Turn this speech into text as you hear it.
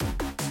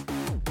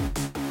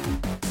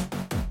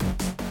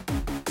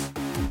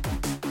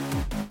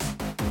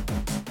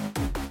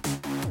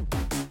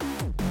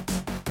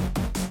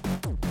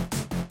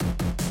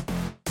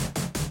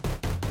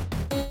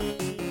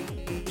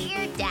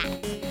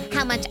that.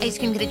 How much ice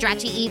cream could a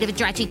Jirachi eat if a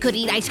Jirachi could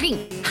eat ice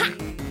cream? Ha!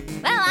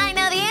 Well, I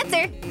know the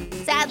answer.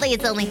 Sadly,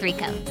 it's only 3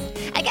 cones.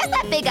 I guess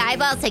that big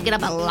eyeball's taking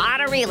up a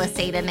lot of real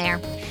estate in there.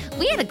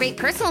 We had a great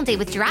personal day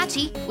with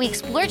Jirachi. We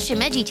explored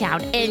Shimeji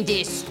Town and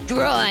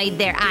destroyed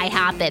their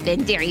IHOP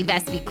and Dairy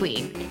Vespi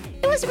Queen.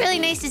 It was really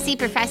nice to see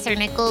Professor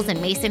Nichols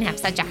and Mason have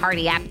such a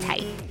hearty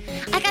appetite.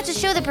 I got to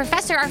show the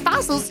professor our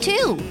fossils,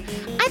 too.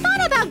 I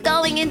thought about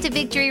going into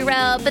Victory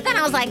Road, but then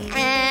I was like,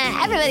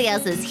 everybody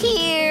else is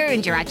here,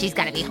 and Jirachi's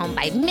got to be home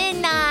by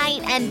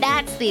midnight, and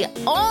that's the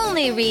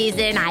only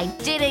reason I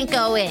didn't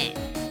go in.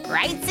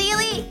 Right,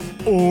 Seely?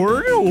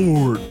 Or.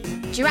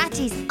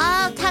 Jirachi's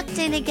all tucked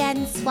in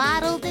again,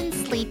 swaddled and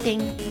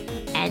sleeping.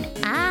 And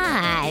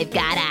I've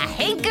got a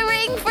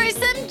hankering for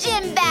some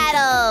gym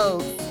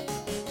battles.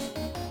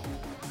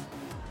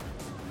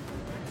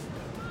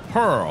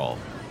 Pearl,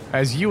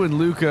 as you and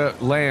Luca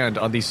land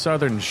on the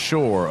southern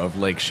shore of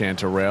Lake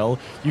Chanterelle,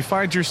 you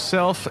find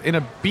yourself in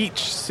a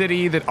beach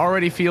city that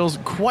already feels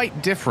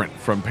quite different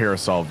from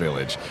Parasol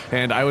Village.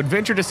 And I would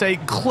venture to say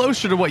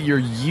closer to what you're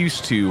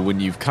used to when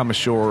you've come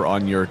ashore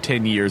on your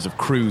 10 years of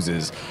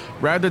cruises.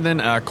 Rather than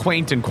a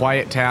quaint and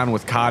quiet town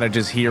with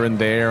cottages here and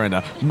there and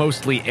a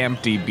mostly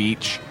empty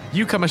beach,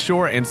 you come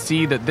ashore and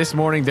see that this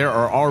morning there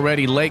are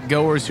already lake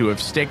goers who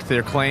have staked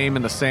their claim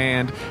in the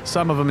sand,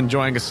 some of them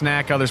enjoying a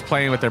snack, others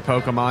playing with their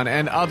Pokemon,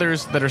 and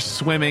others that are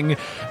swimming.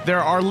 There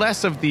are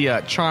less of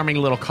the charming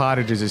little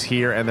cottages as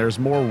here, and there's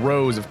more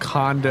rows of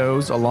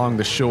condos along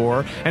the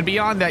shore. And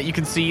beyond that, you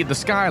can see the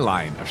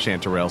skyline of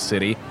Chanterelle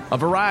City. A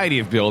variety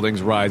of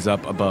buildings rise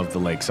up above the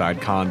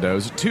lakeside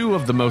condos, 2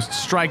 of the most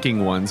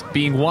striking ones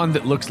being one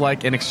that looks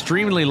like an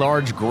extremely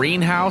large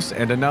greenhouse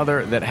and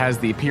another that has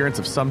the appearance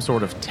of some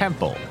sort of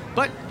temple.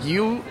 But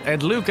you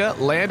and Luca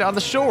land on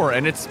the shore,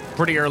 and it's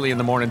pretty early in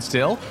the morning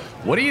still.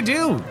 What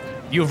do?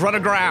 You've run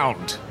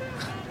aground.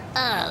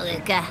 Oh,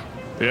 Luca.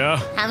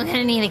 Yeah? I'm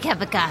gonna need a cup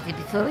of coffee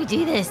before we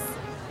do this.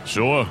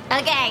 Sure.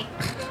 Okay.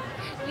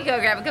 You go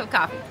grab a cup of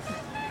coffee.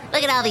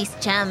 Look at all these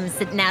chums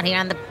sitting out here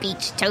on the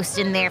beach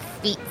toasting their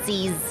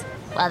feetsies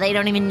while they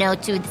don't even know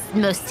 2 of the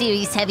most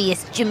serious,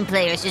 heaviest gym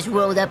players just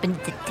rolled up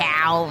into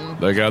town.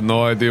 They got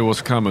no idea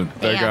what's coming.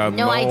 They have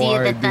no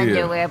idea the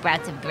thunder we're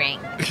about to bring.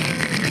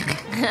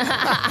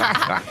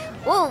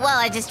 Oh, well,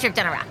 I just tripped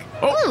on a rock.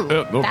 Oh,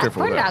 that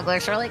careful corn with dog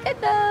looks really good,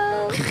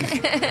 though.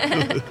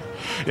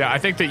 Yeah, I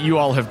think that you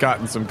all have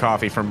gotten some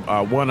coffee from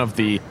one of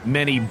the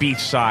many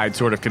beachside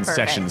sort of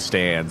concession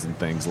stands and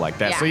things like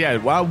that. Yeah. So yeah,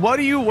 well, what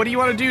do you want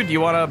to do? Do you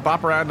want to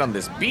bop around on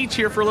this beach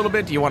here for a little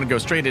bit? Do you want to go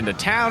straight into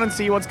town and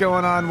see what's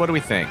going on? What do we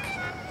think?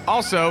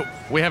 Also,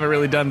 we haven't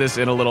really done this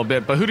in a little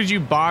bit, but who did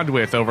you bond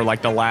with over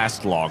like the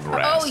last long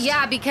rest? Oh,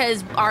 yeah,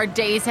 because our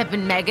days have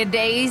been mega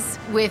days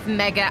with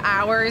mega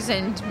hours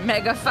and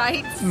mega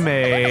fights.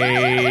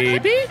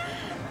 Maybe?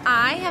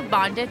 I have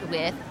bonded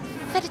with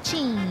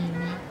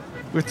Fettuccine.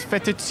 With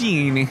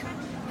Fettuccine.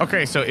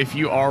 Okay, so if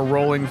you are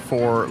rolling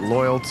for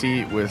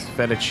loyalty with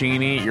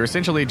Fettuccine, you're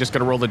essentially just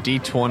going to roll the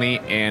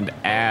d20 and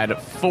add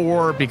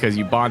 4 because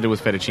you bonded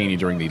with Fettuccine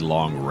during the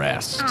long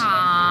rest.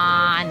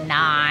 Aw,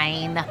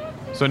 9.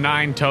 So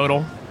 9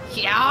 total.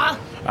 Yeah?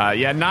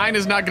 9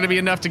 is not going to be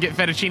enough to get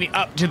Fettuccine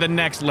up to the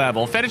next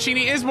level.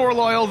 Fettuccine is more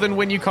loyal than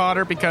when you caught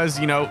her because,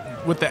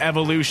 with the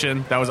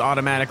evolution, that was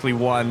automatically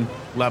 1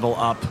 level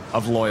up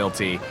of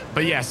loyalty.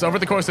 But yes, over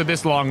the course of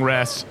this long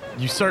rest,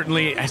 you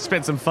certainly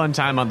spent some fun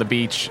time on the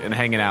beach and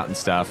hanging out and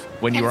stuff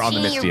when you were on the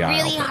Misty you're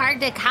Isle. really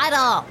hard to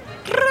cuddle.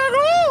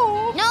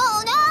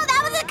 No, that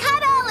was a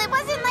cuddle. It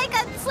wasn't like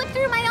a slip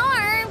through my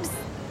arms.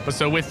 But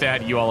so with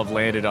that, you all have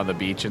landed on the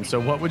beach. And so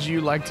what would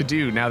you like to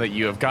do now that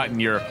you have gotten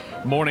your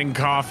morning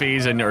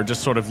coffees and are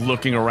just sort of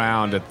looking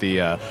around at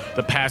the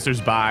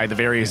passersby, the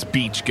various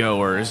beach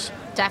goers?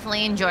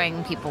 Definitely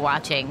enjoying people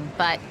watching,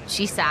 but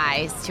she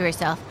sighs to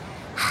herself.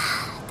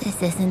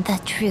 This isn't the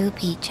true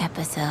beach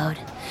episode.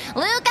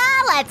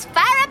 Luca, let's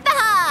fire up the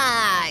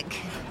hog!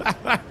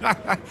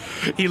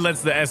 He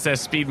lets the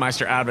SS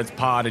Speedmeister out of its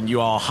pod and you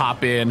all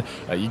hop in.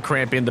 You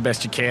cramp in the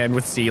best you can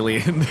with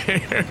Seely in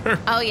there.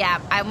 Oh, yeah.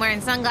 I'm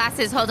wearing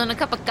sunglasses, holding a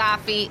cup of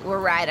coffee. We're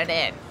riding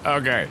in.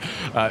 Okay.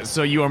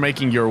 So you are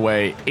making your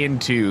way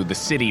into the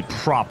city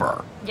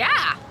proper.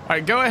 Yeah. All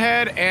right, go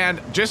ahead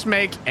and just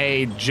make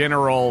a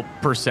general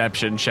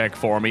perception check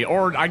for me,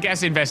 or I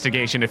guess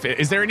investigation.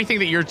 Is there anything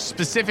that you're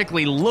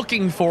specifically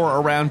looking for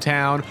around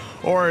town,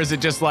 or is it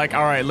just like,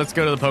 all right, let's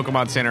go to the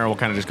Pokemon Center and we'll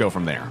kind of just go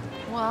from there?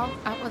 Well,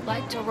 I would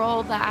like to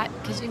roll that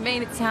because you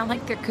made it sound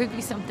like there could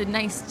be something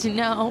nice to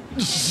know.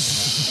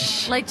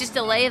 Like just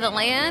a lay of the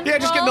land? Yeah,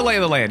 just get the lay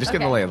of the land. Just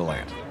get Okay. the lay of the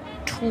land.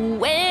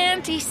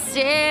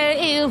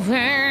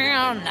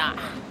 27.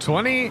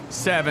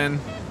 27.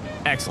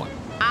 Excellent.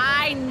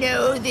 I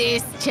know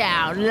this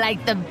town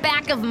like the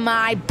back of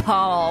my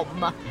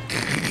palm.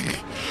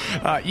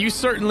 You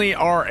certainly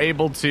are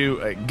able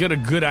to get a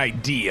good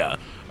idea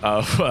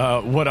of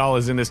what all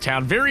is in this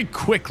town very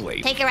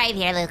quickly. Take it right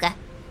here, Luca.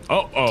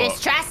 Oh.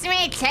 Just trust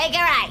me, take it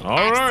right. All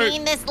I've right.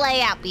 seen this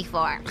layout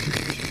before.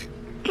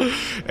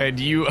 And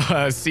you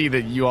see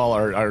that you all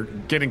are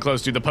getting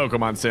close to the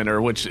Pokemon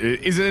Center, which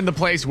is in the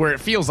place where it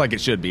feels like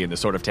it should be in this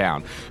sort of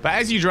town. But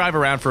as you drive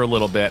around for a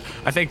little bit,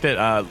 I think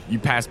that you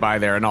pass by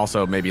there, and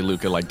also maybe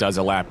Luca does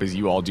a lap as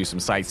you all do some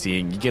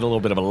sightseeing. You get a little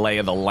bit of a lay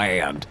of the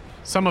land.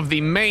 Some of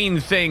the main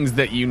things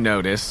that you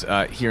notice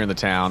here in the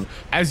town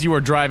as you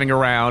are driving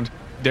around.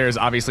 There's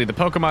obviously the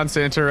Pokemon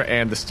Center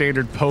and the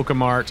standard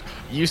Pokemart.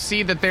 You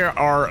see that there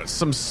are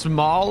some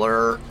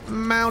smaller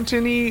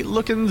mountainy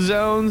looking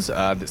zones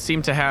that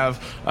seem to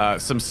have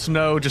some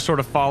snow just sort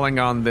of falling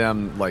on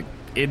them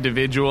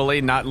individually,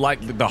 not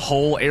like the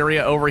whole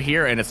area over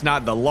here, and it's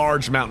not the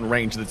large mountain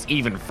range that's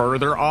even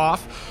further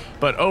off,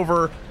 but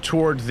over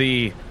toward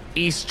the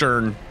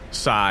eastern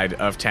side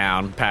of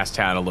town, past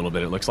town a little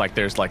bit. It looks like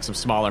there's some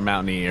smaller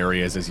mountainy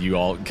areas as you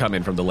all come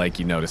in from the lake.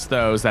 You notice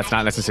those. That's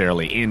not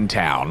necessarily in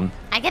town.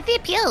 I get the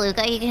appeal,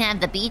 Luca. You can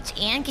have the beach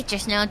and get your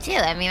snow, too.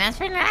 I mean, that's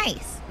pretty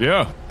nice.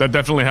 Yeah, that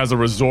definitely has a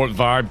resort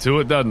vibe to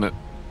it, doesn't it?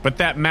 But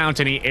that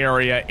mountainy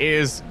area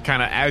is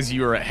kind of, as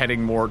you're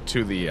heading more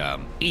to the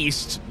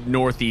east,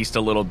 northeast a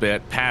little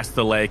bit, past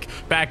the lake,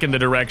 back in the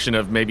direction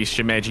of maybe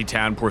Shimeji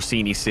Town,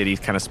 Porcini City,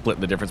 kind of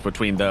splitting the difference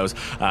between those,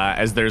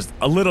 as there's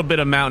a little bit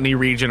of mountainy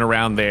region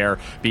around there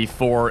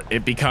before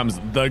it becomes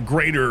the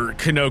greater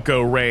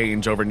Kanoko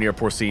Range over near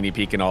Porcini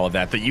Peak and all of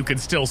that you can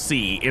still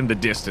see in the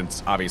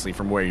distance, obviously,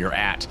 from where you're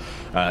at,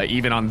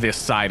 even on this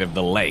side of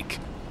the lake.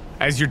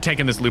 As you're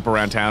taking this loop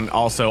around town,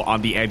 also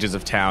on the edges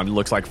of town, it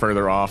looks like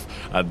further off,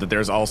 that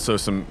there's also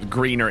some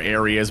greener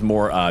areas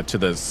more to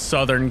the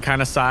southern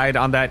kind of side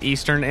on that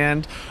eastern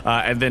end.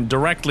 And then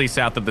directly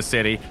south of the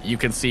city, you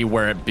can see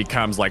where it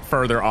becomes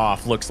further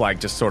off, looks like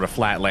just sort of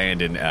flat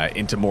land and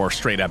into more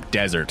straight up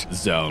desert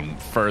zone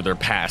further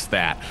past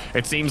that.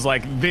 It seems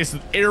like this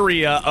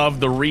area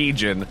of the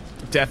region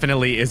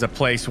definitely is a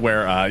place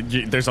where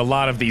there's a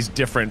lot of these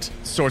different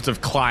sorts of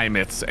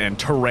climates and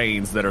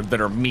terrains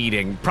that are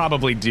meeting,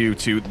 probably due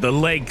to the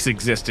lake's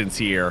existence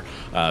here,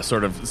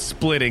 sort of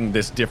splitting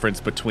this difference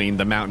between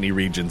the mountainy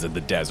regions and the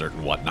desert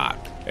and whatnot,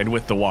 and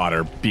with the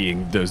water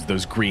being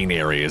those green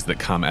areas that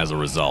come as a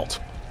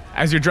result.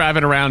 As you're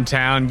driving around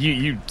town,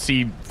 you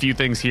see a few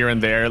things here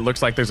and there. It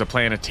looks like there's a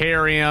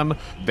planetarium.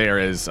 There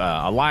is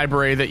a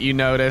library that you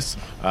notice.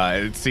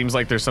 It seems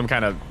like there's some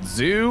kind of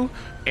zoo.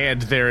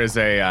 And there is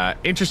a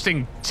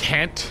interesting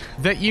tent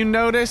that you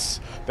notice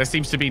that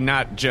seems to be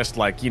not just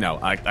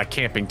a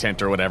camping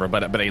tent or whatever,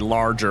 but a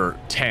larger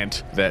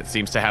tent that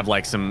seems to have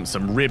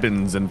some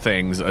ribbons and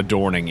things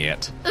adorning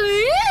it.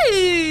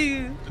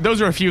 Ooh.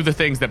 Those are a few of the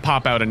things that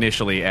pop out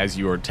initially as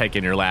you're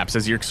taking your laps,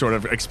 as you're sort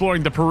of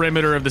exploring the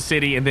perimeter of the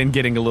city and then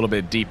getting a little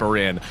bit deeper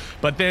in.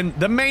 But then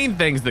the main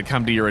things that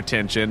come to your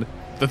attention,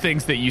 the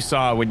things that you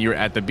saw when you were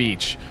at the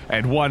beach,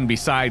 and one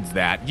besides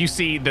that, you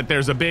see that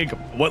there's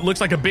what looks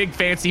like a big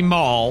fancy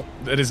mall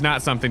that is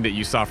not something that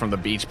you saw from the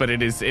beach, but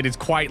it is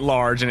quite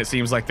large, and it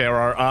seems like there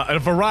are a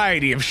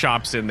variety of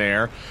shops in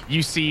there.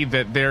 You see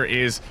that there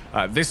is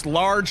this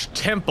large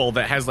temple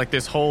that has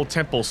this whole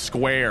temple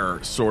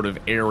square sort of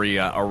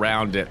area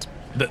around it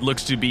that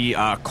looks to be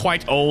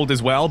quite old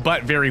as well,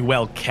 but very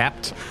well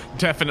kept.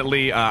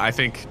 Definitely, I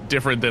think,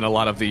 different than a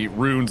lot of the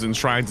ruins and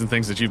shrines and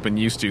things that you've been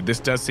used to. This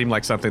does seem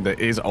like something that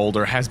is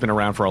older, has been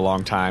around for a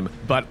long time,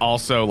 but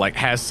also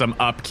has some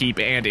upkeep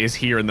and is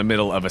here in the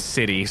middle of a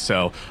city.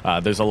 So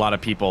there's a lot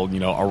of people,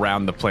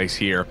 around the place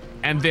here.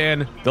 And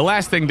then the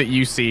last thing that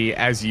you see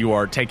as you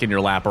are taking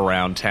your lap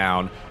around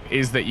town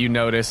is that you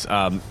notice,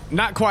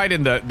 not quite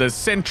in the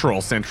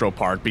central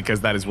part,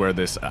 because that is where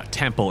this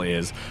temple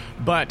is,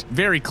 but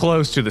very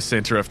close to the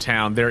center of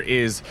town, there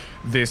is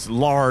this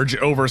large,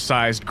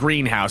 oversized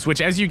greenhouse,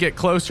 which as you get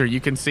closer, you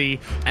can see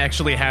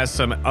actually has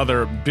some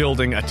other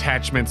building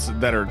attachments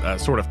that are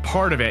sort of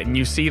part of it. And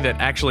you see that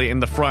actually in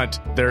the front,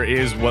 there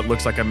is what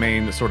looks like a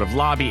main sort of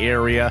lobby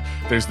area.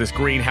 There's this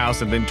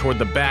greenhouse, and then toward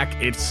the back,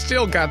 it's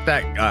still got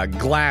that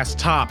glass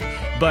top,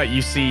 but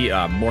you see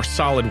more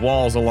solid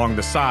walls along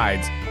the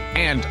sides.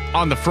 And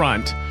on the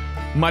front,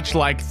 much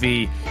like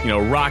the,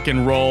 rock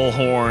and roll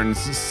horns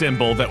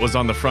symbol that was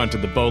on the front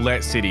of the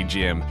Bolette City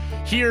gym,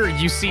 here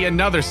you see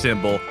another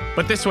symbol,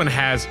 but this one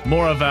has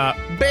more of a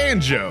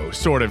banjo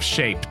sort of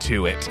shape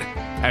to it,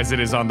 as it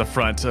is on the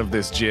front of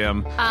this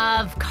gym.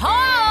 Of course!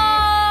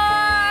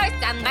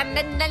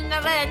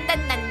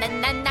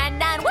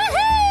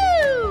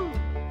 Woohoo!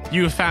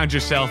 You have found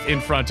yourself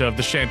in front of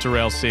the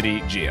Chanterelle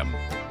City gym.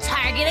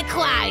 Target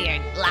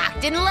acquired.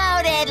 Locked and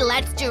loaded.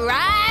 Let's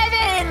drive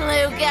in,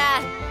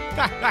 Luca.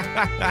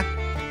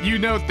 You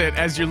note that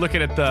as you're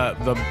looking at the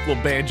little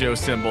banjo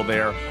symbol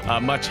there,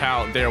 much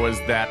how there was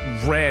that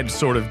red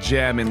sort of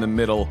gem in the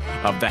middle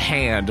of the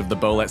hand of the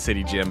Bolette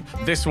City gym.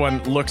 This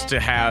one looks to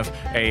have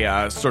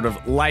a sort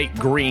of light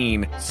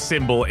green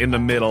symbol in the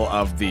middle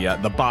of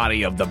the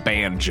body of the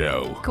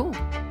banjo. Cool.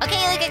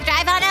 Okay, Luca,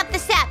 drive on up the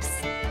steps.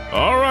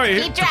 All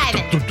right. Keep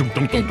driving.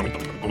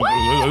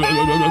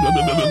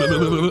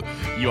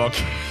 You all...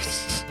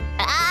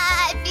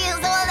 I feel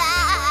so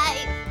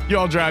alive. You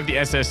all drive the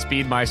SS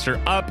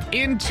Speedmeister up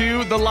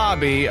into the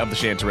lobby of the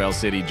Chanterelle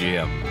City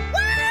gym.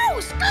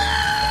 Woo!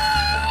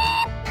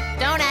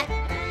 Don't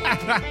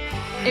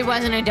It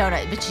wasn't a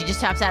donut, but she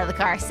just hops out of the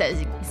car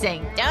saying,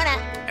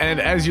 donut. And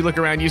as you look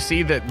around, you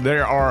see that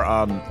there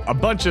are a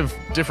bunch of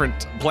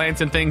different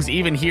plants and things,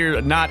 even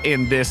here, not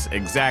in this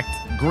exact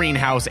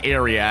greenhouse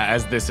area,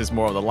 as this is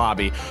more of the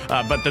lobby,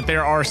 but that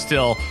there are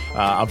still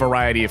a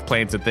variety of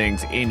plants and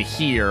things in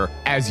here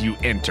as you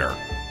enter.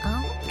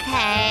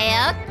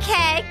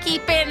 Okay,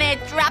 keeping it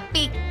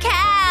tropical,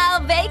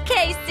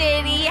 vacay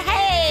city.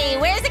 Hey,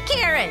 where's the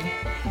Karen?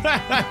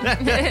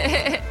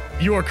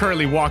 You are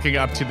currently walking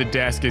up to the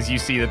desk as you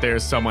see that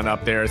there's someone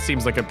up there. It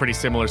seems like a pretty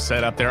similar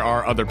setup. There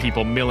are other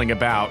people milling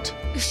about.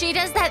 She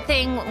does that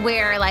thing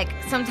where, like,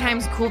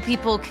 sometimes cool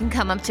people can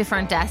come up to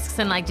front desks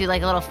and, like, do,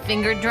 like, a little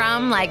finger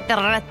drum, like,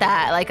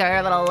 da-da-da-da, like,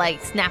 a little,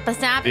 like,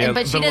 snap-a-snap. Yeah,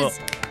 But she does...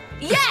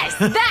 Yes,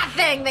 that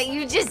thing that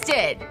you just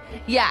did.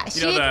 Yeah,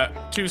 You know, the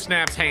two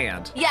snaps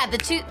hand. Yeah, the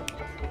two...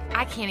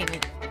 I can't even...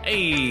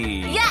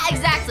 Hey. Yeah,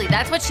 exactly.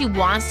 That's what she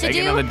wants to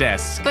Taking do. on the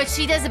desk. But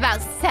she does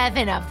about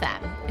 7 of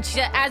them. And she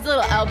adds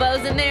little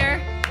elbows in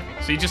there.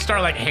 So you just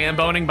start like hand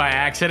boning by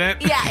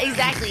accident? Yeah,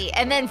 exactly.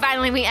 And then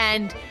finally we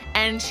end,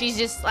 and she's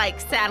just like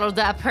saddled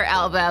up her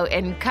elbow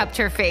and cupped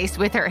her face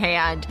with her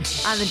hand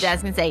on the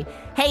desk and say,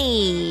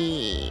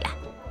 hey,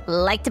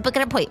 like to book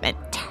an appointment.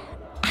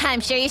 I'm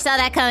sure you saw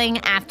that coming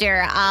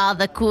after all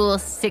the cool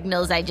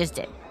signals I just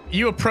did.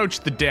 You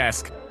approach the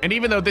desk, and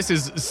even though this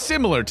is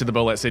similar to the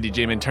Bolette City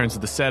Gym in terms of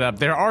the setup,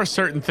 there are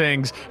certain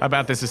things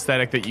about this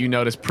aesthetic that you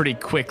notice pretty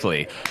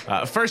quickly.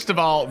 First of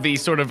all, the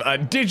sort of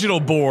digital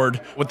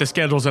board with the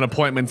schedules and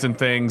appointments and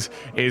things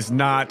is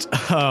not...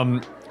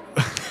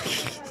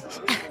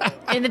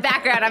 In the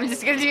background, I'm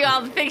just going to do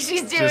all the things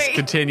she's doing. Just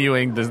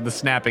continuing the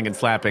snapping and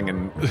slapping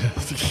and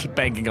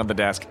banging on the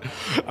desk.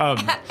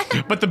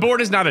 But the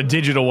board is not a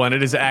digital one.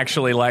 It is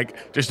actually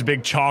like just a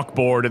big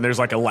chalkboard, and there's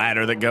like a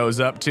ladder that goes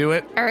up to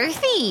it.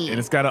 Earthy. And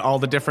it's got all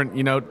the different,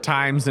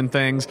 times and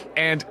things.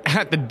 And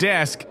at the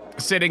desk,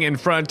 sitting in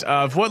front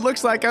of what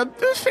looks like a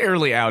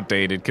fairly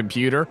outdated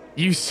computer,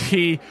 you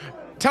see...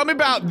 Tell me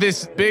about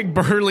this big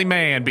burly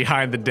man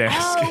behind the desk.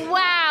 Oh,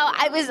 wow.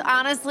 I was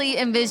honestly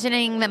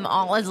envisioning them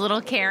all as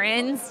little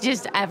Karens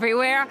just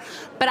everywhere.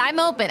 But I'm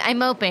open.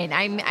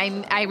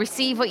 I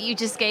receive what you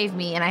just gave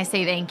me, and I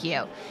say thank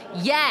you.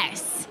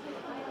 Yes.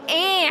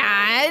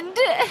 And...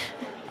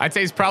 I'd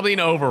say he's probably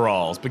in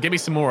overalls, but give me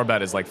some more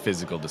about his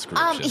physical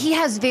description. He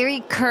has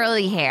very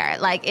curly hair.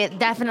 Like, it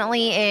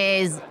definitely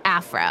is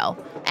afro.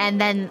 And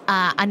then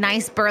a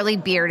nice burly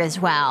beard as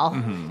well.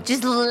 Mm-hmm.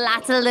 Just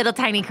lots of little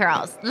tiny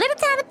curls. Little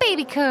tiny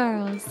baby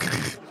curls.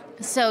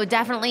 So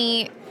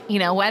definitely,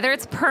 whether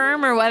it's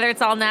perm or whether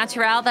it's all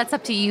natural, that's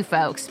up to you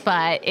folks.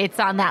 But it's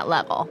on that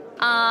level.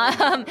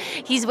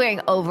 He's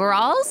wearing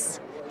overalls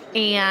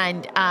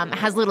and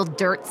has little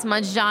dirt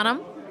smudged on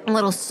him. A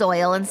little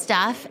soil and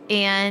stuff.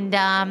 And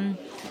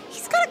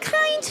he's got a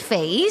kind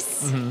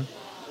face.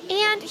 Mm-hmm.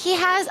 And he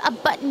has a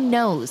button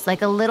nose,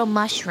 like a little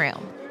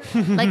mushroom.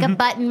 Like a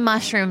button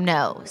mushroom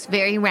nose,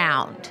 very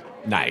round.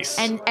 Nice.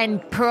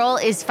 And Pearl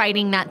is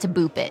fighting not to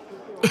boop it.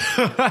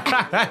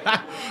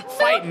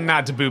 Fighting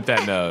not to boop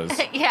that nose.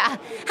 Yeah.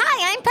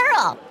 Hi, I'm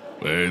Pearl.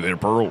 Hey there,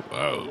 Pearl.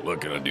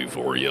 What can I do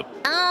for you?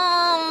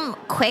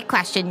 Quick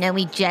question. No,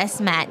 we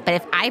just met, but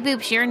if I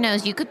booped your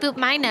nose, you could boop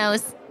my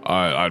nose.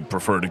 I'd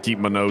prefer to keep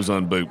my nose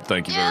unbooped,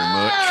 thank you very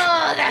much.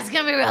 Oh, that's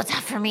going to be real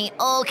tough for me.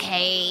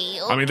 Okay.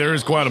 I mean, there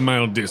is quite a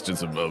amount of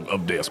distance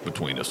of desk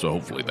between us, so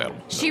hopefully that'll...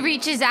 She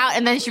reaches out,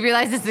 and then she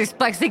realizes there's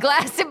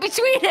plexiglass in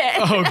between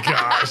it. Oh,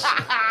 gosh.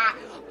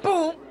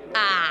 Boom.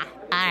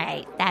 All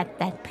right.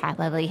 That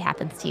probably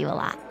happens to you a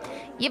lot.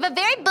 You have a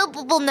very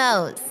boopable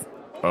nose.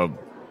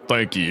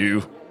 Thank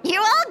you.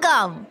 You're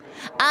welcome.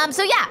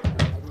 So yeah.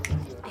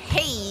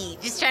 Hey,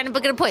 just trying to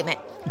book an appointment.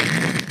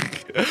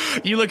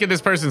 You look at this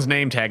person's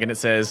name tag and it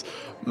says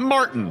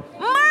Martin.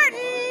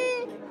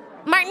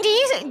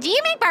 Martin, do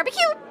you make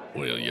barbecue?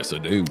 Well, yes, I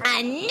do.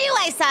 I knew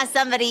I saw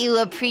somebody who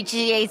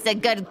appreciates a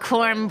good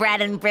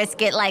cornbread and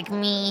brisket like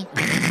me.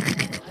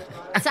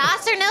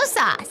 Sauce or no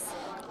sauce?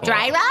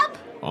 Dry rub?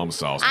 I'm a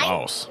sauce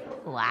boss.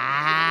 Wow.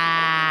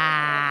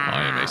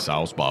 I am a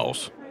sauce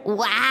boss.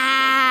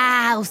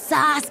 Wow,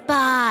 sauce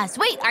boss.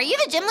 Wait, are you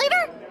the gym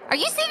leader? Are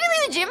you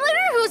secretly the gym leader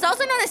who's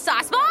also known as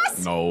sauce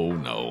boss?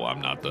 No,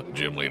 I'm not the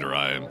gym leader.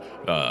 I am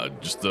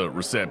just the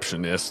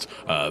receptionist.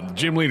 The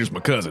gym leader's my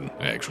cousin,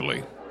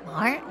 actually.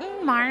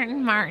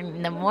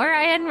 Martin. The more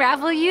I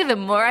unravel you, the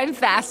more I'm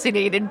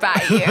fascinated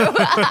by you.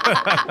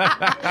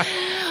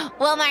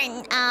 Well,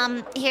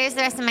 Martin, here's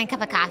the rest of my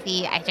cup of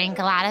coffee. I drink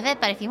a lot of it,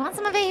 but if you want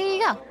some of it, here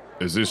you go.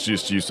 Is this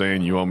just you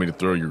saying you want me to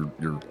throw your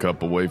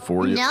cup away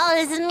for you? No,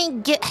 this is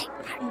me. Hey,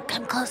 Martin,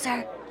 come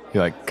closer. He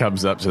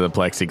comes up to the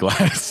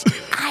plexiglass,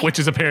 which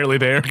is apparently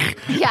there.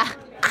 Yeah.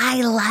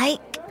 I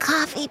like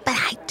coffee, but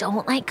I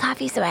don't like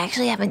coffee, so I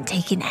actually haven't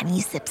taken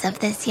any sips of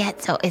this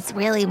yet. So it's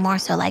really more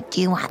so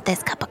do you want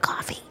this cup of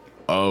coffee?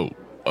 Oh,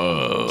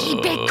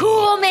 Keep it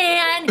cool,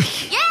 man.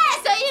 Yeah,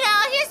 so,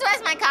 here's the rest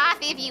of my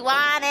coffee if you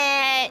want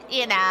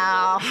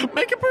it,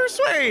 Make a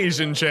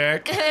persuasion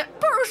check.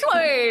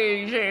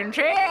 Persuasion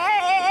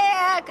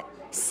check.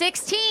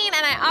 16,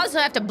 and I also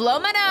have to blow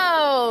my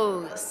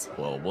nose.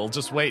 Well, we'll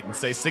just wait and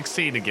say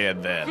 16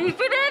 again then. Keep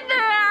it in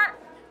there.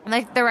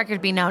 Let the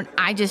record be known,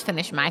 I just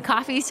finished my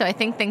coffee, so I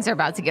think things are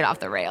about to get off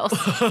the rails.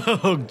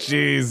 Oh,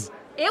 jeez.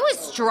 It was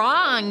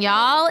strong,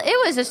 y'all.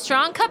 It was a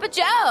strong cup of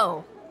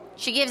joe.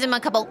 She gives him a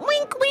couple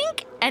wink,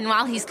 wink, and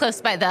while he's close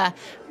by the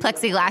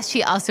plexiglass,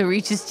 she also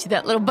reaches to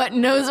that little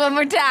button nose one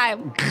more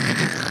time.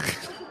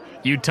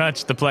 You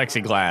touched the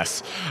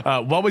plexiglass.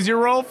 What was your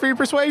roll for your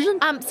persuasion?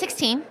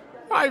 16.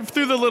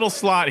 Through the little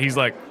slot, he's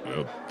like,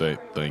 oh,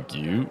 thank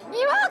you.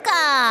 You're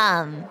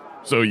welcome.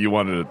 So you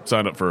wanted to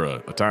sign up for a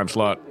time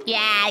slot?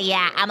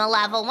 Yeah, I'm a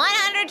level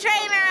 100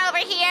 trainer over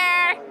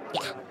here.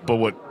 Yeah, But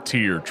what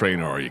tier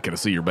trainer are you? Can I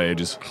see your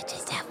badges? I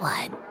just have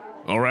one.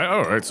 All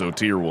right. So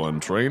tier 1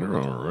 trainer.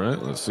 All right,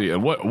 let's see.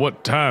 And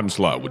what time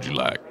slot would you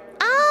like?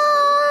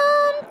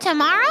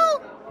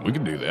 Tomorrow? We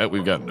can do that.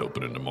 We've got an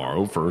opening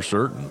tomorrow for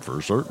certain.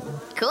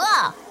 Cool.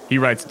 He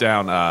writes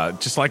down,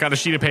 just like on a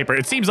sheet of paper.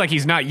 It seems like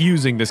he's not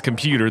using this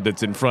computer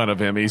that's in front of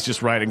him. He's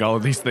just writing all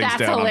of these things That's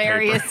down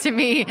hilarious on paper. to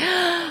me.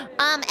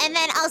 And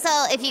then also,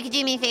 if you could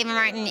do me a favor,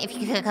 Martin, if you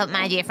could hook up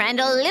my dear friend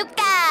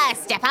Luca.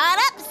 Step on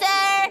up,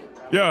 sir.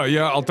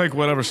 Yeah. I'll take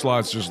whatever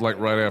slots just like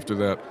right after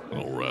that.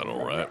 All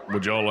right.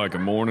 Would y'all like a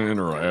morning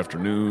or an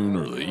afternoon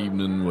or the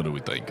evening? What are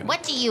we thinking?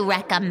 What do you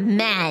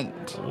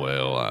recommend?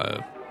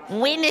 Well,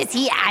 When is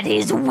he at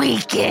his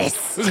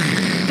weakest?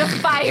 The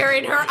fire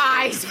in her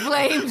eyes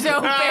flames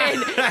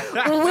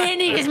open. When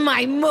is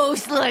my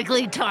most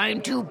likely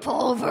time to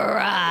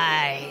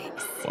pulverize?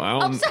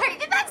 Oh, sorry,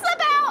 did that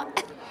slip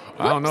out?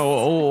 I don't know.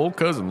 Old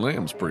cousin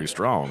Lim's pretty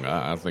strong.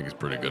 I think he's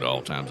pretty good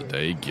all times of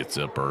day. He gets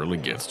up early,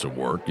 gets to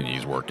work, and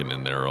he's working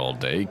in there all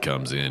day.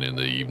 Comes in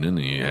the evening, and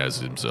he has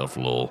himself a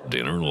little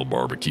dinner, a little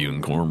barbecue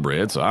and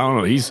cornbread. So I don't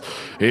know. He's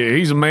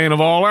a man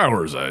of all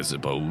hours, I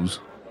suppose.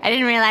 I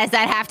didn't realize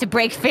I'd have to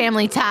break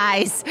family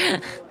ties.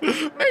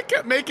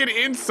 Make an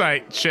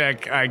insight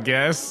check, I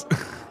guess.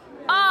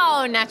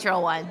 Oh,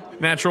 natural one.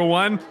 Natural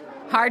 1.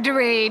 Hard to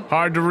read.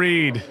 Hard to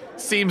read.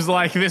 Seems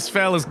like this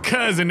fella's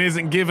cousin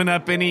isn't giving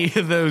up any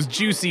of those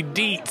juicy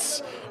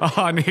deets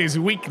on his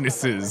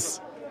weaknesses.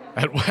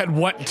 At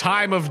what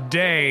time of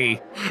day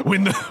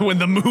when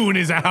the moon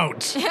is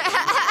out?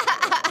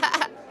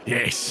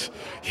 Yes,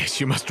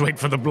 you must wait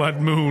for the blood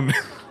moon.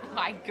 Oh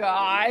my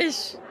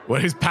gosh.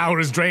 When his power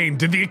is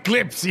drained in the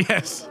eclipse,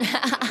 yes.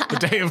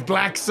 The day of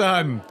black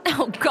sun.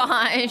 Oh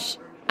gosh.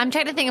 I'm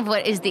trying to think of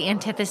what is the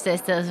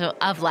antithesis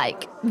of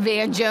like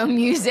banjo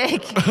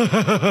music.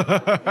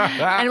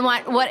 And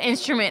what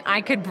instrument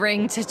I could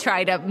bring to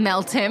try to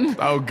melt him.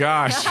 Oh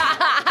gosh.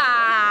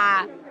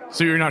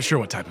 So you're not sure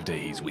what type of day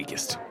he's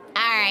weakest?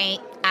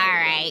 All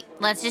right.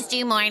 Let's just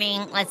do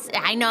morning.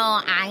 I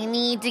know I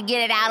need to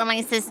get it out of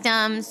my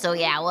system, so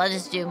yeah, we'll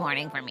just do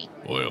morning for me.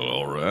 Well,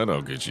 all right.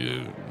 I'll get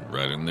you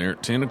right in there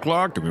at 10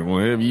 o'clock, and then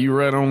we'll have you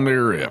right on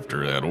there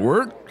after. That'll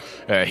work.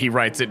 He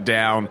writes it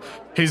down.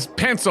 His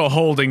pencil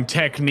holding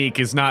technique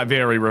is not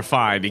very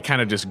refined. He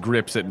kind of just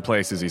grips it in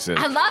places, he says.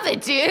 I love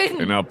it,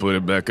 dude. And I'll put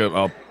it back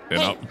up.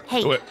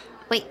 Hey.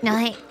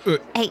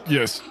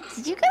 Yes.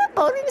 Did you go to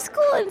boating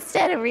school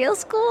instead of real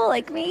school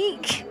like me?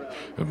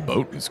 A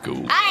boating school.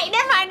 All right,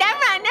 never mind.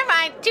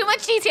 Too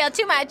much detail,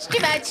 too much.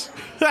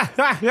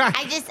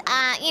 I just,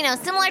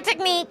 similar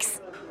techniques.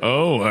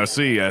 Oh, I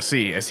see.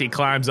 As he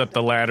climbs up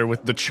the ladder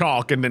with the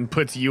chalk and then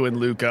puts you and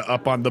Luca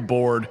up on the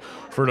board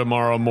for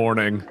tomorrow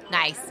morning.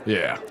 Nice.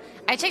 Yeah.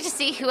 I checked to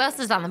see who else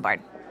is on the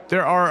board.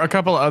 There are a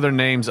couple other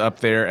names up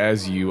there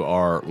as you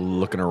are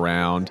looking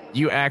around.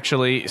 You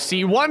actually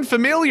see one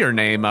familiar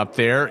name up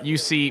there. You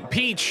see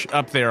Peach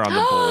up there on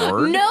the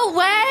board. No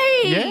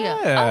way! Yeah.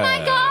 Oh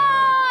my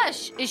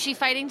gosh! Is she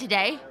fighting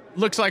today?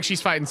 Looks like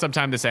she's fighting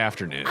sometime this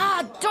afternoon.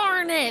 Ah,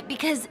 darn it!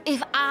 Because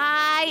if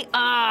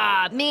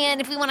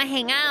if we want to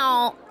hang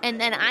out and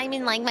then I'm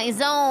in like my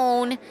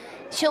zone,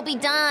 she'll be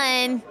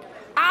done.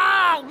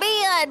 Oh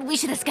man, we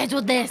should have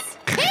scheduled this.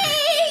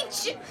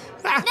 Peach!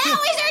 Now is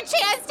our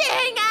chance to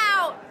hang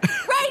out!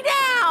 Right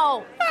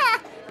now!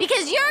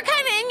 Because you're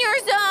kind of in your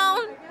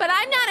zone, but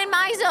I'm not in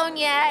my zone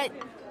yet.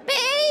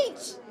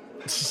 Peach!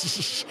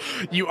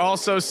 You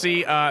also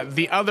see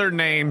the other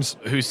names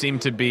who seem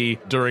to be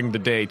during the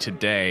day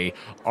today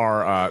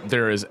are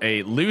there is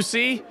a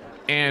Lucy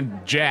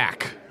and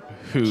Jack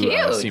who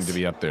seem to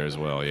be up there as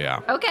well,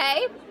 yeah.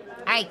 Okay.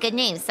 All right, good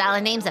names.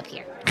 Solid names up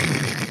here.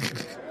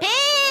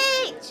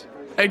 Peach!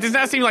 It does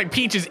not seem like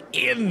Peach is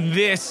in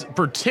this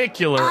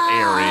particular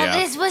area.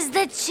 This was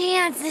the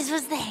chance. This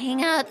was the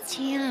hangout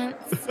chance.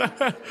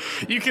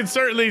 You can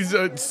certainly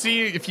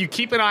see if you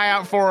keep an eye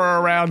out for her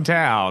around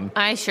town.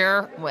 I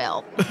sure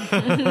will.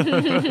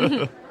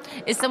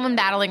 Is someone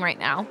battling right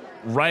now?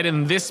 Right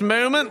in this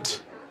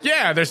moment?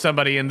 Yeah, there's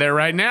somebody in there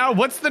right now.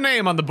 What's the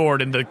name on the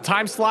board in the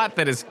time slot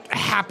that is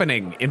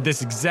happening in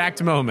this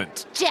exact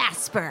moment?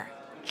 Jasper.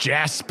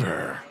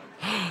 Jasper.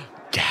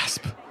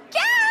 Gasp.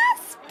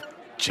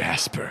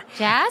 Jasper.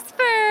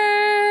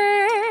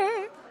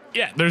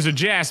 Yeah, there's a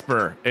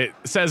Jasper. It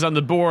says on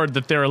the board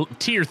that they're a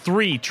tier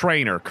 3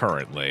 trainer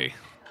currently.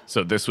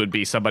 So this would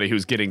be somebody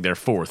who's getting their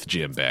 4th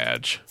gym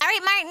badge. All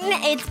right,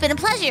 Martin, it's been a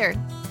pleasure.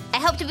 I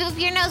hope to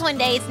boop your nose one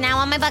day. It's now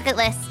on my bucket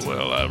list.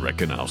 Well, I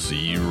reckon I'll see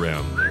you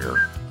around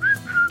there.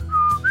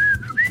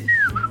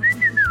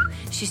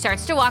 She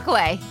starts to walk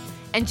away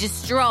and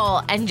just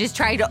stroll and just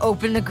try to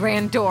open the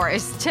grand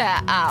doors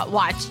to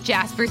watch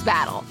Jasper's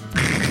battle.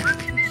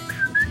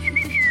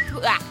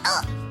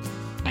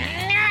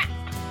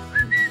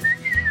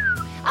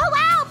 Oh,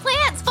 wow,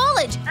 plants,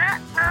 foliage.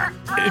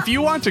 If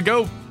you want to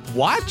go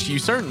watch, you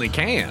certainly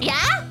can.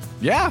 Yeah?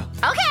 Yeah.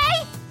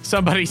 Okay.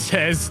 Somebody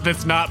says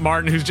that's not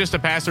Martin, who's just a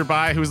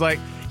passerby, who's like,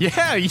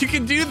 yeah, you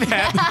can do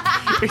that.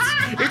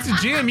 it's a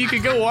gym. You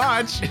can go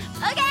watch.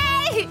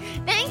 Okay.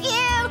 Thank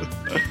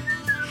you.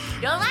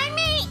 Don't mind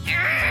me.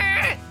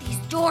 These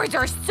doors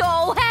are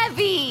so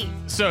heavy.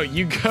 So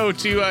you go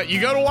to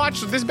watch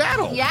this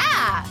battle.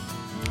 Yeah.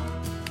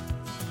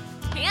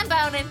 Hand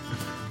boning.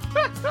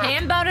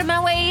 Hand boning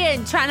my way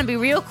in, trying to be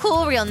real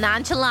cool, real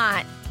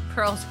nonchalant.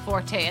 Pearl's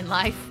forte in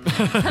life.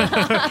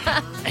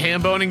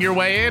 Hand boning your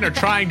way in or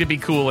trying to be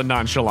cool and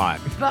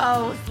nonchalant?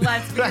 Both,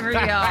 let's be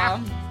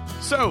real.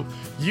 So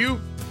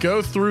you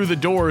go through the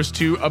doors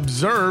to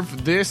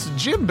observe this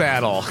gym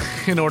battle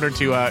in order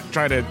to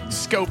try to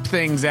scope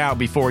things out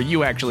before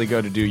you actually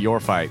go to do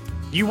your fight.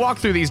 You walk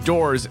through these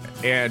doors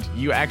and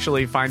you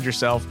actually find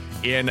yourself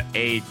in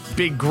a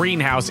big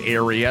greenhouse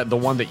area, the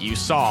one that you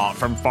saw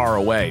from far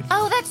away.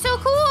 Oh, that's so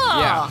cool.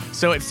 Yeah.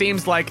 So it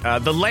seems like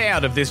the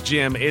layout of this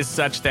gym is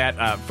such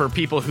that for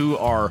people who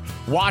are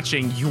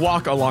watching, you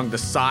walk along the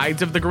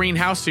sides of the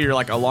greenhouse. So you're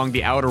like along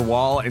the outer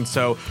wall. And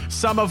so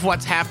some of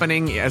what's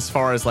happening as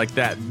far as like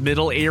that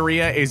middle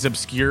area is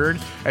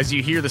obscured as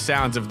you hear the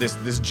sounds of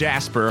this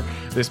Jasper,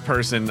 this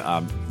person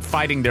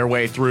fighting their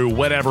way through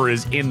whatever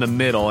is in the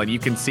middle. And you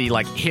can see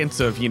like hints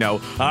of,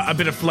 a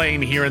bit of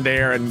flame here and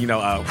there and,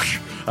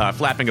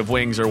 flapping of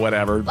wings or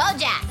whatever. Well,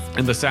 Jas.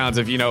 And the sounds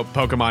of,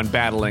 Pokemon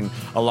battling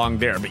along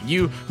there. But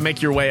you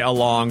make your way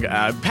along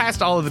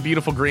past all of the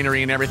beautiful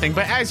greenery and everything.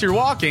 But as you're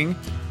walking,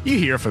 you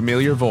hear a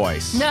familiar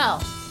voice. No.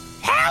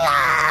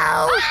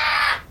 Hello.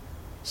 Ah!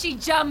 She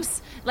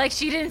jumps like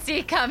she didn't see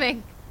it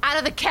coming. Out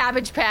of the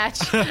cabbage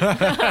patch.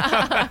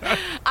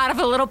 Out of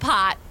a little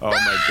pot. Oh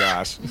my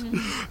gosh.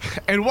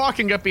 And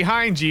walking up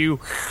behind you,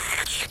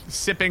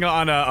 sipping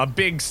on a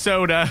big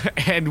soda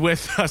and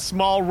with a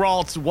small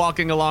Ralts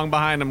walking along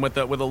behind him with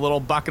a little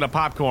bucket of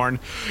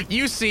popcorn,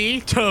 you see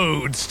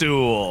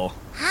Toadstool.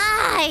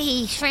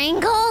 Hi,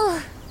 Shringle.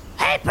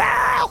 Hey,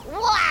 Pearl!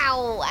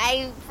 Wow,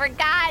 I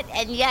forgot,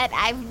 and yet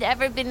I've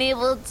never been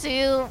able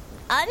to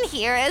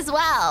unhear as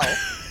well.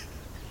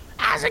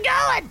 How's it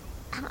going?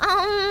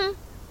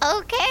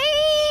 Okay.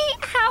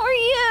 How are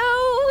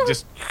you?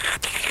 Just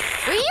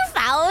Were you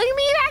following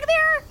me back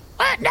there?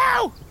 What?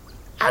 No.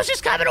 I was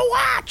just coming to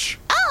watch.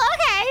 Oh,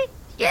 okay.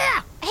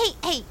 Yeah.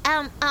 Hey,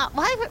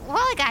 while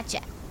I got you.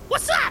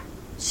 What's up?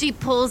 She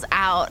pulls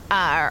out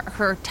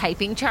her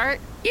typing chart.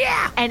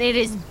 Yeah. And it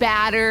is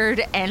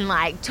battered and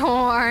like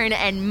torn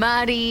and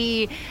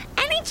muddy.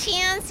 Any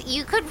chance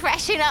you could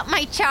freshen up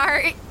my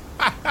chart?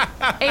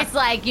 It's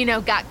like,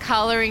 got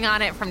coloring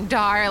on it from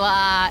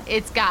Darla.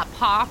 It's got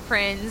paw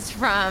prints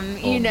from,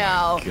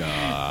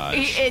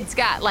 gosh. It's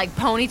got like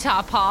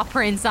ponytail paw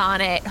prints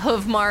on it,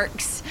 hoof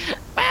marks.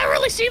 Well, it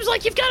really seems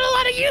like you've got a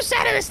lot of use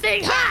out of this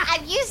thing, huh?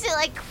 I've used it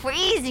like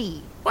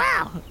crazy.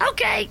 Wow.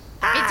 Okay.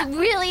 It's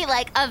really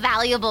like a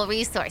valuable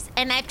resource,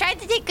 and I've tried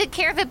to take good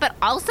care of it, but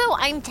also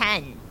I'm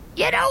 10.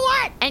 You know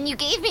what? And you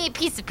gave me a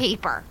piece of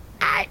paper.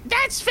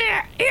 That's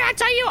fair. Here, I'll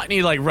tell you what. and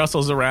he like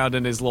rustles around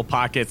in his little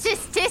pockets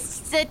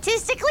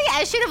Statistically,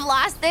 I should have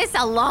lost this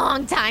a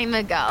long time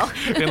ago.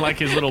 in like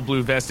his little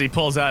blue vest. He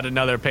pulls out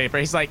another paper.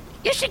 He's like,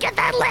 You should get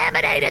that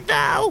laminated,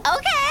 though.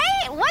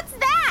 Okay, what's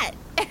that?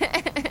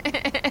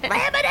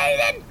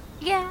 Laminated?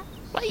 Yeah.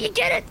 Well, you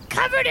get it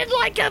covered in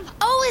like a...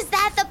 Oh, is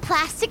that the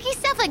plasticky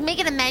stuff, like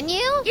making a menu?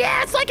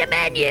 Yeah, it's like a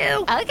menu.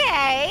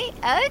 Okay.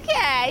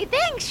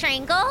 Thanks,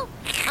 Shrinkle.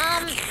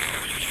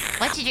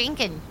 What you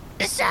drinking?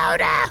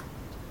 Soda.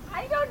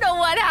 I don't know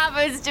what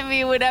happens to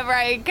me whenever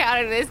I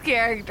encounter this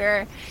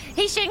character.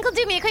 Hey, Shrinkle,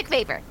 do me a quick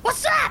favor.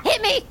 What's up?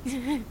 Hit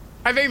me.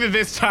 I think that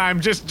this time,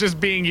 just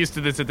being used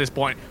to this at this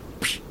point,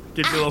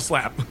 gives you a little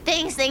slap.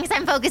 Thanks.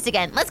 I'm focused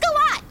again. Let's go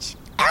watch.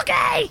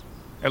 Okay.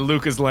 And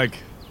Luca's like,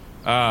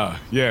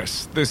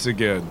 yes, this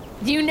again.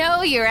 You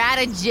know you're at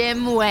a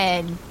gym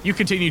when... You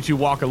continue to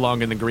walk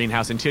along in the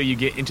greenhouse until you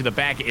get into the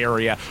back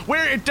area,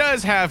 where it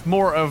does have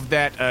more of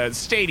that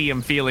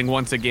stadium feeling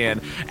once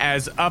again,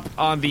 as up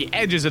on the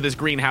edges of this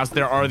greenhouse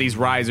there are these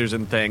risers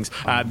and things.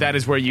 That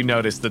is where you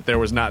notice that there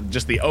was not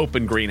just the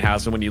open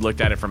greenhouse when you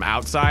looked at it from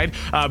outside,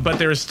 but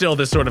there is still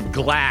this sort of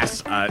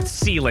glass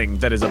ceiling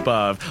that is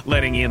above,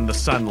 letting in the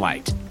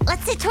sunlight.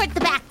 Let's sit toward the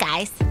back,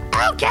 guys.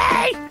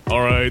 Okay.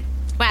 All right.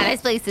 Wow,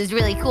 this place is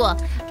really cool.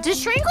 Does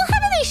Shrinkle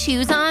have any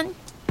shoes on?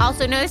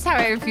 Also, notice how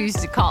I refuse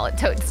to call it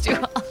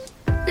Toadstool.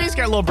 He's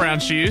got little brown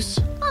shoes.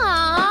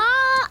 Aww,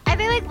 are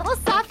they like little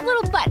soft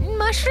little button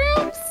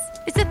mushrooms?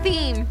 It's a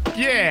theme.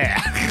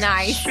 Yeah.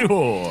 Nice.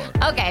 Sure.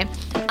 Okay.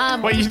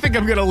 Wait, you think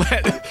I'm gonna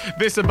let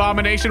this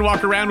abomination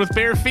walk around with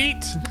bare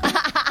feet?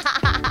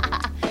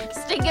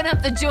 Stinking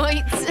up the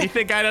joints. You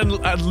think I'd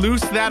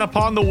unloose that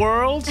upon the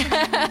world?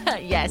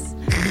 Yes,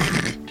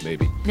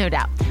 Maybe. no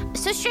doubt.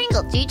 So,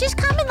 Strangle, do you just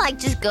come and, like,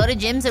 just go to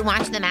gyms and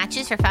watch the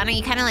matches for fun? Are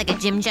you kind of like a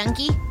gym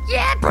junkie?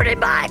 Yeah, pretty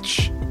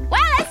much. Wow,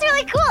 that's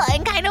really cool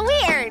and kind of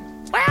weird.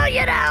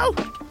 Well,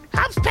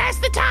 helps pass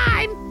the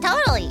time.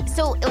 Totally.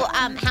 So,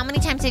 how many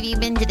times have you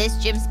been to this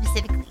gym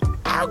specifically?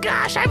 Oh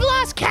gosh, I've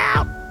lost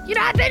count.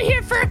 I've been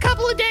here for a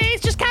couple of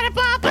days, just kind of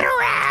bopping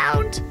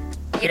around.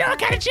 You know what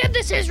kind of gym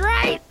this is,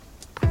 right?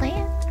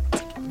 Plant?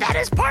 That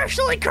is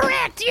partially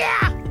correct,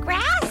 yeah.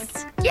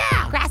 Grass?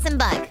 Yeah. Grass and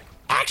bug.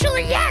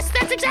 Actually, yes,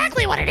 that's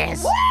exactly what it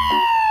is.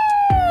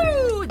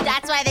 Woo!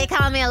 That's why they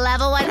call me a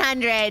level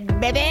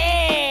 100,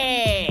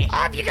 baby.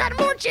 Have you got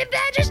more gym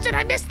badges? Did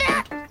I miss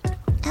that?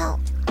 Oh,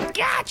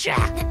 Gotcha.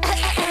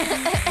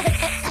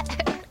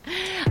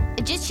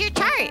 just your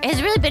chart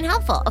has really been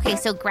helpful. Okay,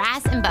 so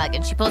grass and bug,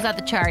 and she pulls out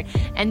the chart.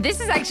 And this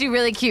is actually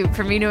really cute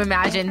for me to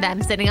imagine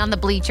them sitting on the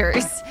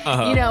bleachers,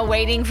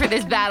 waiting for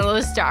this battle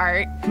to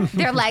start.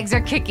 Their legs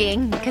are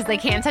kicking because they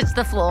can't touch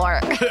the floor.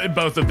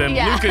 Both of them.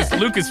 Yeah.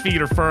 Lucas'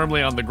 feet are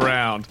firmly on the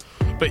ground.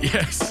 But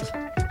yes.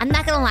 I'm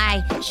not gonna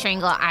lie,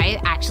 Strangle, I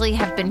actually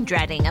have been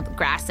dreading a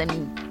grass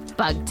and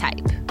bug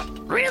type.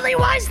 Really,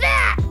 why's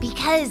that?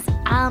 Because,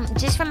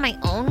 just from my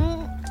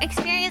own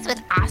experience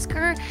with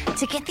Oscar,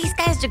 to get these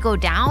guys to go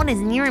down is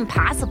near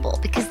impossible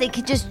because they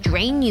could just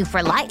drain you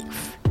for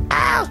life.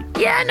 Oh,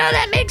 yeah, no,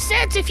 that makes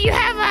sense. If you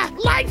have a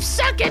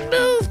life-sucking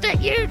move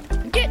that you're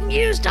getting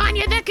used on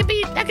you, that could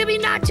be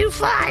not too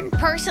fun.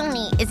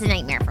 Personally, it's a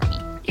nightmare for me.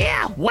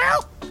 Yeah,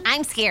 well,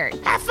 I'm scared.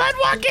 have fun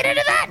walking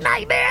into that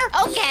nightmare.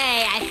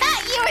 Okay, I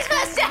thought you were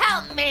supposed to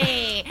help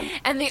me.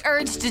 And the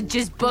urge to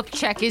just book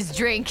check his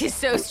drink is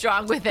so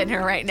strong within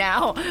her right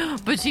now,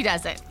 but she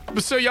doesn't.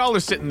 So y'all are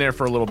sitting there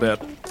for a little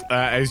bit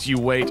as you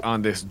wait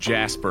on this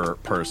Jasper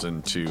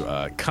person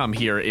to come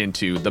here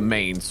into the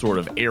main sort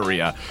of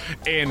area.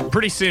 And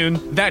pretty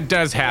soon that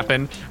does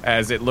happen,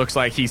 as it looks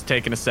like he's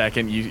taking a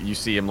second. You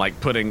see him like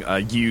putting a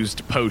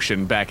used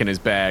potion back in his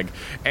bag.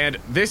 And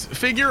this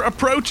figure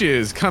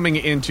approaches coming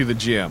into the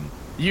gym.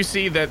 You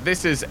see that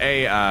this is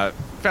a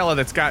fella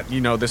that's got,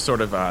 this sort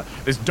of,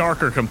 this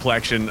darker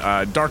complexion,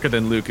 darker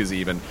than Luca's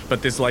even,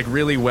 but this, like,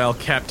 really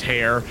well-kept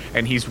hair,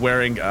 and he's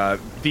wearing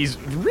these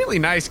really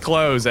nice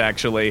clothes,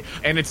 actually.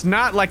 And it's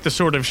not like the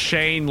sort of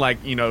Shane, like,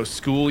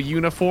 school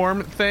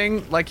uniform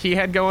thing like he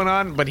had going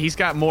on, but he's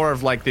got more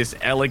of, like, this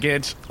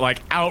elegant,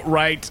 like,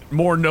 outright,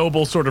 more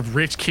noble sort of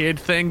rich kid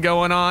thing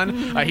going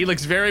on. He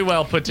looks very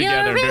well put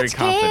together, You're a very rich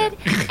confident.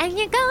 kid, and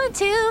you're going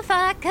too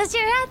far because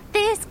you're at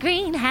this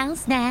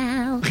greenhouse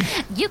now.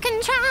 You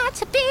can try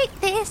to beat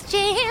this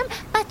gym,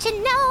 but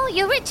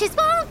your riches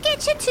won't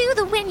get you to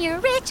the win. You're a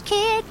rich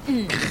kid.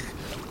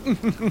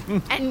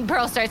 And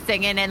Pearl starts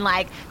singing, and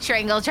like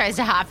Strangle tries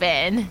to hop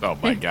in. Oh,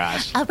 my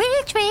gosh. A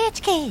rich,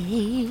 rich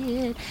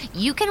kid.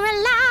 You can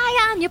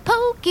rely on your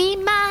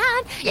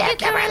Pokemon. You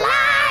can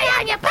rely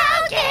on your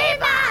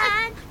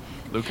Pokemon.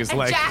 Lucas And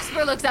like,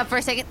 Jasper looks up for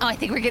a second. Oh, I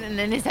think we're getting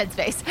in his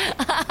headspace.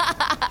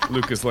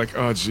 Lucas like,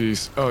 oh,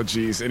 geez.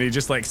 And he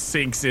just, like,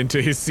 sinks into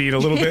his seat a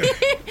little bit.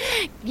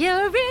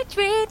 You're a rich,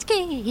 rich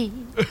kid.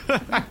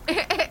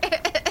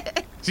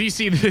 So you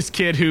see this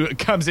kid who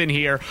comes in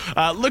here,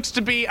 looks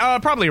to be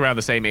probably around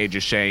the same age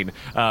as Shane,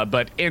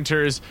 but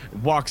enters,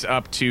 walks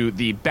up to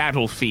the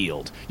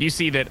battlefield. You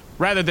see that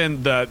rather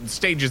than the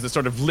stages that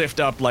sort of lift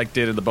up like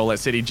did in the Bolette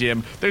City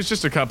gym, there's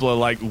just a couple of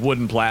like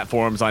wooden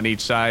platforms on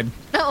each side.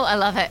 Oh, I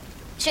love it.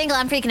 Strangle,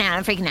 I'm freaking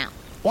out.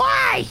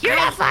 Why? You're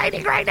not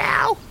fighting right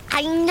now.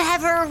 I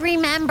never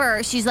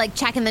remember. She's like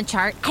checking the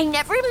chart. I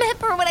never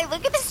remember when I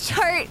look at this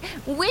chart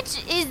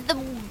which is the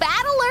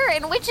battler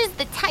and which is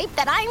the type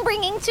that I'm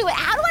bringing to it.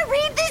 How do I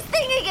read this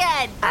thing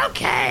again?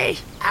 Okay.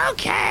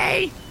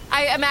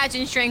 I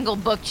imagine Strangle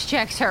book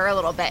checks her a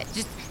little bit.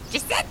 Just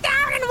sit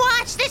down and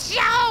watch the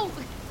show.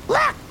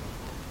 Look.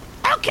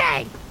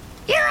 Okay.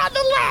 You're on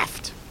the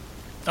left.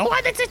 The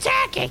one that's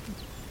attacking.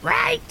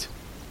 Right?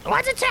 The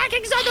one's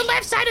attacking is on the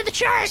left side of the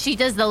chart. she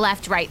does the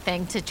left-right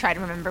thing to try to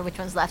remember which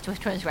one's left,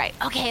 which one's right.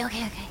 Okay.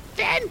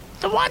 Then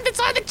the one that's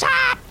on the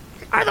top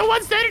are the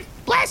ones that are,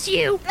 bless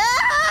you.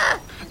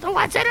 The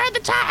ones that are on the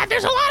top.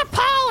 There's a lot of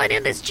pollen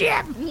in this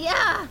gym.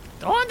 Yeah.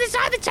 The one that's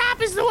on the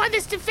top is the one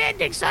that's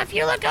defending. So if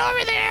you look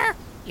over there,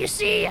 you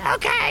see,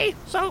 okay,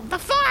 so the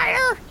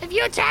fire, if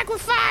you attack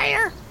with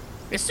fire,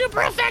 is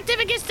super effective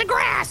against the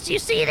grass. You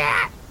see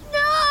that?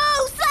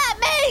 No, slap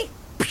me.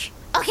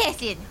 Okay, I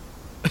see it.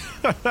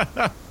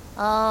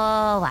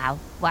 Oh,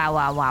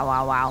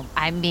 wow.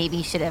 I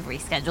maybe should have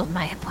rescheduled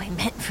my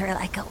appointment for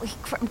like a week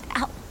from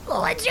now.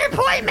 Well, when's your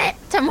appointment?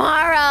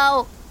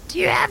 Tomorrow. Do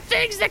you have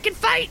things that can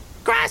fight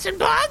grass and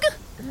bug?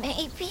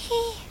 Maybe.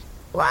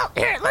 Well,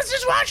 here, let's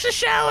just watch the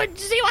show and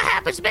see what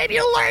happens. Maybe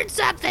you'll learn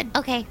something.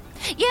 Okay.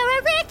 You're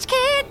a rich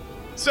kid.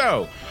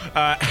 So,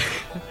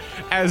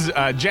 As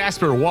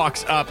Jasper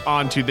walks up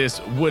onto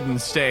this wooden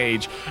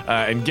stage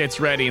and gets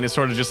ready and is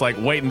sort of just like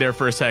waiting there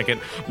for a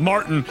second,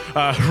 Martin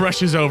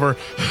rushes over.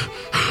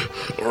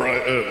 All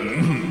right,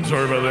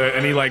 sorry about that.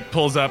 And he like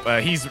pulls up.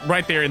 He's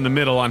right there in the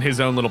middle on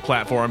his own little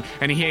platform,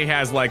 and he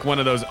has like one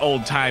of those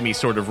old-timey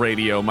sort of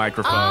radio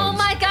microphones. Oh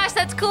my gosh,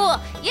 that's cool.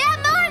 Yeah,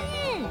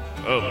 Martin!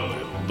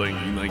 Oh, thank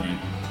you.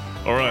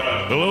 All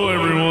right, hello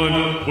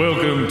everyone.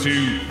 Welcome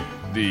to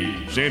the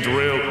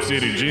Chanterelle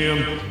City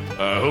Gym.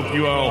 I hope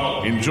you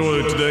all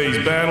enjoyed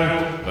today's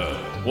battle.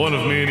 One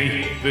of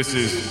many. This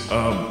is,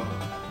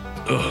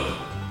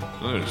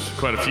 there's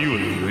quite a few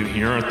of you in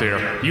here, aren't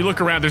there? You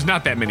look around. There's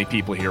not that many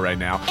people here right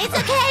now. It's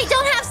okay,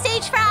 don't have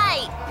stage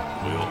fright.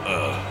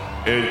 Well,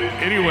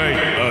 anyway,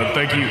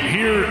 thank you.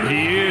 Here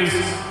he is,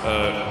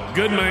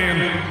 good man,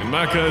 and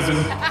my cousin,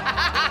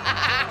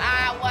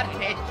 What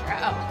an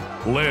intro.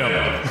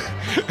 Lem.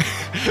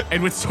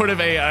 And with sort of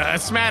a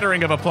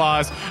smattering of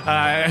applause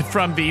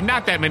from the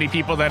not that many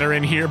people that are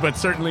in here, but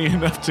certainly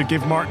enough to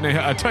give Martin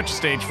a touch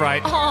stage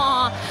fright.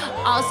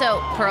 Aw. Also,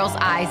 Pearl's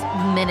eyes,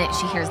 the minute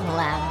she hears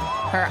Lem,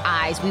 her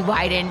eyes, we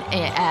widen,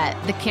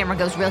 the camera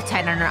goes real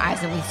tight on her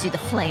eyes, and we see the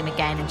flame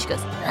again, and she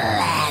goes,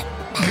 Lem.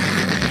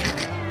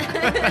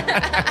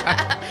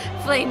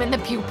 Flame in the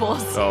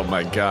pupils. Oh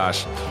my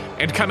gosh.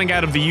 And coming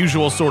out of the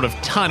usual sort of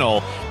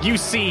tunnel, you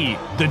see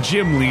the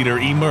gym leader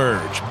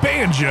emerge,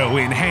 banjo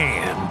in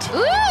hand.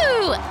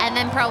 Ooh! And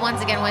then Pearl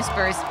once again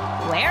whispers,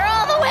 where are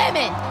all the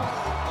women?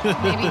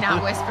 Maybe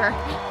not whisper.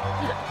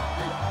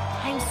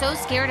 I'm so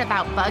scared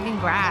about bug and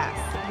grass.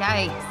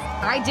 Yikes.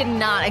 I did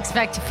not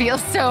expect to feel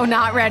so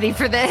not ready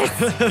for this.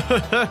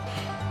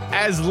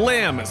 As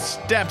Lem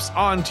steps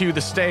onto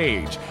the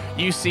stage,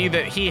 you see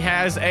that he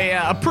has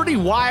a pretty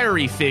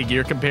wiry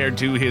figure compared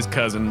to his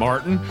cousin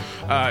Martin.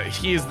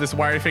 He is this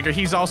wiry figure.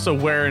 He's also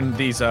wearing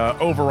these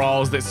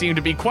overalls that seem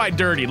to be quite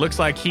dirty. Looks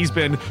like he's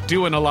been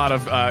doing a lot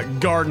of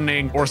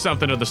gardening or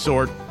something of the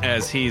sort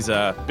as he's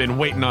been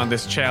waiting on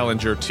this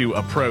challenger to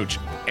approach.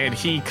 And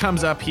he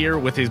comes up here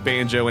with his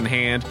banjo in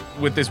hand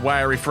with this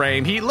wiry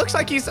frame. He looks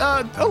like he's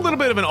a little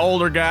bit of an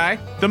older guy.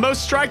 The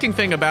most striking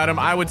thing about him,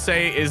 I would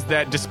say, is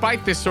that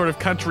despite this sort of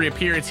country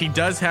appearance, he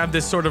does have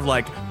this sort of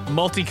like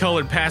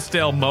multicolored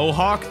pastel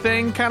mohawk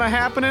thing kind of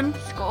happening.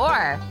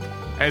 Score.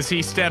 As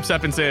he steps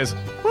up and says,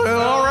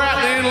 well, all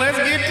right then, let's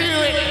get to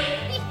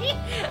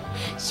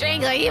it.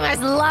 Strangler, you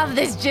must love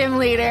this gym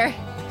leader.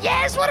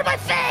 Yeah, it's one of my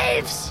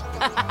faves.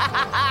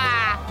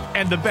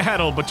 And the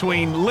battle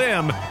between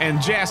Lem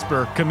and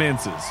Jasper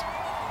commences.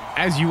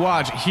 As you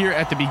watch here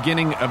at the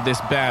beginning of this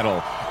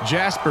battle,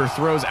 Jasper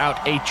throws out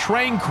a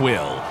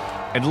tranquil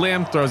and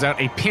Lem throws out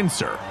a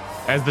pincer.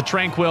 As the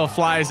tranquil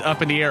flies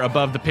up in the air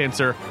above the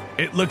pincer,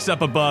 it looks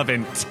up above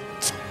and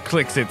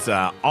clicks its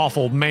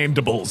awful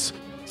mandibles.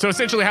 So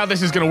essentially how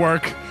this is going to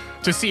work,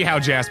 to see how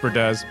Jasper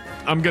does,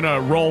 I'm going to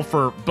roll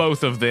for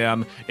both of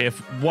them. If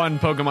one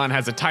Pokemon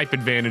has a type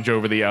advantage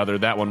over the other,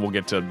 that one will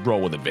get to roll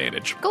with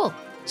advantage. Cool.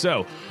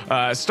 So,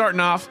 starting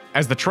off,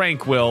 as the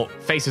Tranquil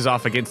faces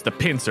off against the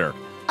Pincer.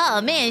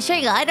 Oh man,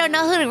 Strangler, I don't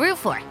know who to root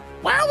for.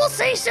 Well, we'll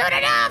see soon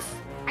enough.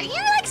 Are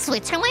you like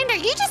Switzerland? Are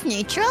you just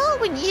neutral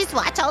when you just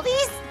watch all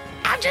these?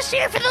 I'm just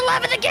here for the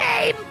love of the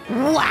game.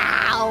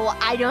 Wow,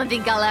 I don't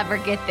think I'll ever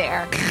get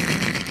there.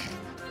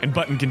 And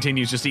Button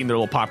continues just eating their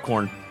little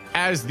popcorn.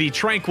 As the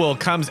Tranquil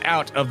comes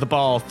out of the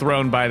ball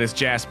thrown by this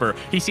Jasper,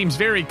 he seems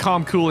very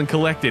calm, cool, and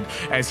collected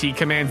as he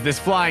commands this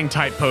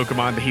flying-type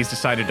Pokemon that he's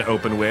decided to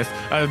open with.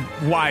 A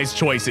wise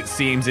choice, it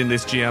seems, in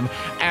this gym,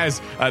 as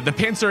the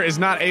Pincer is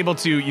not able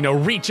to,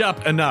 reach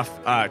up enough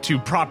to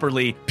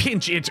properly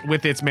pinch it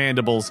with its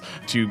mandibles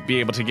to be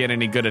able to get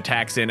any good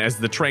attacks in, as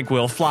the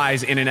Tranquil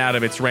flies in and out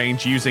of its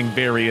range using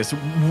various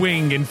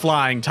wing and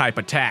flying-type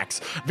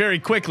attacks. Very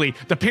quickly,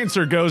 the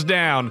Pincer goes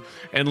down,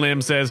 and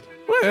Lem says,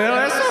 well,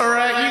 that's all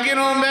right. You get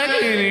on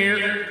back in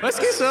here. Let's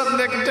get something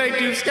that can take you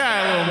to the sky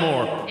a little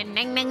more. Ding,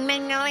 ding, ding,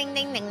 ding, ding,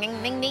 ding, ding,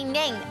 ding, ding, ding,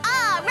 ding.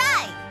 All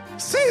right.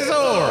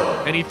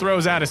 Scizor! And he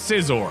throws out a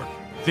Scizor.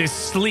 This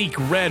sleek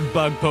red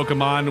bug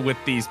Pokemon with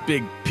these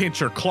big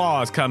pincher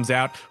claws comes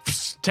out,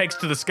 takes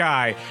to the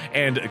sky,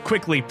 and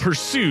quickly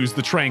pursues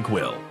the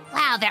Tranquil.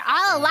 Wow, they're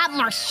all a lot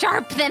more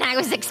sharp than I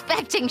was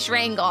expecting,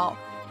 Strangle.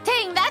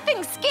 Dang, that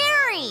thing's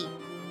scary.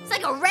 It's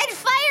like a red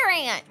fire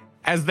ant.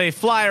 As they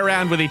fly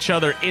around with each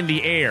other in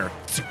the air,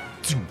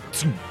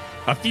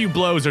 a few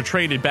blows are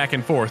traded back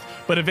and forth,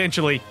 but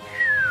eventually,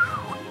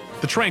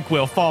 the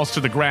Tranquil falls to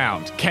the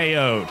ground,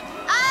 KO'd.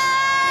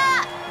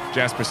 Ah!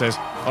 Jasper says,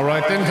 all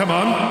right then, come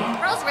on.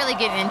 Pearl's really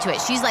getting into it.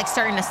 She's like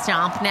starting to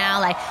stomp now,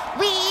 like,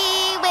 we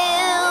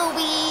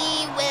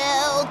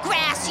will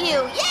grass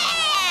you, yeah!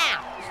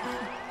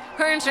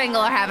 Her and Strangle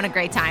are having a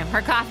great time.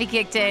 Her coffee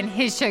kicked in,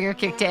 his sugar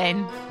kicked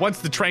in. Once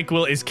the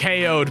Tranquil is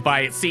KO'd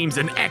by, it seems,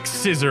 an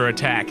X-Scissor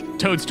attack,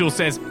 Toadstool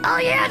says, Oh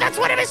yeah, that's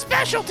one of his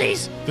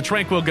specialties. the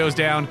Tranquil goes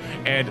down,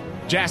 and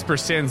Jasper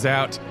sends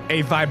out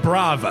a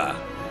Vibrava.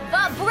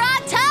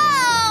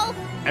 Vibrato!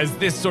 As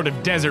this sort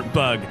of desert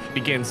bug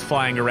begins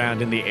flying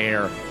around in the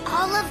air.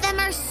 All of them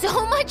are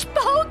so much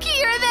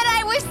pokier than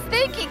I was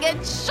thinking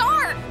and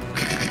sharp.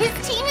 His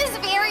team is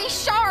very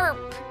sharp.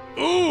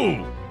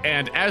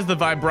 And as the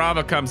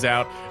Vibrava comes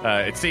out,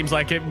 it seems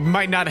like it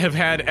might not have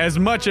had as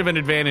much of an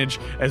advantage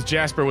as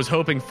Jasper was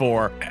hoping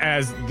for,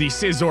 as the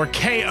Scizor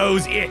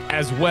KOs it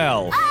as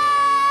well.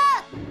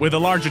 With a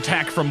large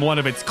attack from one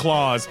of its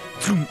claws,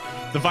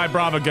 the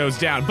Vibrava goes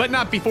down, but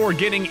not before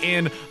getting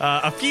in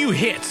a few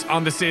hits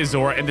on the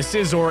Scizor, and the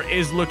Scizor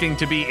is looking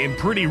to be in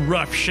pretty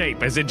rough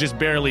shape as it just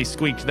barely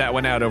squeaked that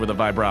one out over the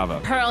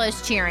Vibrava. Pearl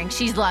is cheering.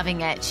 She's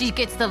loving it. She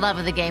gets the love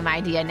of the game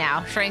idea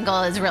now.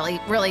 Strangle is really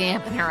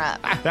amping her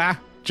up.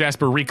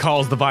 Jasper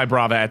recalls the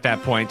Vibrava at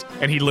that point,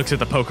 and he looks at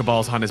the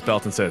Pokeballs on his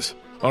belt and says,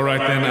 all right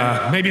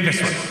then, maybe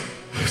this one.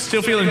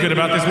 Still feeling good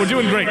about this. We're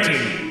doing great,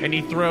 team. And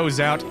he throws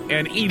out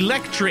an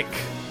electric.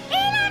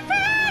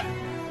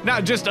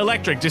 Not just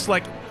electric, just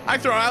like I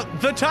throw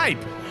out the type.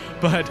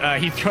 But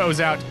he throws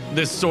out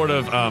this sort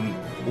of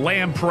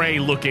lamprey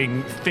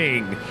looking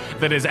thing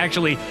that is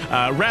actually,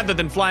 rather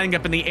than flying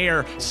up in the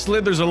air,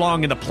 slithers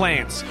along in the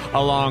plants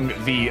along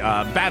the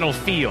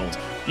battlefield.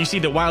 You see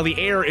that while the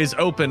air is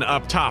open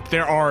up top,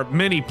 there are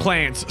many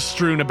plants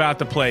strewn about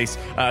the place,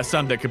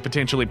 some that could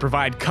potentially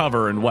provide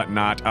cover and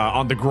whatnot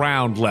on the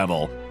ground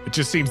level. It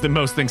just seems that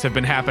most things have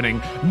been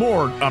happening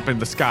more up in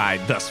the sky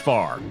thus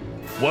far.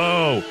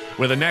 Whoa,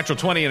 with a natural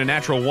 20 and a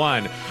natural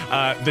 1.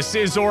 The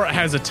Scizor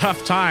has a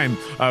tough time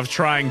of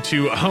trying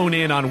to hone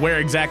in on where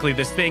exactly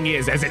this thing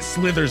is as it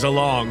slithers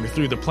along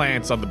through the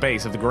plants on the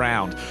base of the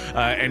ground.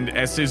 And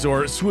as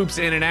Scizor swoops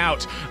in and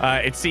out,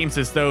 it seems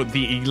as though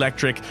the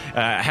electric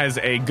has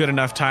a good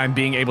enough time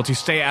being able to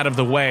stay out of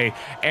the way,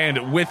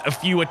 and with a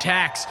few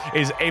attacks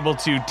is able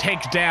to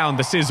take down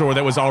the Scizor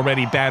that was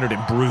already battered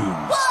and bruised.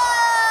 Whoa!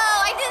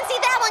 I didn't see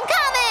that one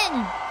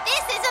coming!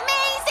 This is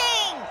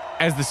amazing!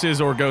 As the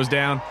Scizor goes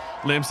down,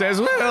 Lim says,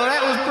 well,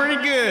 that was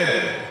pretty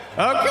good.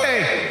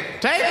 Okay,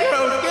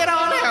 Tangrowth, get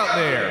on out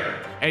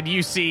there. And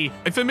you see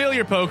a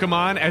familiar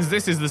Pokemon, as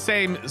this is the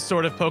same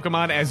sort of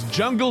Pokemon as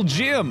Jungle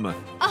Jim.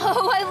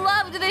 Oh, I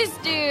loved this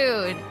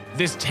dude.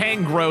 This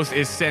Tangrowth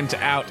is sent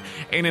out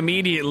and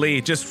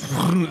immediately just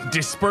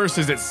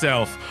disperses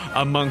itself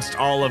amongst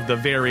all of the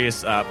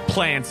various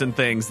plants and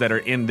things that are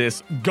in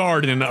this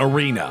garden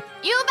arena.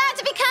 You about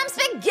to become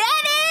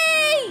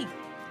spaghetti!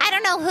 I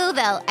don't know who,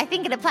 though. I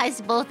think it applies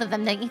to both of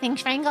them, don't you think,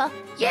 Strangle?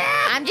 Yeah,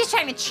 I'm just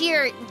trying to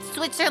cheer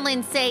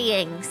Switzerland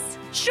sayings.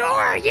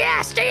 sure,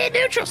 yeah, stay in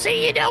neutral.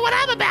 See, you know what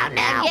I'm about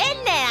now.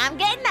 I'm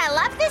getting there. I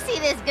love to see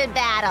this good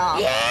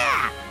battle.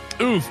 Yeah.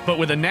 Oof, but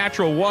with a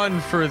natural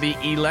 1 for the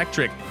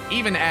electric,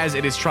 even as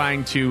it is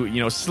trying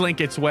to, slink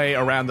its way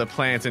around the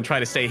plants and try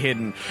to stay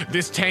hidden,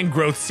 this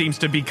Tangrowth seems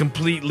to be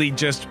completely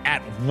just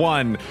at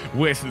one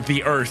with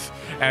the earth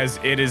as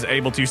it is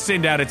able to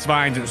send out its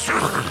vines and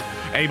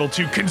able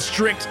to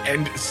constrict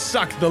and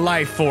suck the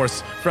life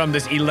force from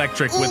this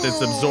electric with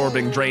its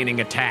absorbing, draining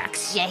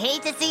attacks. You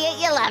hate to see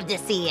it, you love to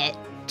see it.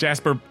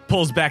 Jasper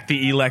pulls back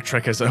the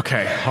electric as,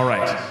 okay, all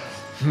right.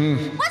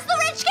 What's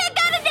the rich kid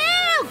gonna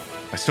do?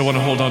 I still want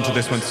to hold on to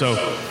this one, so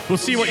we'll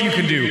see what you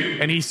can do.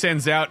 And he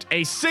sends out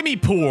a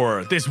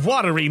Simipour, this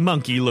watery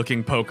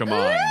monkey-looking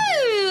Pokemon.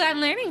 Ooh,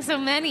 I'm learning so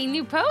many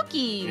new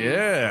Pokies.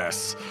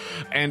 Yes.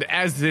 And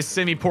as this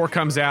Simipour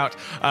comes out,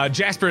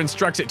 Jasper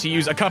instructs it to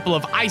use a couple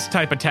of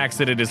ice-type attacks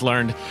that it has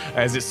learned,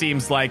 as it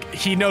seems like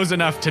he knows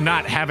enough to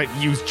not have it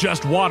use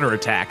just water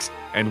attacks,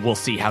 and we'll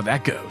see how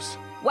that goes.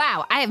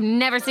 Wow, I have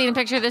never seen a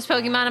picture of this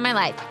Pokemon in my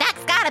life.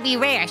 That's gotta be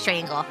rare,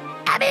 Strangle.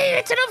 I mean,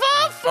 it's an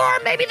evolved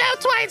form. Maybe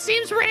that's why it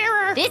seems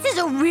rarer. This is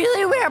a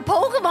really rare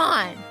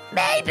Pokemon.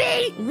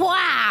 Maybe.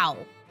 Wow.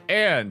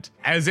 And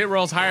as it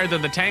rolls higher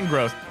than the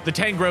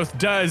Tangrowth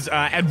does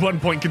at one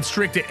point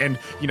constrict it and,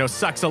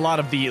 sucks a lot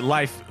of the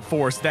life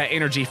force, that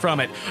energy from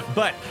it.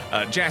 But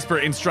Jasper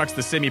instructs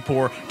the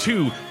Simipour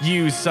to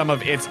use some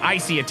of its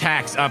icy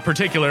attacks,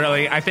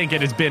 particularly, I think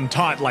it has been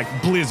taught like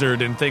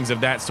Blizzard and things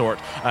of that sort,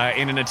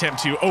 in an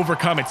attempt to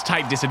overcome its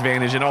type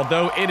disadvantage. And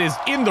although it is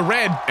in the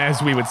red,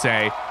 as we would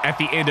say, at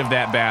the end of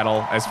that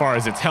battle, as far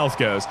as its health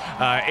goes,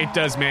 it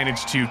does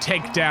manage to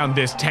take down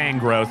this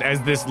Tangrowth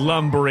as this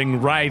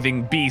lumbering,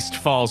 writhing beast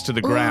falls to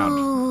the ground.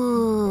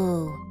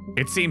 Ooh.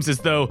 It seems as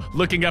though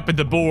looking up at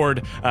the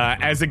board,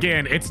 as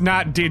again, it's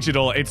not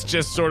digital, it's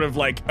just sort of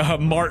like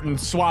Martin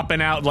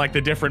swapping out like the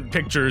different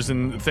pictures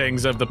and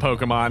things of the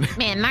Pokemon.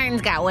 Man,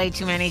 Martin's got way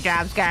too many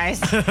jobs, guys.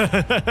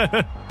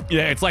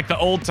 Yeah, it's like the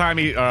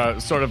old-timey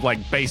sort of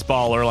like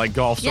baseball or like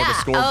golf sort of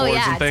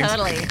scoreboards and things.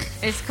 Totally.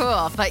 It's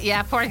cool. But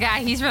yeah, poor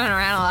guy, he's running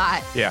around a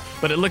lot. Yeah,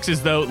 but it looks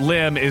as though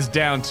Lim is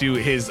down to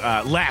his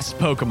last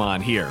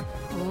Pokemon here.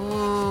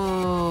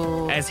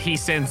 Ooh. As he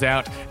sends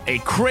out a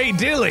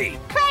Cradilly.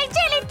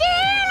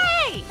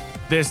 Cradilly!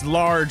 This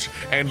large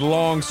and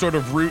long sort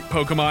of root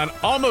Pokemon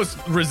almost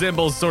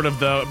resembles sort of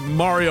the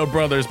Mario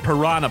Brothers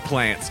piranha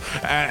plants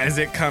as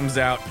it comes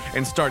out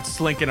and starts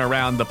slinking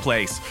around the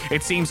place.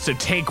 It seems to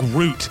take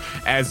root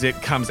as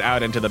it comes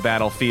out into the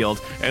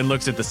battlefield and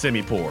looks at the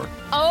Simipour.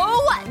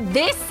 Oh,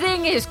 this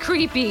thing is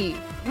creepy.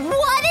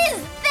 What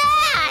is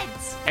that?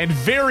 And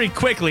very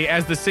quickly,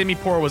 as the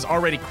Simipour was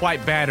already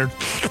quite battered,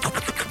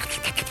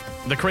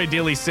 the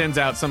Cradilly sends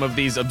out some of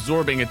these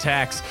absorbing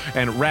attacks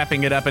and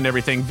wrapping it up and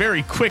everything.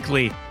 Very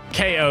quickly,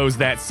 KOs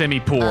that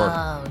Simipour.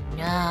 Oh,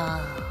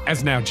 no.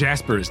 As now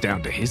Jasper is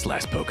down to his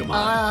last Pokemon.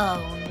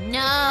 Oh,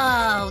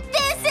 no.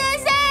 This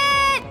is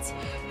it!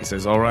 He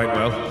says, all right,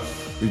 well,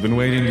 we've been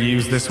waiting to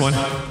use this one.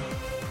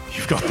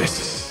 You've got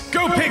this.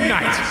 Go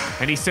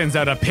Pignite! And he sends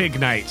out a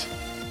Pignite.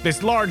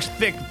 This large,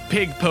 thick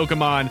pig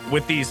Pokemon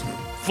with these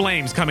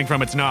flames coming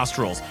from its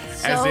nostrils.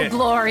 So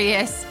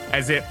glorious.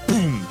 As it,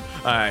 boom,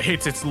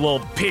 hits its little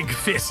pig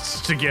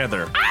fists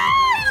together.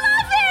 I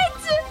love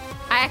it!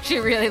 I actually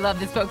really love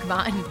this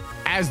Pokemon.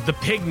 As the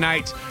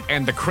Pignite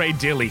and the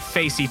Cradilly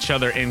face each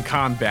other in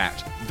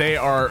combat, they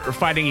are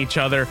fighting each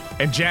other,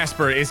 and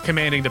Jasper is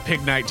commanding the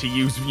Pignite to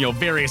use,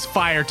 various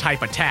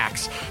fire-type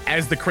attacks,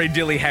 as the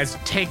Cradilly has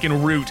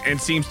taken root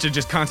and seems to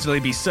just constantly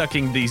be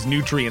sucking these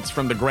nutrients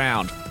from the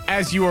ground.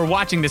 As you are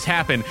watching this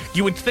happen,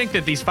 you would think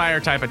that these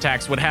fire-type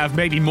attacks would have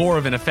maybe more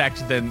of an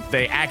effect than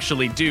they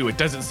actually do. It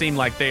doesn't seem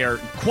like they are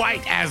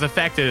quite as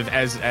effective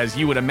as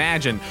you would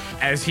imagine,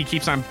 as he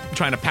keeps on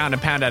trying to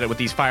pound at it with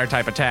these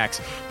fire-type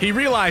attacks. He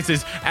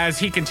realizes, as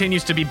he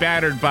continues to be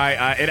battered by,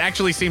 it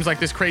actually seems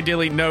like this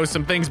Cradilly knows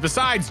some things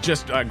besides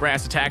just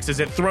grass attacks, as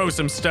it throws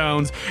some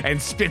stones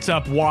and spits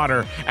up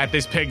water at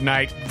this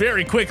Pignite,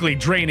 very quickly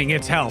draining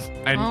its health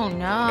and, Oh,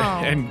 no.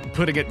 and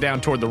putting it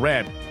down toward the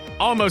red.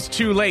 Almost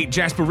too late,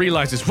 Jasper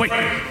realizes, wait,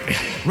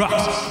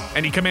 rocks,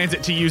 and he commands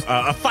it to use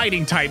a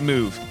fighting type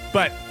move.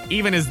 But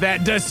even as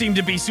that does seem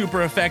to be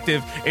super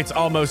effective, it's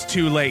almost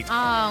too late.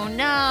 Oh,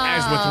 no.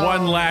 As with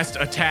one last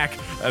attack,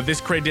 this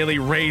Cradilly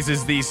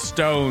raises these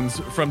stones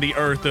from the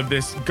earth of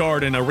this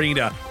garden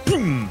arena.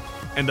 Boom!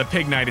 And the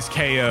Pignite is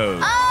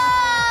KO'd. Oh!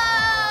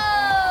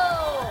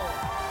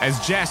 As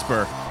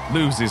Jasper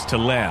loses to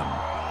Lem,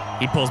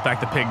 he pulls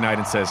back the Pignite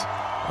and says,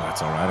 well,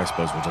 that's all right, I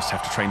suppose we'll just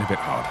have to train a bit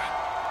harder.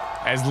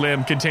 As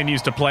Lim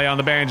continues to play on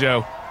the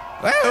banjo.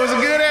 That was a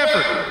good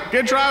effort.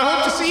 Good try.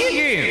 Hope to see you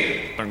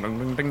again.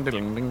 Ding, ding, ding,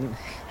 ding, ding.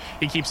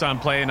 He keeps on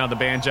playing on the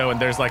banjo, and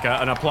there's like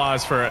an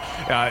applause for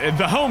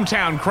the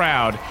hometown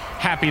crowd,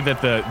 happy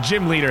that the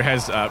gym leader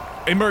has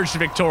emerged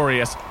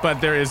victorious.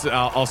 But there is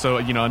also,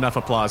 enough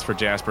applause for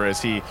Jasper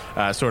as he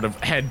sort of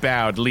head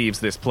bowed leaves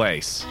this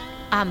place.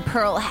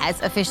 Pearl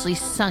has officially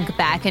sunk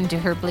back into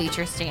her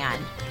bleacher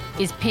stand,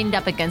 is pinned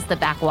up against the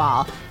back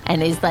wall,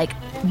 and is like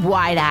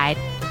wide-eyed.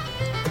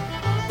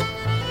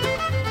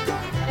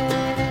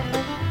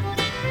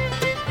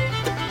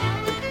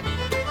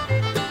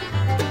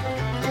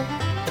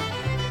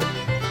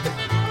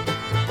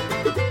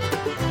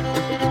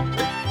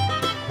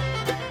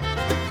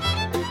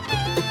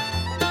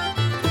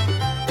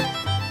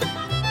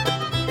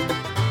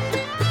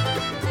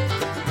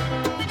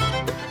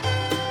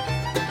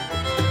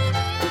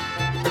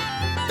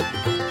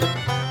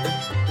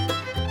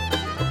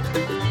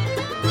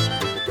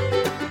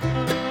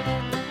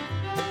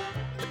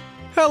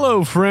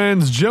 Hello,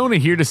 friends. Jonah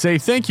here to say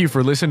thank you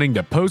for listening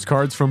to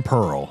Postcards from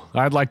Pearl.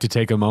 I'd like to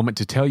take a moment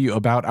to tell you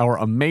about our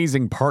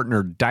amazing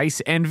partner,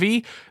 Dice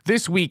Envy.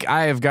 This week,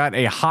 I have got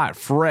a hot,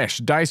 fresh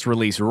dice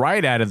release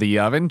right out of the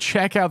oven.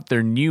 Check out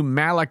their new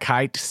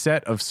Malachite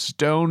set of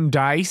stone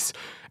dice.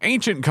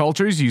 Ancient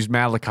cultures use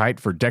malachite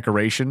for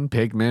decoration,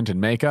 pigment, and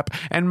makeup,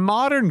 and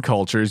modern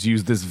cultures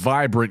use this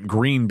vibrant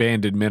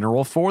green-banded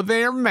mineral for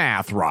their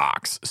math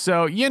rocks.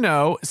 So,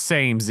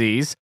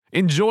 samesies.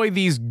 Enjoy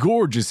these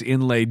gorgeous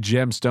inlaid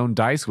gemstone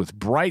dice with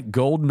bright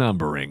gold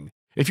numbering.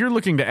 If you're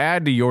looking to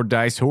add to your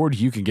dice hoard,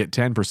 you can get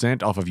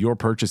 10% off of your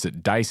purchase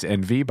at Dice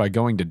Envy by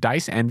going to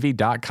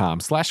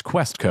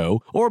diceenvy.com/questco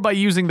or by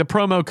using the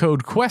promo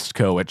code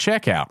QuestCo at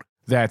checkout.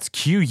 That's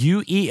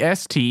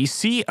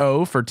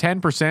QUESTCO for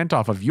 10%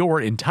 off of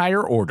your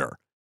entire order.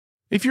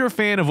 If you're a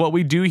fan of what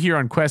we do here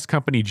on Quest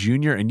Company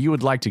Jr. and you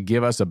would like to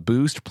give us a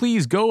boost,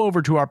 please go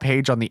over to our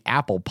page on the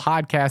Apple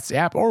Podcasts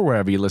app or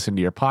wherever you listen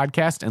to your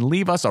podcast and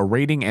leave us a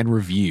rating and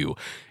review.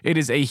 It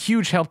is a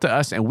huge help to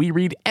us, and we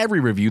read every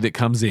review that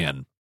comes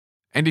in.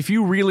 And if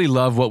you really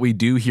love what we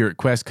do here at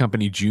Quest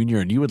Company Jr.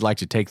 and you would like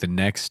to take the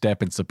next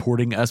step in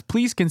supporting us,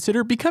 please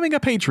consider becoming a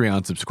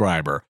Patreon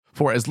subscriber.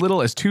 For as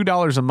little as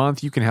 $2 a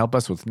month, you can help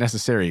us with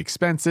necessary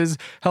expenses,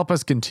 help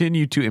us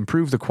continue to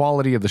improve the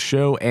quality of the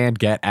show, and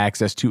get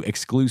access to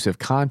exclusive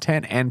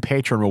content and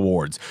patron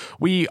rewards.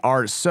 We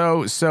are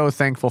so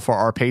thankful for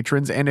our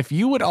patrons, and if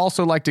you would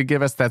also like to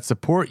give us that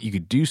support, you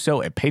could do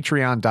so at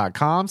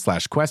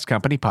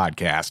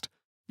patreon.com/questcompanypodcast.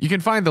 You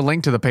can find the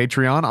link to the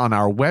Patreon on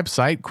our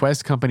website,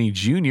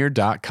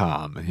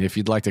 questcompanyjr.com. If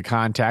you'd like to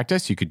contact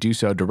us, you could do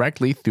so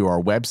directly through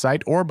our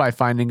website or by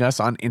finding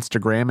us on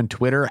Instagram and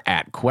Twitter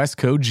at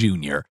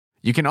QuestCoJr.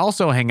 You can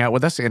also hang out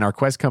with us in our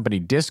Quest Company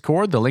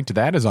Discord. The link to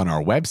that is on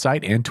our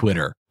website and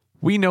Twitter.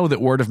 We know that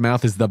word of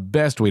mouth is the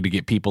best way to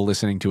get people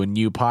listening to a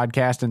new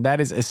podcast, and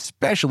that is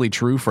especially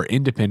true for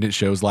independent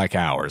shows like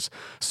ours.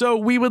 So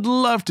we would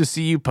love to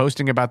see you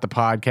posting about the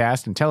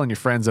podcast and telling your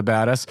friends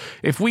about us.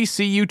 If we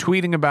see you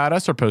tweeting about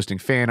us or posting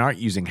fan art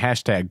using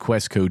hashtag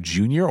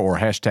QuestCoJr or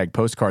hashtag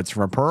Postcards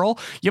from Pearl,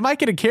 you might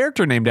get a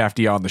character named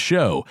after you on the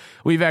show.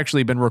 We've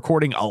actually been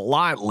recording a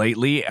lot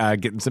lately,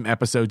 getting some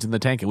episodes in the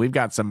tank, and we've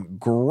got some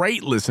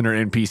great listener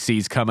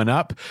NPCs coming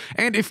up.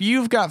 And if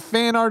you've got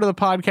fan art of the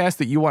podcast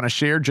that you want to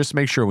share, just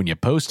make sure when you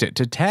post it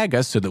to tag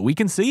us so that we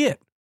can see it.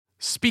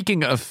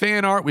 Speaking of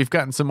fan art, we've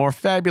gotten some more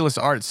fabulous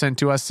art sent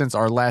to us since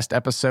our last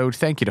episode.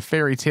 Thank you to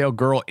Fairy Tale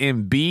Girl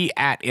MB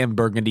at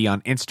MBurgundy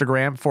on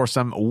Instagram for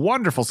some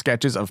wonderful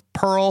sketches of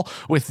Pearl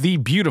with the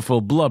beautiful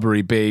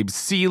blubbery babe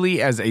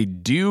Seely as a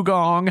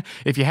dugong.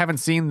 If you haven't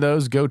seen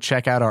those, go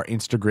check out our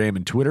Instagram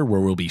and Twitter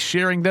where we'll be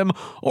sharing them,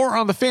 or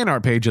on the fan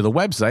art page of the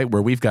website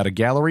where we've got a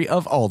gallery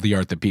of all the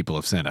art that people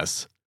have sent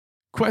us.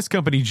 Quest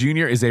Company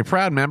Jr. is a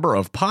proud member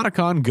of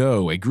Podicon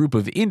Go, a group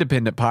of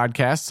independent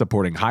podcasts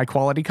supporting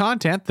high-quality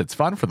content that's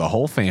fun for the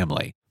whole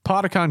family.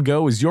 Podicon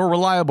Go is your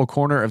reliable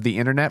corner of the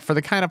internet for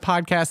the kind of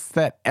podcasts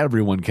that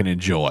everyone can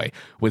enjoy,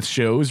 with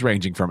shows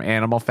ranging from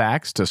animal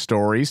facts to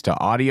stories to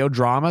audio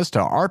dramas to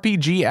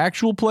RPG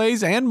actual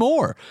plays and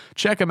more.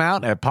 Check them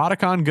out at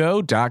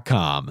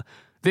podicongo.com.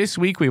 This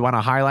week, we want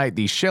to highlight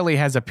the Shelly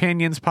Has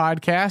Opinions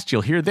podcast.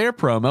 You'll hear their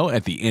promo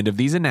at the end of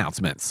these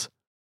announcements.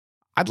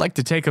 I'd like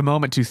to take a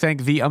moment to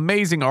thank the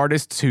amazing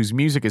artists whose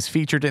music is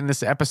featured in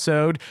this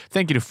episode.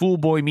 Thank you to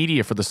Foolboy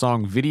Media for the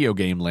song Video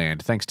Game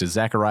Land. Thanks to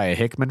Zachariah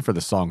Hickman for the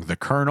song The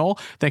Colonel.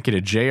 Thank you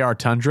to J.R.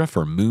 Tundra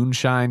for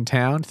Moonshine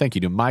Town. Thank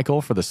you to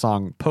Michael for the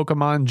song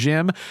Pokemon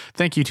Gym.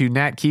 Thank you to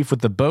Nat Keefe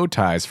with the Bow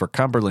Ties for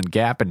Cumberland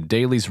Gap and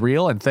Daly's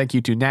Reel. And thank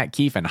you to Nat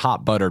Keefe and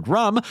Hot Buttered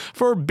Rum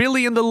for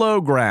Billy in the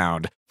Low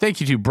Ground. Thank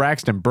you to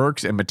Braxton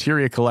Burks and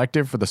Materia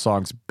Collective for the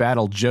songs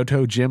Battle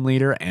Johto Gym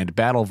Leader and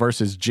Battle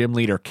vs. Gym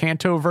Leader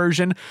Kanto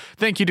version.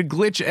 Thank you to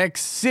Glitch X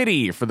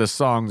City for the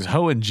songs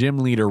Hoenn Gym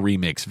Leader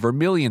Remix,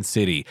 Vermilion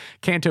City,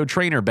 Kanto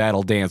Trainer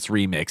Battle Dance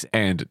Remix,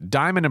 and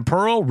Diamond and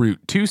Pearl Route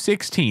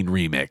 216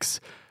 Remix.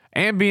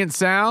 Ambient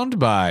sound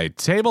by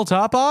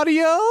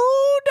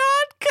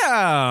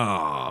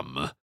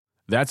TabletopAudio.com.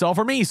 That's all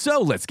for me, so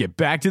let's get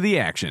back to the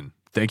action.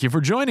 Thank you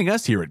for joining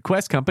us here at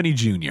Quest Company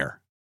Jr.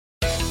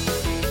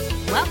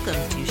 Welcome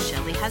to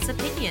Shelly Has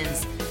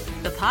Opinions,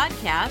 the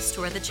podcast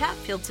where the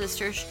Chatfield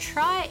sisters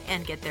try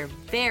and get their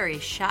very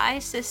shy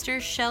sister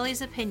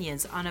Shelly's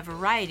opinions on a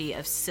variety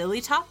of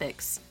silly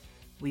topics.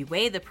 We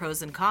weigh the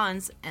pros and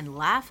cons and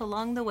laugh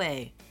along the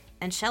way.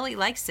 And Shelly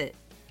likes it.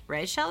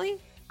 Right, Shelly?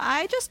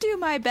 I just do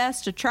my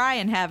best to try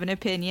and have an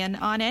opinion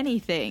on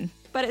anything,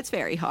 but it's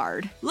very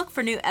hard. Look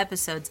for new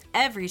episodes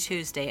every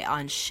Tuesday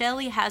on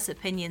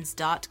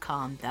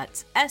ShellyHasOpinions.com.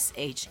 That's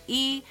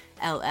ShelleY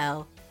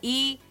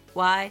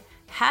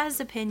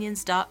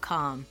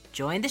hasopinions.com.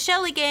 Join the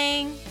Shelly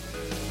gang.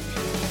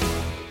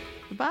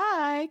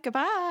 Goodbye.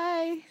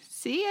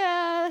 See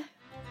ya.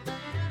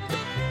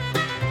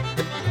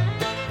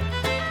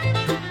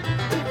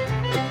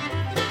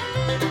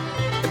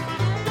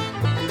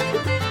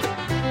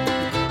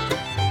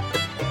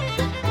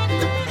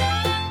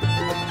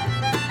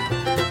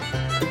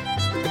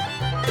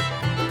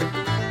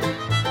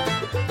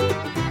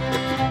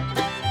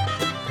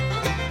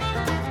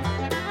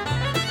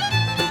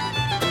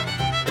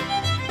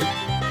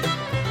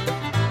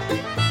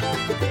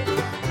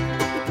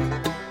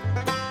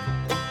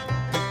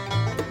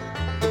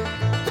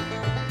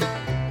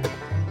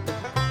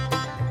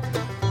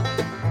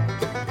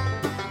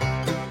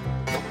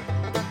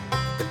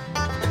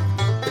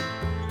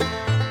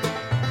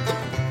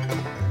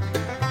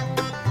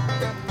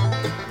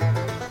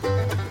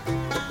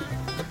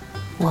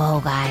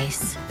 Whoa,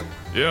 guys.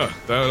 Yeah,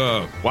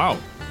 wow.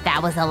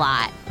 That was a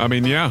lot. I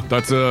mean, yeah,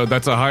 that's a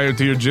higher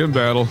tier gym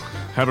battle.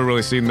 Haven't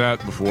really seen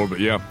that before, but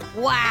yeah.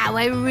 Wow,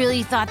 I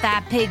really thought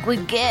that pig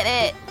would get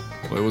it.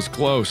 Well, it was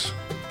close.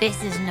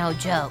 This is no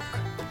joke.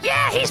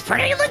 Yeah, he's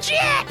pretty legit.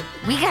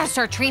 We gotta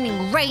start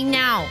training right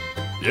now.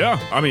 Yeah,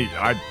 I mean,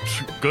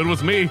 good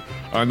with me.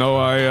 I know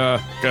I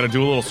got to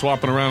do a little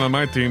swapping around on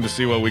my team to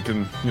see what we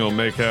can,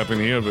 make happen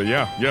here, but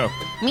yeah.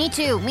 Me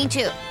too.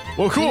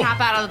 Well, cool. We hop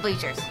out of the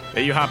bleachers.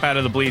 Hey, you hop out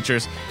of the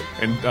bleachers,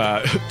 and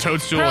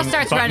Toadstool Pearl and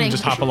starts Button running.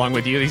 just hop along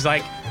with you. He's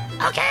like,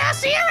 Okay, I'll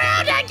see you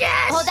around, I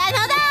guess. Hold on.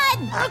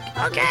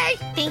 Okay.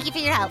 Thank you for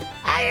your help.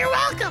 You're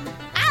welcome.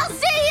 I'll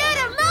see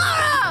you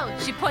tomorrow.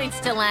 She points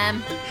to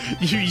Lem.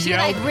 you She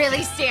yell.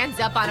 really stands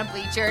up on a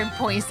bleacher and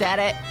points at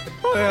it.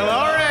 Well,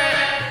 all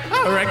right.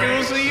 I reckon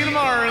we'll see you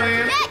tomorrow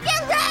then. Yeah,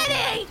 get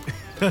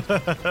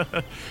ready.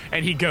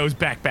 And he goes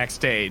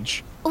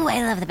backstage. Oh,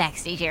 I love the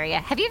backstage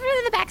area. Have you ever been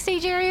to the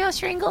backstage area,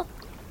 Shringle?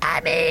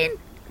 I mean,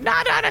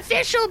 not on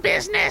official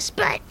business,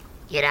 but,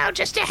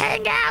 just to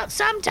hang out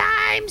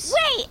sometimes.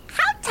 Wait,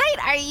 how tight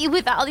are you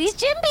with all these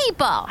gym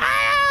people?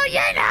 Oh,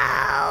 you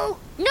know.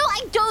 No,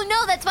 I don't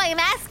know. That's why I'm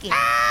asking.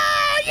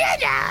 Oh, you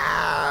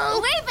know.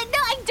 Wait, but no,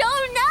 I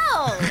don't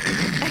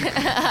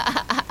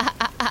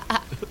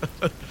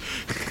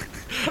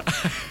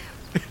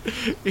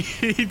know.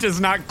 He does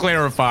not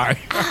clarify.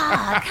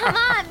 Oh, come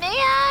on,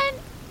 man.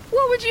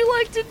 What would you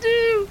like to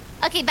do?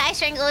 Okay, bye,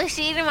 Strangler.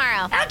 See you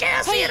tomorrow. Okay,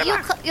 I'll see you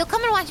tomorrow. You'll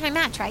come and watch my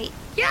match, right?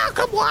 Yeah, I'll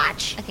come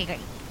watch. Okay, great.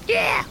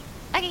 Yeah.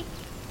 Okay,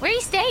 where are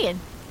you staying?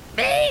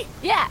 Me?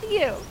 Yeah,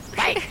 you.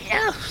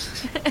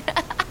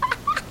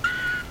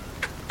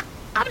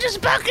 I'm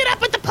just bunking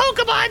up at the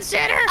Pokemon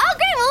Center. Oh,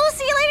 great. Well, we'll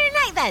see you later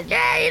tonight then.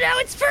 Yeah,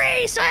 it's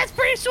free, so that's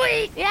pretty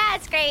sweet. Yeah,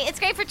 it's great. It's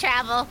great for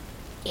travel.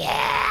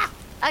 Yeah.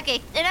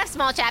 Okay, enough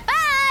small chat.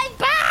 Bye.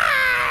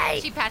 Bye.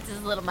 She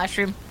passes a little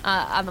mushroom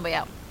on the way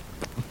out.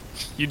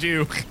 You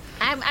do.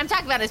 I'm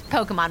talking about his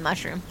Pokemon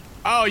mushroom.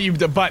 Oh,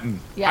 the button.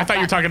 Yeah, I thought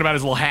you were talking about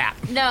his little hat.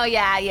 No,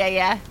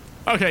 yeah.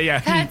 Okay, yeah.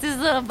 That's his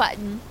little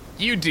button.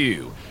 You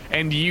do.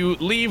 And you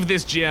leave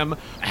this gym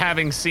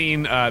having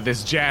seen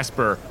this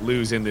Jasper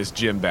lose in this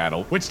gym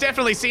battle, which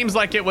definitely seems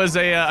like it was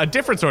a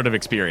different sort of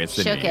experience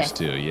than you used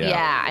to.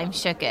 Yeah, I'm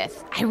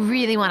shooketh. I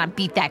really want to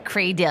beat that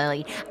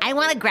Cradilly. I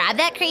want to grab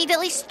that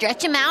Cradilly,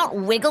 stretch him out,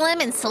 wiggle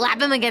him, and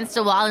slap him against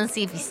a wall and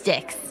see if he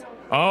sticks.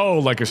 Oh,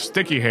 like a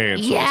sticky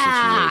hand sort of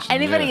situation.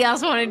 Anybody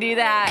else want to do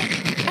that?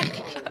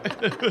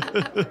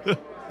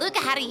 Luca,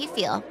 how do you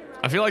feel?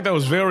 I feel like that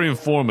was very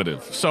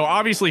informative. So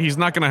obviously he's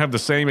not going to have the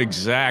same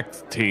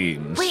exact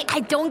teams. Wait, I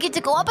don't get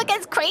to go up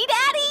against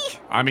Cradaddy?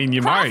 I mean,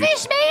 you might.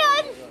 Crawfish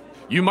Man?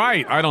 You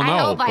might. I don't know. I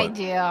hope I but,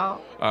 do.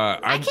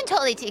 I can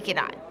totally take it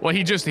on. Well,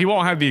 he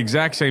won't have the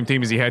exact same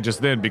team as he had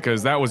just then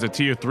because that was a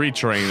tier 3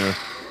 trainer.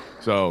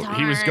 So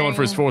he was going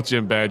for his 4th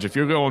gym badge. If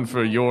you're going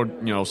for your,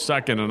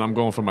 second and I'm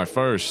going for my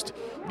first,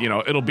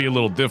 it'll be a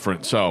little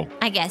different. So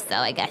I guess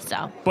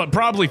so. But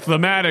probably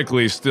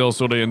thematically still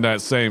sort of in that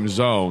same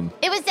zone.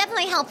 It was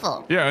definitely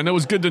helpful. Yeah, and it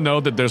was good to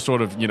know that there's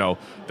sort of,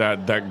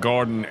 that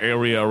garden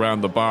area around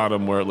the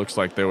bottom where it looks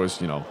like there was,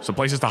 some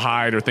places to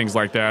hide or things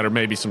like that, or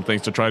maybe some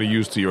things to try to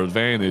use to your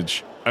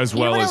advantage as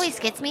well as... You know what always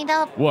gets me,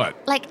 though? What?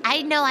 Like,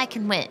 I know I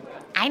can win.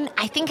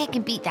 I think I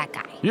can beat that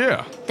guy.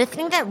 Yeah. The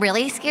thing that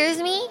really scares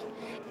me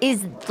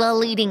is the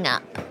leading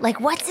up. Like,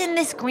 what's in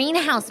this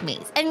greenhouse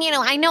maze? And,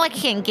 I know I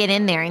can't get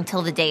in there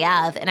until the day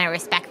of, and I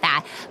respect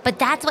that. But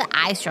that's what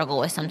I struggle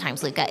with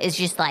sometimes, Luca, is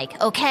just like,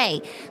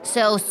 okay,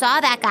 so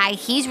saw that guy.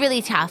 He's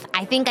really tough.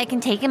 I think I can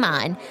take him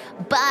on.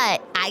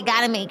 But I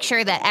got to make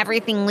sure that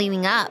everything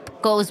leading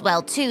up goes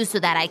well, too, so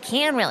that I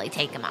can really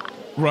take him on.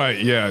 Right,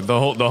 yeah, the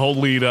whole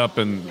lead up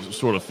and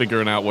sort of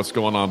figuring out what's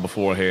going on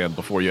beforehand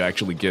before you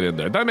actually get in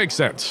there. That makes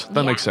sense.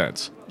 Makes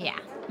sense. Yeah.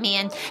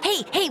 Man.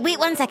 Hey, wait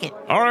 1 second.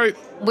 All right.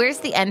 Where's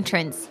the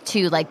entrance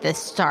to, like, the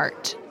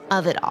start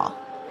of it all?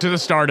 To the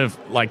start of,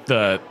 like,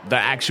 the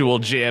actual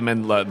gym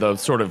and the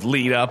sort of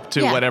lead up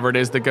to whatever it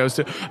is that goes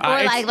to. Or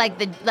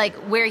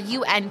where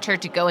you enter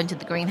to go into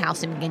the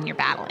greenhouse and begin your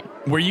battling.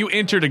 Where you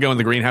enter to go in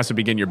the greenhouse and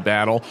begin your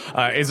battle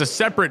is a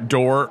separate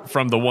door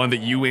from the one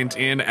that you went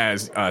in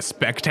as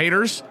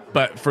spectators.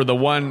 But for the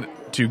one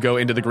to go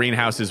into the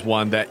greenhouse is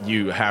one that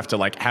you have to,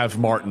 like, have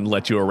Martin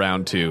let you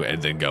around to and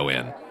then go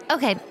in.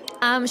 Okay.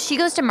 She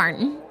goes to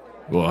Martin.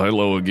 Well,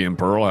 hello again,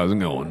 Pearl. How's it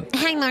going?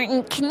 Hi,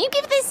 Martin. Can you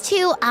give this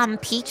to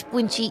Peach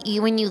when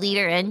you lead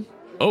her in?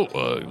 Oh,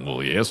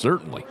 well, yeah,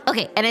 certainly.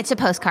 Okay, and it's a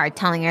postcard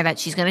telling her that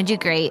she's going to do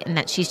great and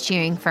that she's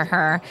cheering for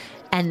her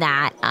and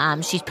that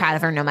she's proud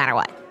of her no matter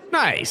what.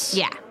 Nice.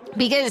 Yeah,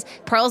 because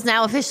Pearl's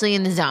now officially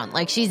in the zone.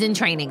 Like, she's in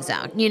training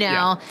zone,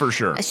 Yeah, for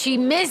sure. She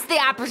missed the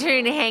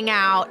opportunity to hang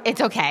out.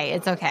 It's okay.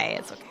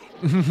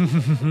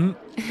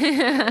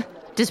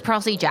 Does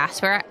Pearl see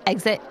Jasper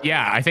exit?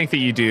 Yeah, I think that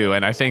you do,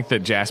 and I think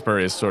that Jasper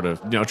is sort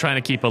of, trying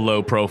to keep a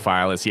low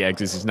profile as he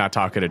exits. He's not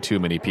talking to too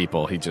many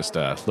people. He just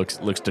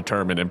looks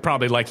determined and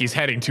probably like he's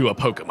heading to a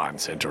Pokemon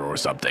Center or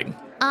something.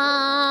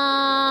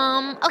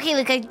 Okay,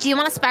 Luca, do you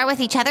want to spar with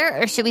each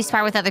other, or should we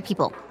spar with other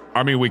people?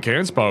 I mean, we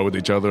can spar with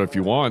each other if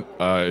you want.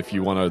 If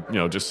you want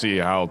to, just see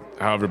how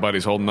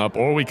everybody's holding up.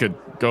 Or we could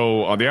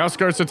go on the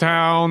outskirts of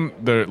town.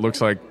 There, it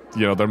looks like,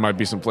 there might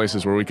be some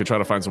places where we could try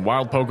to find some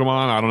wild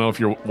Pokemon. I don't know if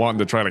you're wanting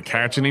to try to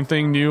catch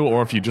anything new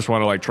or if you just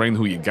want to, trade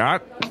who you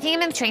got. I think I'm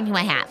going to train who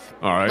I have.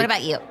 All right. What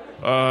about you?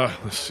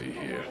 Let's see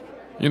here.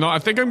 I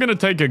think I'm going to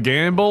take a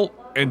gamble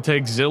and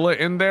take Zilla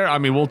in there. I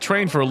mean, we'll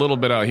train for a little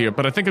bit out here,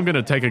 but I think I'm going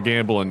to take a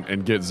gamble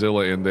and get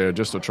Zilla in there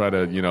just to try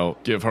to,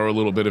 give her a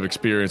little bit of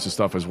experience and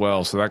stuff as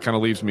well. So that kind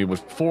of leaves me with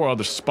 4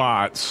 other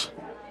spots.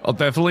 I'll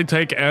definitely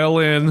take Elle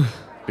in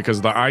because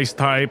the ice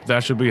type,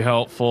 that should be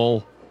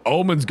helpful.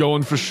 Omen's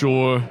going for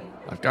sure.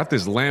 I've got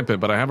this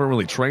Lampent, but I haven't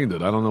really trained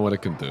it. I don't know what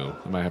it can do.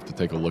 I might have to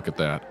take a look at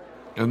that.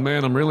 And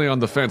man, I'm really on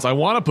the fence. I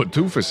want to put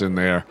Toofus in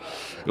there.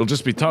 It'll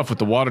just be tough with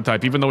the water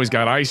type. Even though he's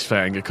got Ice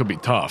Fang, it could be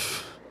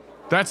tough.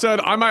 That said,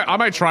 I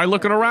might try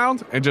looking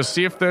around and just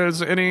see if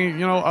there's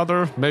any,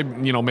 other,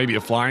 maybe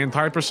a flying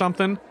type or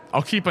something.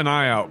 I'll keep an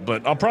eye out,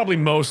 but I'll probably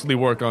mostly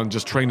work on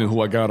just training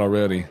who I got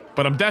already.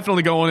 But I'm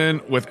definitely going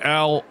in with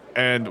Elle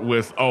and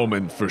with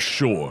Omen for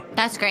sure.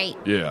 That's great.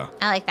 Yeah.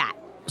 I like that.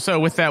 So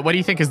with that, what do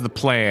you think is the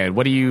plan?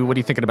 What are you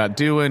thinking about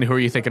doing? Who are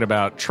you thinking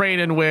about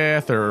training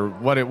with? Or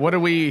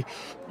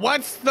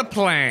what's the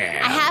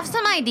plan? I have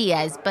some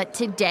ideas, but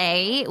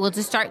today, we'll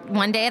just start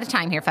one day at a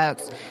time here,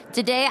 folks.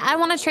 Today, I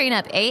want to train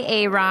up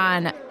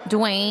Aaron,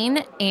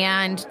 Dwayne,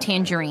 and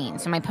Tangerine.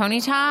 So my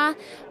Ponyta,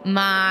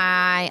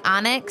 my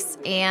Onyx,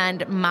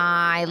 and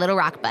my Little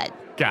Rockbud.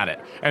 Got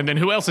it. And then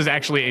who else is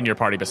actually in your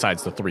party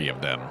besides the three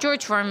of them?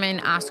 George Foreman,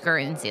 Oscar,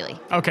 and Seely.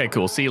 Okay,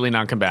 cool. Seely,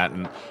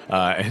 non-combatant,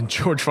 and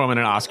George Foreman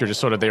and Oscar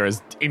just sort of there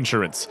as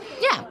insurance.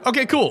 Yeah.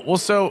 Okay, cool. Well,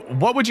 so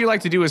what would you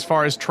like to do as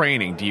far as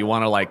training? Do you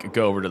want to, like,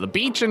 go over to the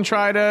beach and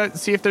try to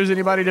see if there's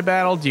anybody to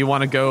battle? Do you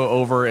want to go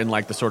over in,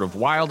 like, the sort of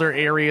wilder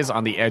areas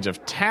on the edge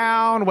of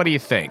town? What do you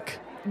think?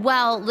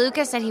 Well,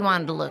 Lucas said he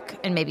wanted to look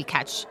and maybe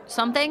catch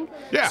something.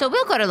 Yeah. So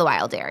we'll go to the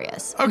wild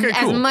areas. Okay,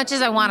 cool. As much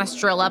as I want to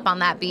stroll up on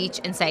that beach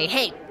and say,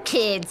 hey,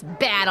 kids,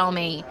 battle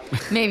me,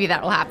 maybe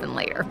that'll happen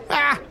later.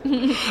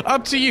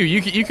 Up to you.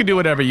 You can do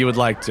whatever you would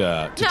like to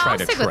No, try I'll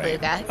to stick train. with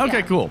Luca, Okay,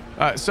 yeah. cool.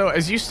 So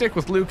as you stick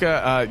with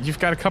Luca, you've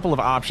got a couple of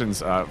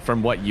options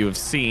from what you have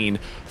seen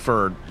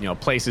for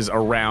places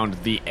around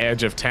the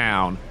edge of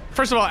town.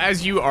 First of all,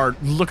 as you are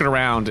looking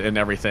around and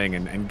everything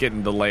and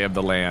getting the lay of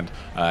the land,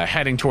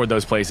 heading toward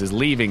those places,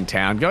 leaving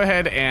town, go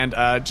ahead and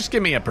just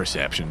give me a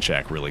perception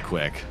check really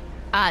quick.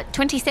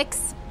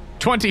 26.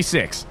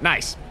 26.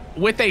 Nice.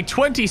 With a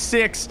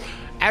 26,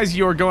 as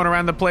you're going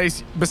around the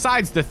place,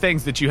 besides the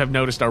things that you have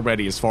noticed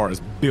already as far as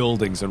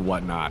buildings and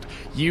whatnot,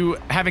 you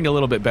having a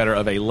little bit better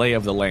of a lay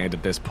of the land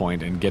at this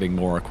point and getting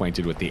more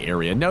acquainted with the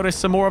area, notice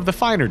some more of the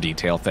finer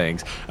detail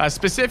things.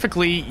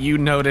 Specifically, you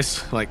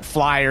notice like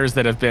flyers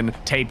that have been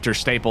taped or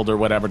stapled or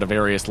whatever to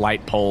various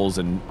light poles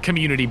and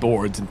community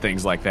boards and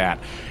things like that.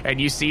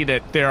 And you see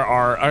that there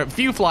are a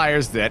few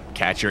flyers that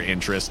catch your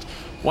interest.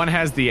 One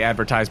has the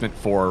advertisement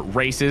for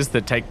races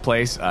that take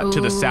place to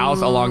the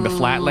south along the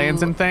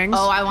flatlands and things.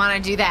 Oh, I want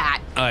to do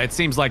that. It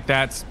seems like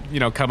that's,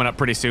 coming up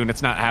pretty soon.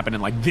 It's not happening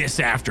like this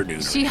afternoon.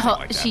 or She anything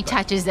like that, she but-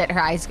 touches it, her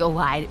eyes go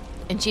wide,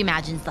 and she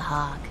imagines the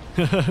hog.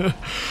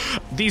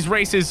 These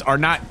races are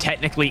not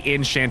technically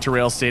in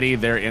Chanterelle City.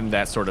 They're in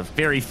that sort of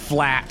very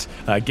flat,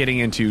 getting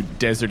into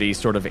deserty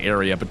sort of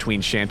area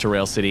between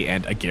Chanterelle City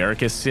and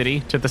Agaricus City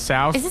to the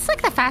south. Is this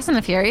like the Fast and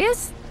the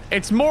Furious?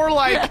 It's more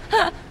like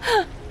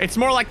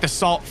the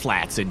Salt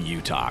Flats in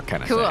Utah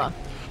kind of Cool. thing.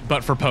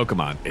 But for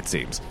Pokemon, it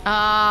seems.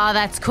 Oh,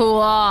 that's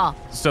cool.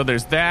 So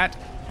there's that.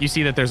 You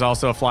see that there's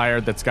also a flyer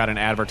that's got an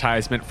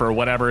advertisement for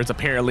whatever is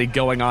apparently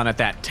going on at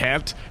that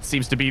tent.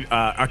 Seems to be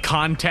a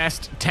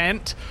contest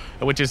tent,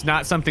 which is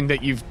not something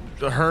that you've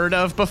heard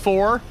of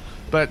before,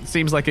 but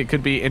seems like it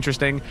could be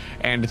interesting.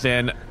 And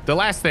then the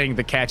last thing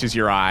that catches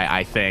your eye,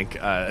 I think,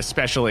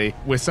 especially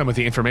with some of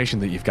the information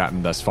that you've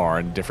gotten thus far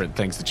and different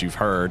things that you've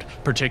heard,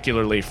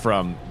 particularly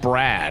from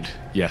Brad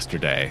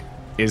yesterday,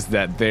 is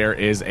that there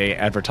is a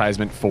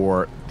advertisement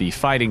for the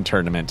fighting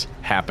tournament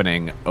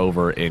happening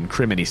over in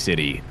Criminy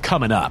City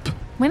coming up.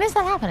 When is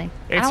that happening?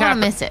 I don't want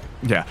happen- to miss it.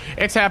 Yeah,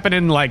 it's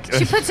happening like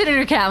She puts it in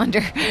her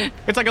calendar.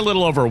 it's like a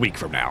little over a week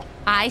from now.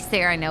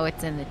 Sarah know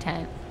it's in the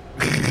tent.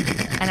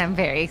 And I'm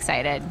very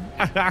excited.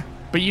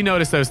 But you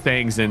notice those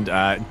things and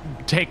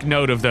take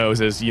note of those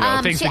as things she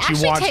that you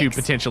actually want to takes-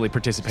 potentially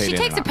participate She in.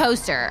 takes a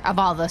poster of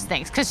all those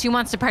things because she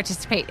wants to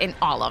participate in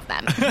all of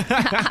them.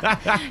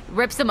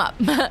 Rips them up.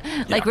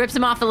 Rips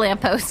them off the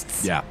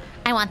lampposts. Yeah.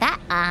 I want that.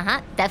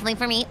 Uh-huh. Definitely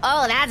for me.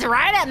 Oh, that's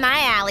right up my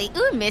alley.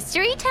 Ooh,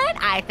 mystery tent?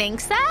 I think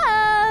so.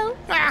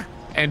 Ah.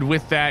 And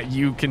with that,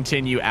 you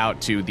continue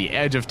out to the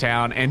edge of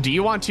town. And do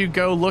you want to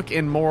go look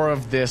in more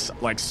of this,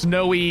 like,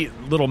 snowy,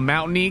 little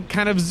mountainy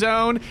kind of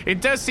zone?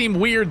 It does seem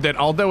weird that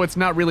although it's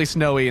not really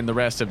snowy in the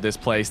rest of this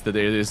place, that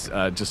it is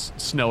just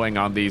snowing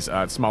on these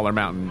smaller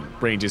mountain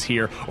ranges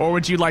here. Or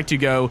would you like to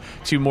go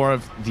to more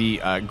of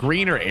the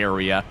greener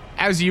area?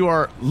 As you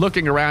are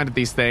looking around at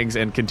these things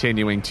and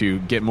continuing to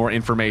get more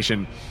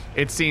information,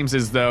 it seems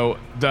as though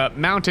the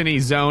mountainy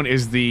zone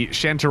is the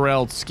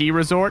Chanterelle Ski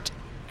Resort,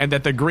 and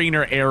that the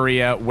greener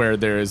area where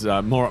there's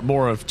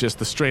more of just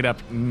the straight up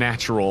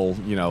natural,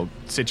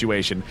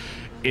 situation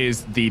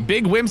is the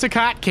Big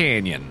Whimsicott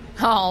Canyon.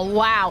 Oh,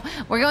 wow.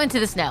 We're going to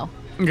the snow.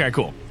 Okay,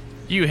 cool.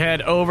 You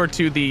head over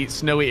to the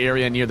snowy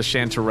area near the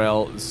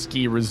Chanterelle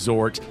Ski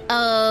Resort.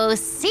 Oh,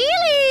 Seely!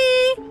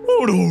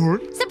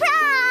 Surprise!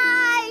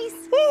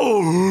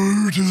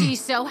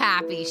 She's so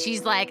happy.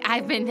 She's like,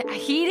 I've been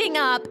heating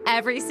up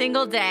every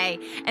single day,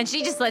 and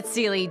she just lets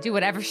Seely do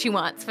whatever she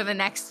wants for the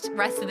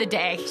rest of the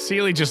day.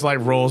 Seely just like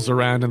rolls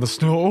around in the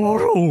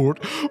snow.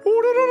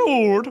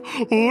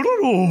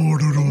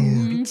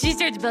 She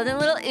starts building a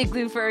little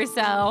igloo for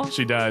herself.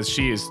 She does.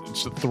 She is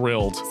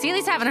thrilled.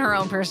 Seely's having her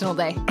own personal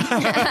day.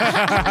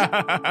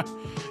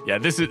 Yeah,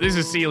 this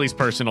is Seely's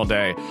personal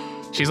day.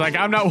 She's like,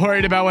 I'm not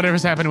worried about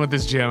whatever's happening with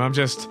this gym. I'm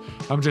just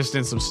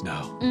in some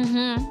snow.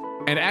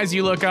 And as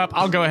you look up,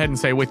 I'll go ahead and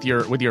say with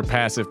your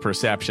passive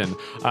perception,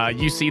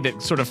 you see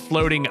that sort of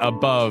floating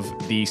above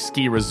the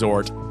ski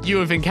resort. You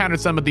have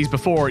encountered some of these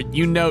before.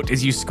 You note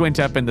as you squint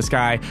up in the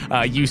sky,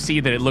 you see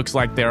that it looks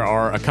like there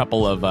are a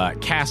couple of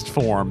cast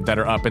form that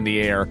are up in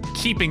the air,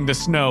 keeping the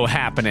snow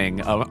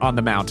happening on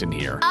the mountain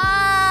here.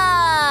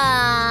 Oh,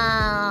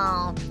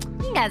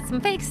 you got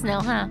some fake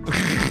snow, huh?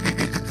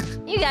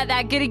 You got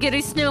that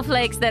goody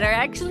snowflakes that are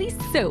actually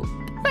soap.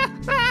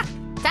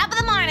 Top of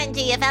the morning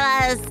to you,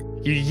 fellas.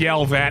 You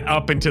yell that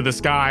up into the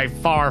sky,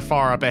 far,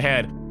 far up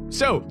ahead.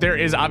 So there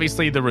is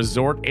obviously the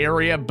resort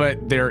area,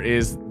 but there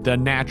is the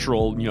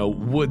natural,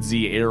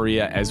 woodsy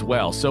area as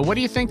well. So what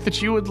do you think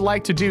that you would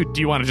like to do?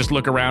 Do you want to just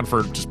look around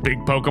for just big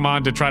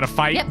Pokemon to try to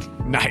fight? Yep.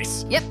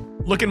 Nice. Yep.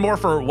 Looking more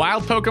for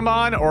wild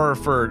Pokemon or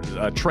for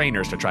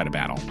trainers to try to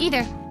battle?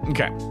 Either.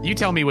 Okay. You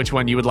tell me which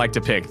one you would like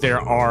to pick. There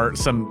are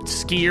some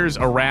skiers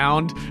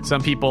around.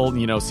 Some people,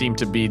 seem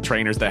to be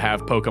trainers that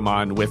have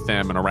Pokemon with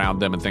them and around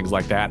them and things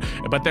like that.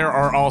 But there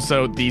are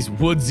also these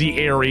woodsy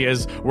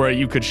areas where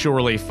you could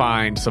surely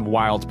find some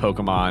wild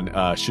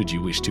Pokemon should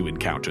you wish to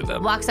encounter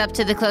them. Walks up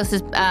to the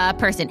closest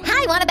person.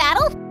 Hi, want to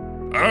battle?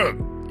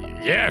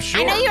 Yeah,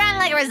 sure. I know you're on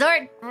like a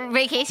resort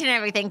vacation and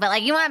everything,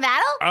 but you want to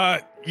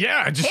battle?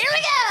 Yeah, just Here we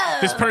go.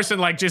 this person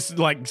just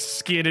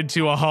skidded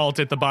to a halt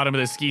at the bottom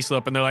of the ski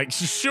slope, and they're like,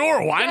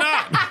 "Sure, why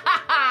not?"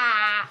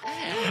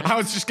 I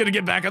was just gonna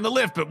get back on the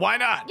lift, but why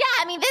not? Yeah,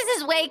 I mean, this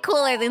is way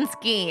cooler than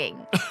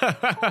skiing.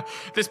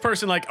 This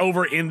person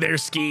over in their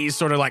skis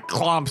sort of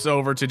clomps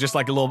over to just a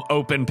little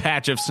open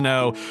patch of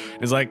snow.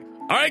 Is like,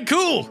 "All right,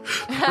 cool.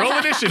 Roll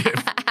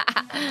initiative."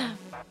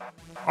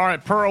 All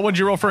right, Pearl, what'd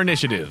you roll for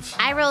initiative?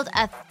 I rolled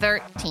a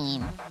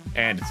 13.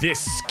 And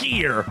this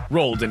skier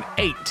rolled an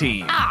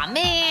 18. Aw,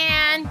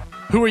 man.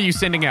 Who are you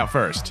sending out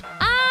first?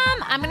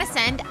 I'm going to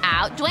send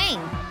out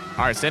Dwayne.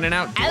 All right, sending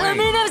out Dwayne.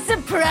 Element of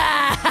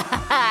surprise.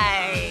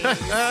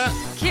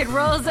 Kid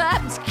rolls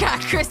up, got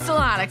Crystal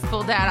Onyx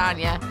pulled out on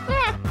you.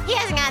 He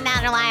hasn't gotten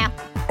out in a while.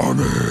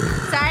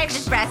 Sorry if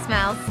his breath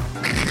smells.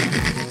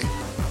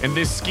 And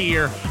this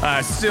skier,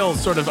 still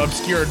sort of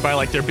obscured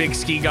by their big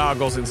ski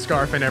goggles and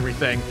scarf and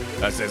everything,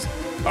 says,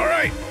 "All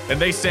right."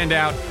 And they send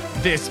out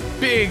this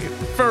big,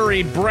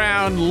 furry,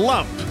 brown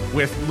lump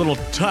with little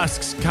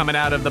tusks coming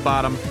out of the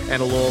bottom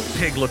and a little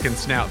pig-looking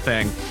snout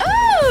thing.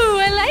 Ooh,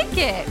 I like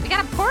it. We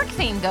got a pork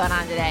theme going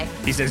on today.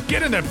 He says,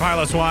 "Get in there,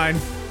 Piloswine."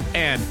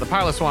 And the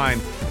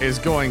Piloswine is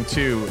going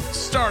to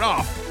start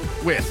off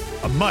with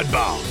a mud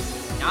bomb.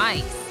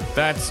 Nice.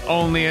 That's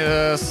only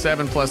a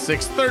 7 +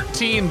 6,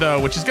 13,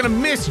 though, which is going to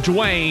miss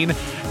Dwayne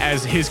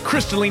as his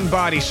crystalline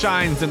body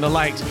shines in the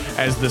light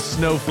as the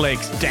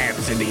snowflakes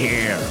dance in the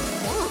air.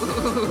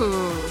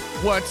 Ooh.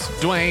 What's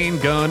Dwayne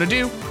gonna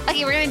do?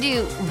 Okay, we're going to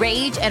do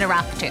Rage and a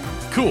Rock too.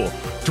 Cool.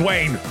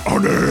 Dwayne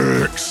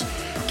Onyx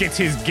gets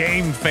his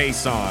game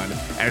face on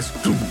as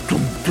doom,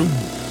 doom, doom,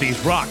 these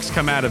rocks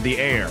come out of the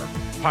air.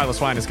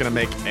 Piloswine is going to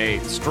make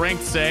a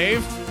strength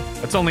save.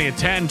 That's only a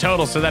 10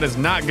 total, so that is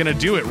not going to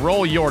do it.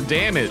 Roll your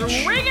damage.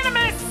 We're going to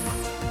miss.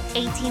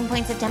 18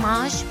 points of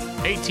damage.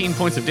 18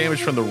 points of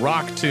damage from the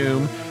rock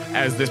tomb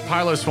as this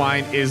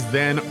Piloswine is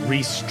then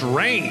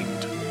restrained.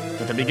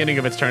 At the beginning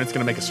of its turn, it's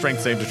going to make a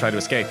strength save to try to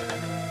escape.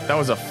 That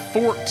was a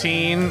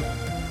 14.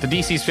 The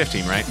DC's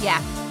 15, right?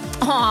 Yeah.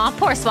 Aw,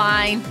 poor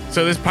swine.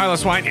 So this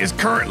Piloswine is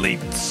currently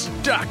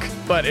stuck,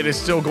 but it is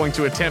still going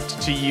to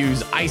attempt to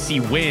use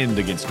Icy Wind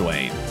against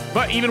Dwayne.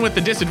 But even with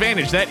the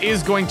disadvantage, that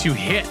is going to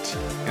hit.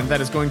 And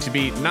that is going to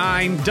be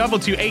 9, double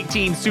to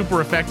 18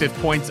 super effective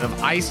points of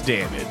ice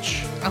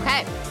damage.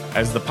 Okay.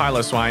 As the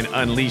Piloswine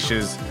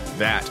unleashes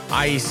that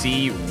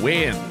Icy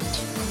Wind.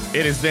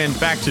 It is then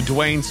back to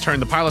Dwayne's turn.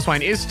 The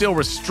Piloswine is still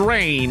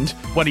restrained.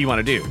 What do you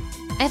want to do?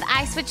 If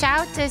I switch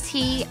out, does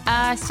he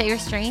stay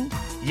restrained?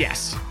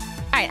 Yes.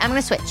 All right, I'm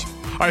going to switch.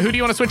 All right, who do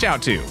you want to switch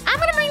out to? I'm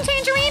going to bring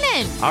Tangerine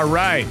in. All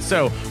right,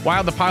 so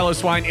while the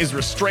Piloswine is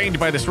restrained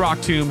by this rock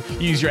tomb,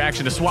 use your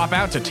action to swap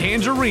out to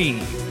Tangerine.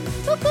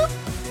 Boop, boop.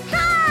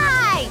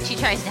 Hi! She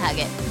tries to hug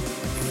it.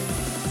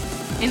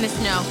 In the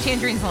snow.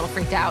 Tangerine's a little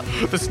freaked out.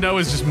 The snow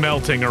is just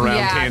melting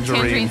around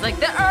Tangerine. Tangerine's like,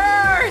 the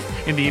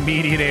earth! In the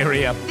immediate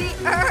area. The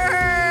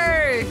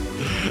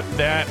earth!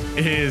 That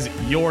is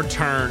your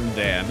turn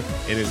then.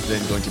 It is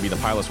then going to be the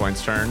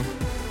Piloswine's turn.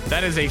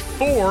 That is a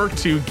 4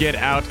 to get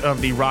out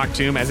of the rock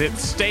tomb as it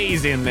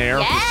stays in there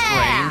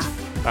restrained.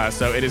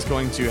 So it is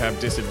going to have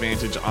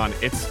disadvantage on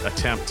its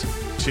attempt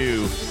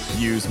to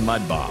use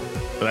Mud Bomb.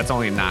 But that's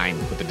only a 9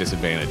 with the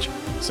disadvantage.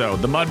 So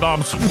the Mud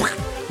Bomb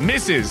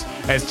misses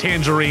as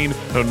Tangerine.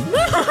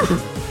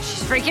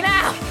 She's freaking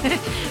out,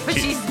 but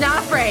she's not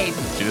afraid.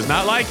 She does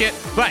not like it,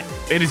 but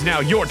it is now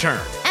your turn.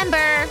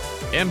 Ember.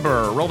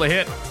 Ember, roll the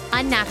hit.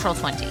 Unnatural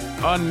 20.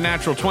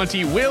 Unnatural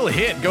 20 will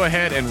hit. Go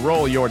ahead and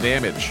roll your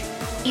damage.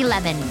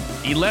 11.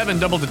 11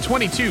 doubled to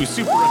 22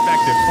 super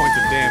effective points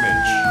of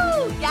damage.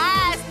 Woo!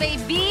 Yes,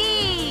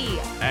 baby!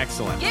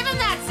 Excellent. Give him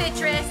that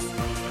citrus.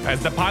 As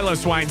the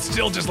Piloswine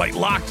still just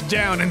locked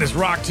down in this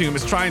rock tomb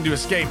is trying to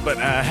escape, but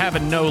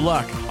having no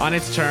luck on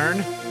its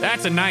turn.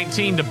 That's a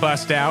 19 to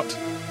bust out.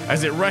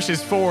 as it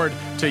rushes forward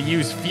to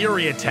use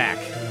Fury Attack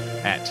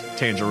at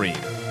Tangerine.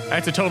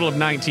 That's a total of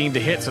 19 to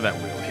hit, so that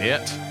will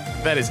hit.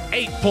 That is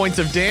 8 points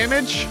of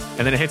damage,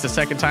 and then it hits a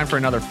second time for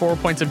another 4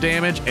 points of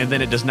damage, and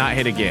then it does not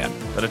hit again.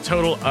 But a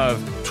total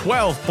of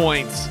 12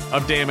 points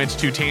of damage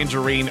to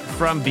Tangerine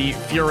from the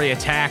Fury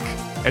Attack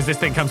as this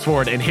thing comes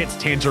forward and hits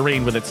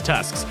Tangerine with its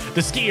tusks.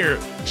 The skier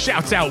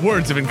shouts out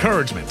words of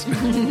encouragement.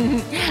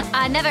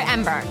 Another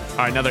ember. All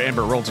right, another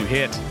Ember. Roll to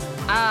hit.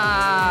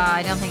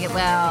 I don't think it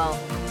will.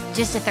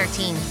 Just a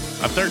 13.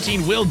 A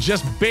 13 will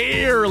just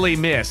barely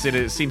miss.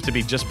 It seems to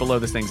be just below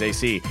this thing's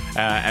AC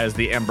as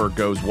the Ember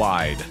goes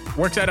wide.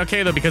 Works out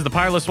okay, though, because the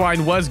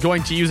Piloswine was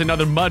going to use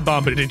another Mud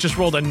Bomb, but it just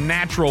rolled a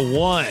natural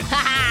 1.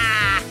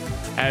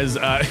 As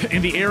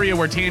in the area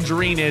where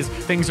Tangerine is,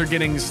 things are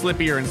getting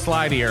slippier and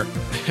slidier,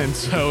 and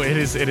so it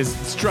is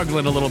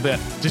struggling a little bit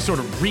to sort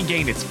of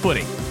regain its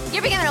footing.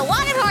 You're becoming a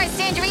wanted horse,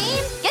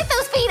 Tangerine. Get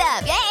those feet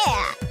up.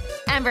 Yeah.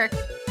 Ember.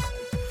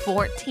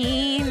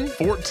 14.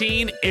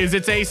 14 is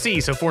its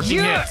AC, so 14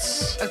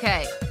 hits.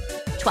 Okay.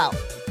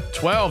 12.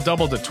 12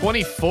 doubled to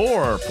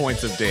 24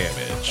 points of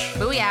damage.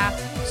 Booyah.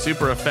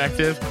 Super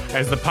effective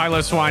as the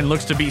Piloswine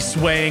looks to be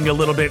swaying a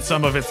little bit.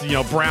 Some of its,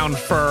 brown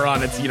fur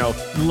on its,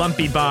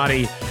 lumpy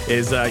body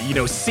is,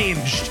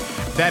 singed.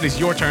 That is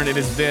your turn. It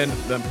is then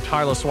the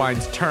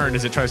Piloswine's turn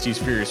as it tries to use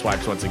Fury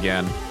Swipes once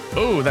again.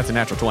 Ooh, that's a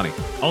natural 20.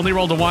 Only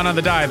rolled a 1 on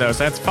the die, though,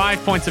 so that's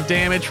 5 points of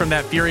damage from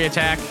that Fury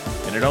Attack,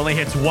 and it only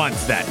hits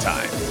once that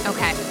time.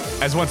 Okay.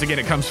 As once again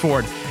it comes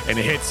forward and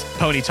it hits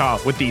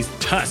Ponyta with these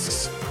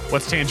tusks.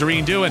 What's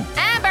Tangerine doing?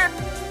 Ember.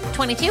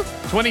 22.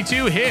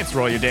 22 hits.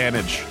 Roll your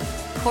damage.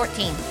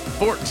 14.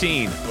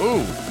 14.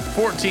 Ooh,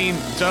 14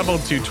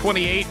 doubled to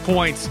 28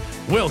 points.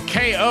 Will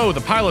KO the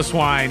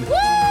Piloswine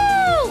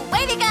Woo!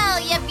 Way to go,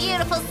 you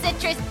beautiful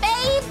citrus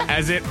babe.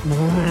 as it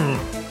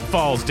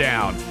falls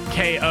down.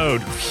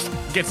 KO'd.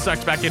 Gets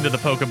sucked back into the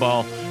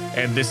Pokeball.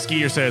 And this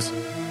skier says,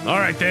 all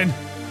right then,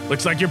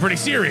 looks like you're pretty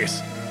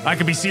serious. I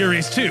could be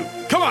serious too.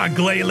 Come on,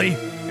 Glalie.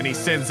 And he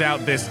sends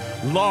out this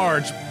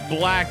large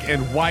black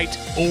and white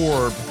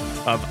orb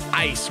of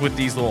ice with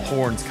these little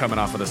horns coming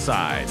off of the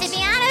sides. To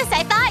be honest,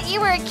 I thought you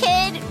were a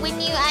kid when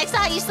I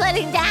saw you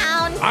sledding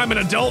down. I'm an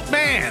adult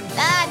man.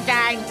 Ah,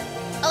 darn.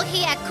 Oh,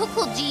 yeah,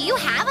 Cool. Do you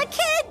have a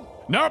kid?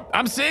 Nope,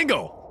 I'm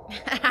single.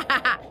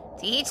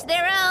 To each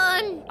their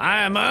own.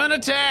 I am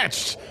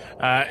unattached.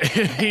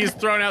 He's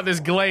thrown out this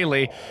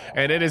Glalie,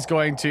 and it is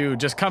going to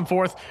just come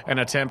forth and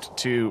attempt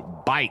to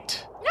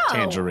bite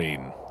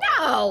Tangerine.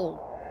 No.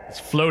 This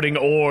floating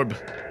orb.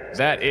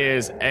 That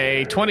is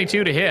a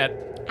 22 to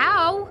hit.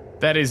 Ow.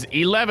 That is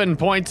 11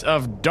 points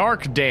of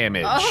dark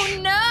damage Oh,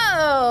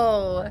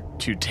 no.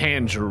 to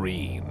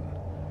Tangerine.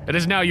 It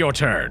is now your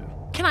turn.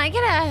 Can I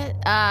get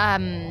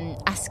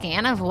a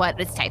scan of what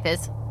its type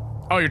is?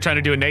 Oh, you're trying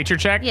to do a nature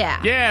check? Yeah.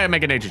 Yeah,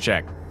 make a nature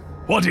check.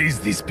 What is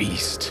this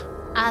beast?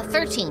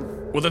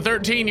 13. With a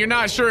 13, you're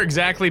not sure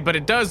exactly, but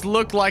it does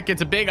look like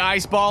it's a big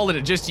ice ball and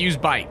it just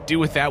used bite. Do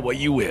with that what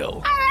you will.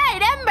 All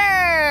right,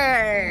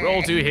 Ember.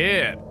 Roll to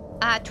hit.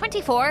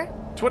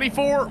 24.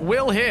 24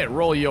 will hit.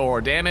 Roll your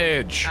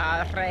damage.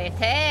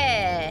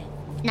 Alrighty.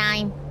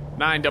 9.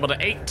 9 double to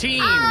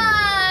 18.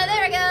 Ah,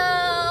 there we go.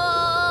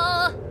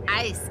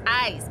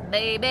 Ice,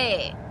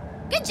 baby.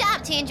 Good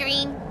job,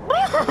 Tangerine.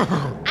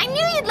 I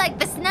knew you'd like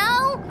the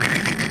snow.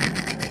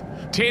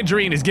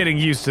 Tangerine is getting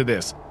used to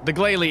this. The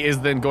Glalie is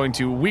then going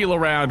to wheel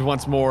around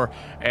once more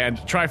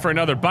and try for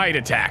another bite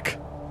attack.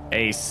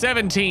 A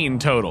 17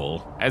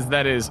 total, as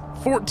that is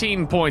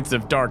 14 points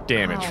of dark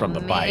damage from the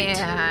bite.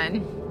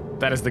 Man.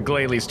 That is the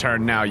Glalie's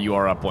turn. Now you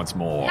are up once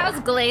more. How's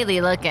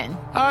Glalie looking?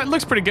 It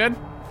looks pretty good.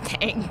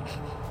 Dang.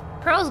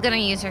 Pearl's gonna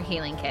use her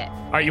healing kit.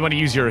 All right, you want to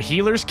use your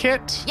healer's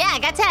kit? Yeah, I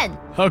got 10.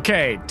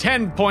 Okay,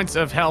 10 points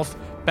of health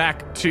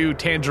back to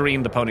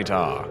Tangerine the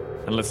Ponyta.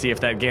 And let's see if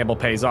that gamble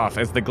pays off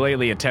as the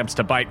Glalie attempts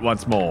to bite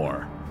once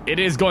more. It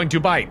is going to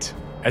bite,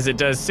 as it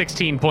does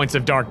 16 points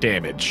of dark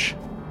damage.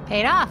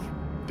 Paid off.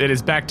 It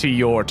is back to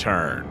your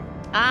turn.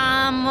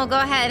 We'll go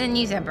ahead and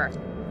use Ember.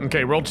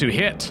 Okay, roll to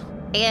hit.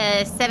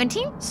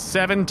 17?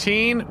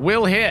 17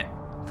 will hit.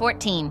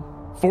 14.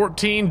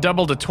 14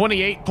 double to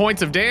 28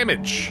 points of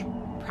damage.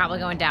 Probably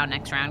going down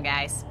next round,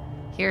 guys.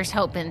 Here's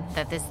hoping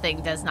that this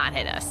thing does not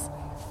hit us.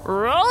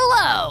 Roll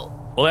low.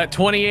 Well, that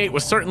 28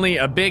 was certainly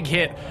a big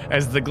hit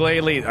as the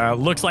Glalie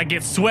looks like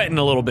it's sweating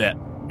a little bit.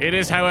 It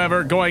is,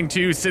 however, going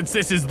to, since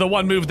this is the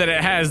one move that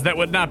it has that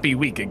would not be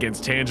weak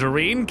against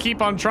Tangerine,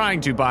 keep on trying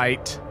to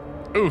bite.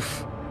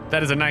 Oof,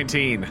 that is a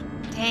 19.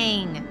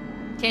 Dang.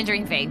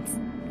 Tangerine fades.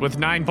 With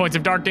 9 points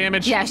of dark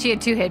damage? Yeah, she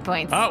had 2 hit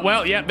points. Oh,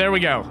 well, yeah, there we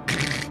go.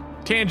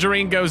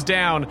 Tangerine goes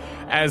down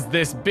as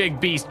this big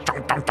beast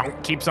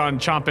keeps on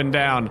chomping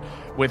down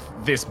with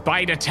this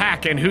bite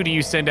attack. And who do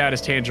you send out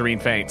as Tangerine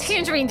faints?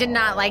 Tangerine did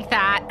not like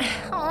that.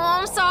 Oh,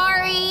 I'm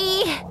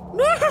sorry.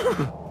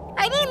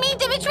 I didn't mean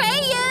to betray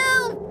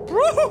you.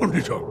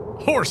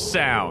 Horse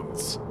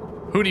sounds.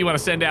 Who do you want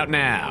to send out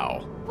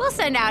now? We'll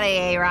send out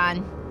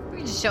Aaron.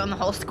 We're just showing the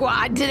whole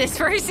squad to this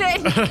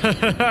person.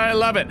 I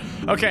love it.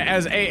 Okay,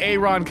 as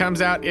Aaron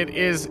comes out, it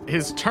is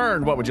his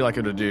turn. What would you like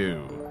him to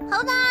do?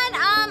 Hold on.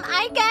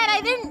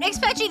 I didn't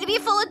expect you to be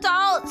full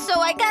adult, so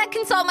I gotta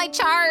consult my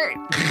chart.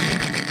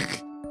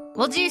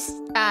 We'll do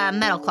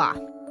Metal Claw.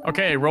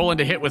 Okay, rolling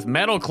to hit with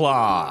Metal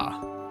Claw.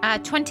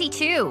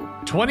 22.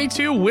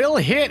 22 will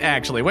hit,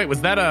 actually. Wait, was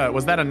that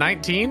a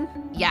 19?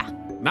 Yeah.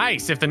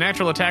 Nice. If the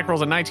natural attack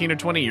rolls a 19 or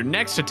 20, your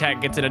next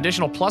attack gets an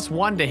additional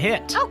 +1 to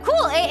hit. Oh,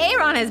 cool.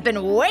 Aaron has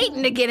been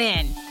waiting to get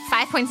in.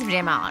 5 points of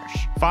damage.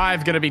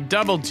 5 gonna be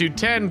doubled to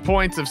 10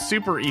 points of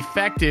super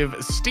effective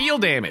steel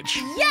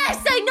damage.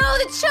 Yes, I know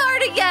the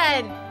chart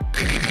again.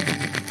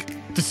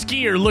 The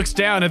skier looks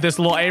down at this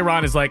little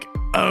Aaron, is like,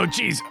 oh,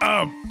 geez.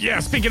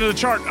 Yeah, speaking of the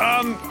chart,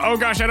 oh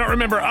gosh, I don't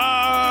remember.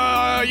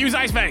 Use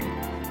Ice Fang.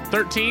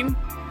 13?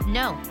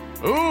 No.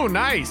 Ooh,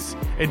 nice.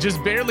 It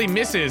just barely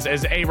misses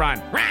as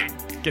Aaron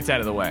gets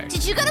out of the way.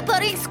 Did you go to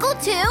boating school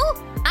too?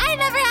 I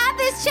never had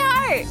this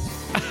chart.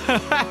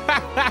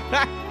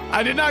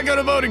 I did not go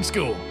to boating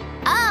school.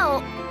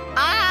 Oh,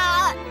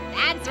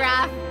 that's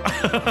rough.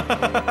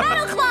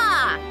 Metal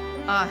Claw.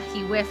 Oh,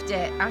 he whiffed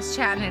it. I was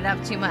chatting it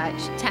up too much.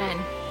 10.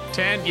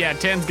 10? Yeah,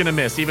 10's gonna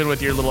miss, even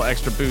with your little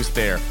extra boost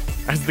there.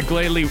 As the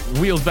Glalie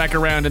wheels back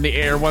around in the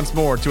air once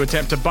more to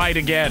attempt to bite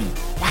again.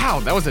 Wow,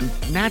 that was a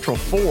natural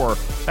 4.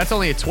 That's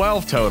only a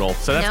 12 total,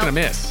 so that's gonna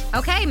miss.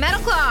 Okay, Metal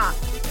Claw.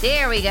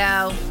 There we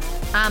go.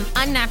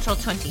 Unnatural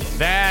 20.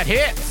 That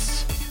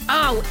hits.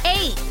 Oh,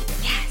 8.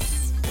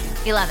 Yes.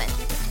 11.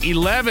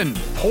 11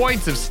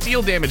 points of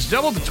steel damage,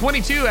 doubled to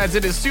 22 as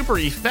it is super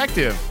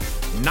effective.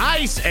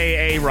 Nice,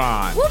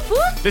 Aaron. Whoop,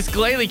 whoop. This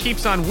Glalie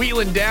keeps on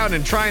wheeling down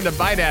and trying to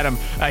bite at him.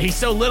 He's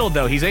so little,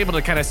 though. He's able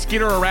to kind of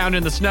skitter around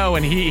in the snow,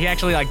 and he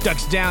actually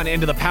ducks down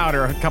into the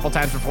powder a couple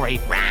times before he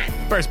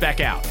bursts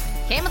back out.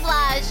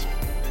 Camouflage.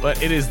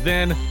 But it is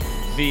then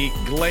the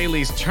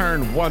Glalie's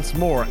turn once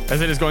more,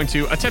 as it is going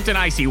to attempt an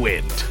icy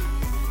wind.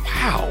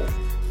 Wow.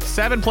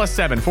 7 +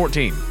 7,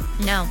 14.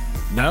 No.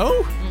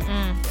 No?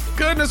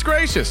 Goodness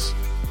gracious.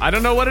 I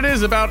don't know what it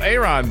is about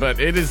Aaron, but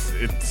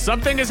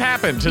something has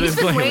happened to this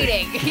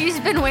Glalie. He's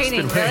been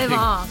waiting really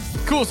long.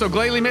 Cool, so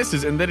Glalie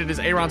misses, and then it is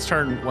Aaron's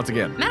turn once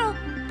again. Metal.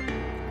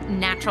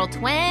 Natural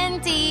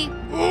 20.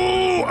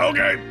 Ooh,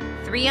 okay.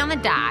 3 on the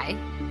die.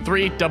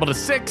 3, double to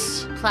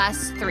 6.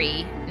 Plus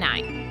 3,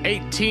 9.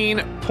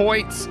 18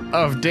 points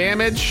of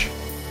damage.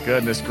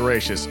 Goodness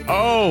gracious.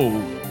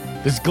 Oh,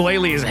 this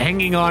Glalie is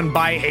hanging on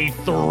by a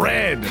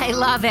thread. I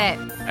love it.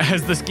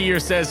 As the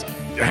skier says,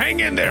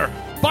 hang in there.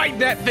 Bite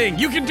that thing.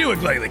 You can do it,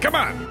 Glalie. Come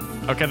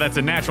on. Okay, that's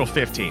a natural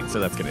 15, so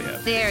that's going to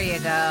hit. There you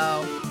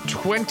go.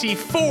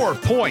 24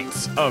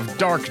 points of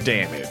dark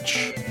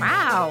damage.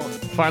 Wow.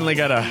 Finally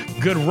got a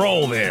good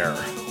roll there.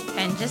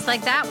 And just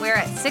like that, we're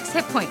at 6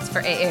 hit points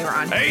for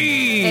Aaron.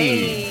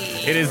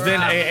 Hey! It is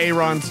then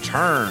Aaron's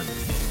turn.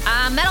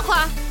 Metal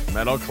Claw.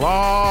 Metal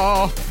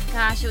Claw.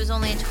 Gosh, it was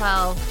only a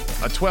 12.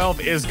 A 12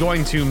 is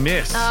going to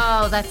miss.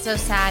 Oh, that's so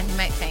sad. He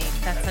might faint.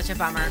 That's such a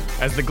bummer.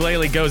 As the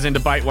Glalie goes in to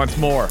bite once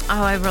more.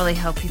 Oh, I really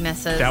hope he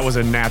misses. That was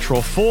a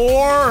natural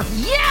 4.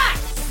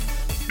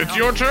 Yes! It's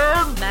your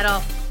turn.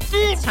 Metal.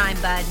 It's time,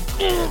 bud.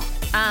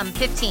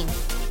 15.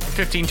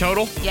 15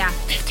 total? Yeah.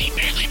 15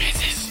 barely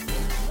misses.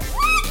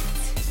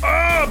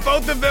 Oh,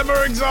 both of them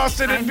are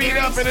exhausted and beat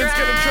up, and it's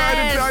going to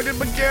try to bite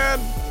him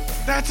again.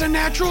 That's a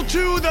natural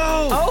 2,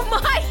 though. Oh,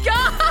 my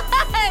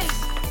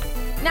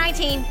gosh!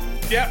 19.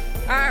 Yep.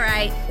 All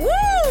right.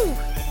 Woo!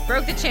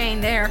 Broke the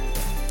chain there.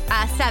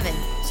 7.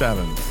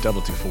 7,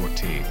 double to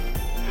 14.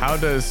 How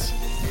does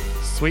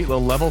sweet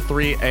little level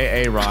 3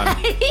 Aaron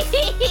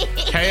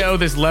KO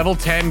this level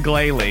 10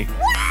 Glalie?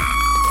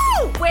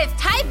 Woo! With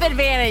type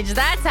advantage,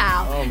 that's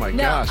how. Oh my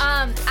gosh.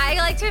 I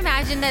like to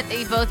imagine that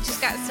they both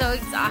just got so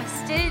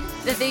exhausted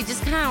that they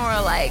just kind of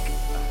were like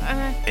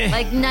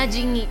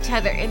nudging each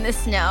other in the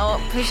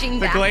snow, pushing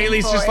The back and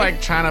Glalie's just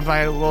forth. trying to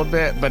bite a little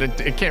bit, but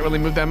it can't really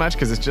move that much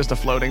because it's just a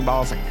floating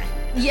ball. It's like,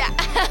 Yeah.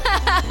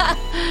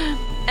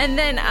 And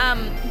then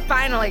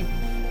finally,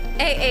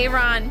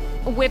 Aaron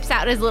whips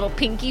out his little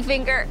pinky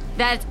finger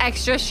that's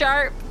extra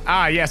sharp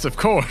ah, yes, of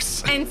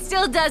course. and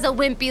still does a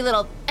wimpy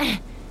little,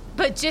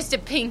 but just a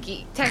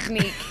pinky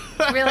technique.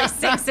 Really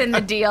sinks in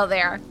the deal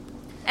there.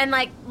 And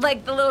like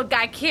the little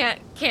guy can't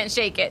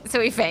shake it, so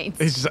he faints.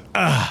 It's just,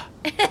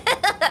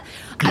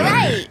 All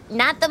right,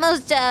 not the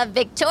most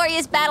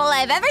victorious battle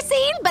I've ever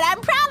seen, but I'm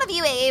proud of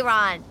you,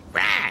 Aaron.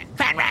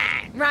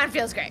 Ron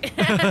feels great.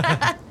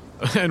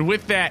 And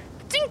with that,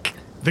 tink,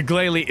 the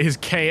Glalie is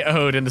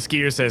KO'd, and the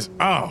skier says,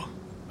 oh,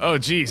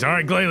 geez. All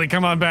right, Glalie,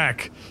 come on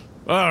back.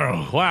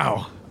 Oh,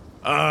 wow.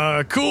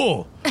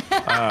 Cool.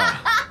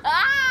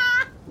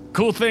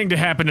 Cool thing to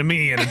happen to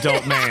me, an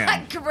adult man.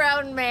 A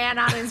grown man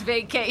on his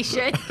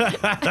vacation.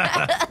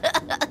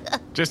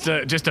 Just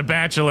a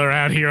bachelor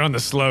out here on the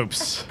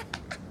slopes.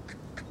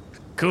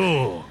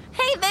 Cool.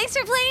 Hey, thanks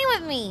for playing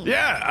with me.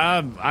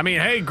 Yeah, I mean,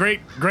 hey,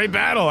 great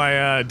battle.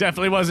 I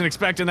definitely wasn't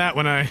expecting that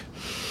when I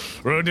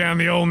rode down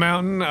the old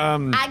mountain.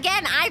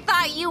 Again, I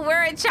thought you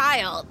were a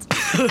child.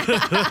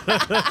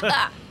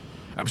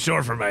 I'm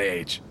short for my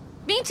age.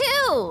 Me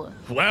too.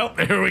 Well,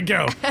 there we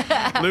go.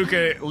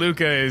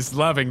 Luca is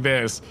loving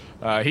this.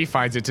 He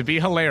finds it to be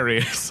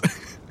hilarious.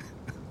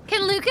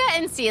 Can Luca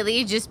and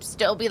Sealy just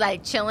still be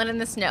like chilling in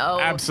the snow.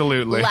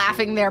 Absolutely.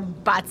 Laughing their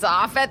butts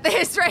off at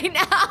this right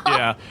now.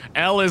 Yeah.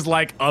 Elle is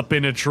like up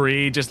in a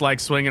tree, just like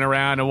swinging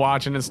around and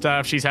watching and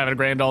stuff. She's having a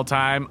grand old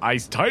time.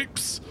 Ice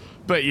types.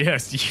 But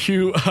yes,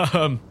 you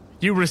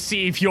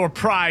receive your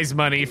prize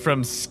money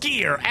from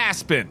Skier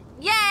Aspen.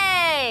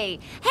 Yay!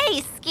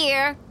 Hey,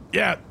 Skier.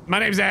 Yeah, my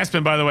name's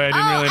Aspen, by the way. I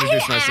didn't really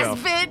introduce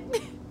myself.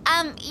 Aspen.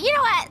 You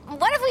know what?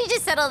 What if we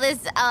just settle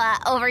this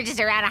over just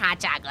around a hot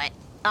chocolate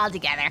all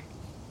together?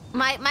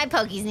 My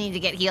pokies need to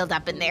get healed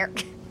up in there.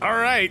 All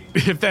right,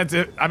 if that's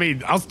it. I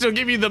mean, I'll still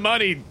give you the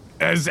money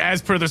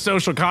as per the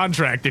social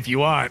contract if you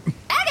want.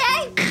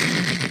 Okay.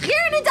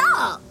 You're an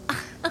adult.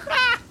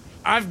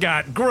 I've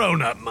got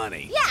grown-up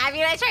money. Yeah, I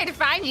mean, I tried to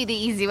find you the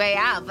easy way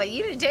out, but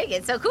you didn't take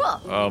it, so cool.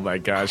 Oh my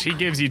gosh, he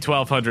gives you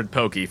 1,200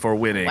 pokey for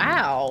winning.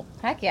 Wow.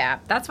 Heck yeah.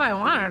 That's why I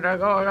wanted to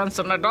go against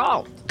an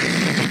adult.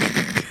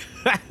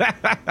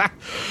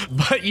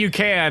 But you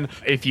can,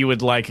 if you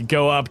would like,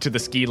 go up to the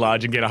ski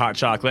lodge and get a hot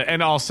chocolate.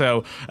 And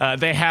also,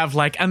 they have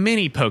like a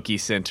mini Poke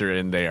Center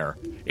in there.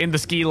 In the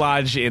ski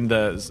lodge, in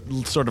the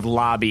sort of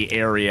lobby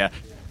area,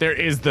 there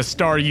is the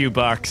Star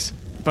U-Bucks.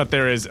 But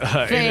there is, in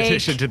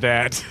addition to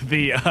that,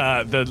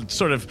 the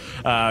sort of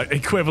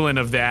equivalent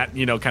of that,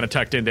 you know, kind of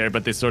tucked in there,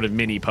 but this sort of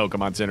mini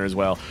Pokemon Center as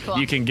well. Cool.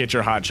 You can get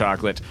your hot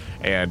chocolate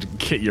and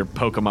get your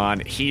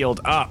Pokemon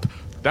healed up.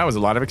 That was a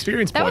lot of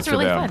experience points for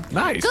them. That was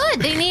really fun. Nice.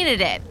 Good. They needed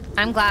it.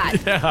 I'm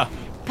glad. Yeah.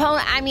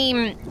 I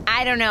mean,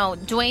 I don't know.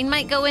 Dwayne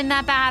might go in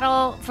that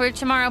battle for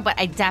tomorrow, but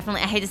I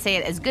hate to say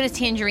it, as good as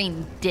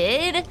Tangerine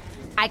did,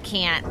 I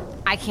can't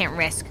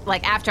risk.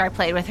 Like, after I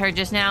played with her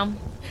just now.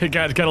 It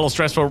got a little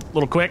stressful, a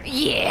little quick.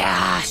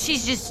 Yeah,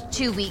 she's just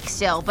too weak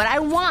still. But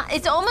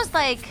it's almost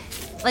like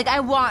I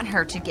want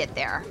her to get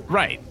there.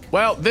 Right.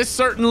 Well, this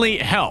certainly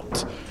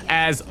helped.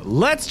 As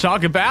let's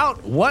talk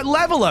about what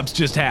level ups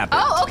just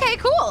happened. Oh, okay,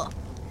 cool.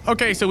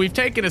 Okay, so we've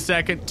taken a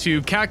second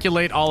to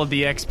calculate all of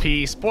the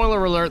XP.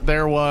 Spoiler alert,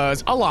 there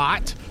was a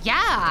lot.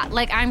 Yeah,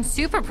 like I'm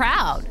super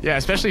proud. Yeah,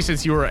 especially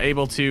since you were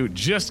able to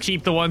just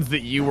keep the ones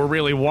that you were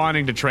really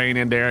wanting to train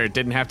in there. It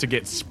didn't have to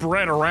get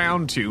spread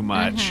around too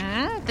much.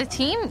 Mm-hmm. The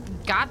team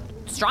got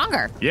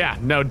stronger. Yeah,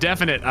 no,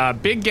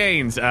 definite. Big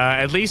gains.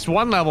 At least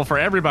one level for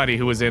everybody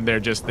who was in there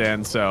just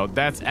then. So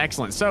that's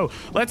excellent. So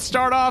let's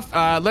start off.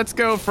 Let's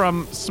go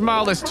from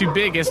smallest to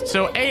biggest.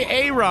 So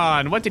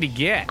Aaron, what did he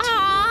get?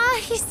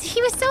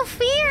 He was so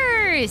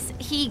fierce.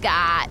 He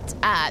got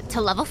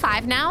to level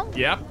 5 now.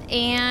 Yep.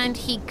 And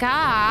he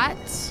got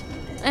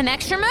an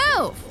extra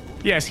move.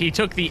 Yes, he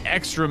took the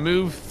extra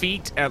move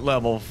feat at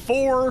level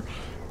 4,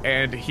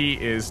 and he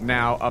is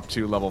now up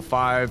to level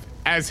 5.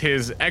 As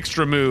his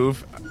extra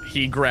move,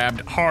 he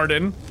grabbed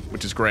Harden,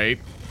 which is great,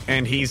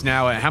 and he's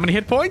now at how many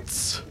hit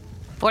points?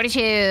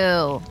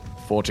 42.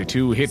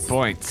 42 hit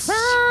points.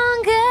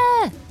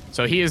 Stronger.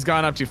 So he has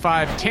gone up to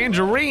 5.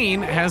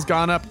 Tangerine has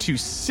gone up to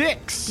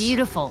 6.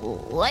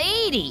 Beautiful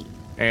lady.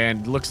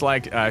 And looks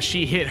like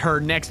she hit her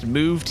next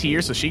move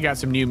tier, so she got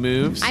some new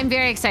moves. I'm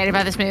very excited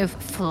about this move.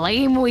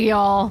 Flame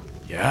Wheel.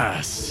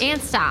 Yes.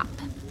 And Stop.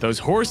 Those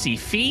horsey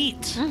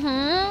feet.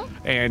 Mm-hmm.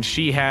 And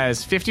she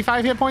has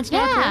 55 hit points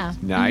now? Yeah.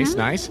 Correct? Nice,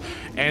 nice.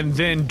 And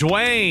then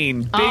Dwayne,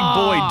 big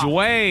boy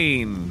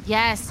Dwayne.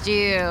 Yes,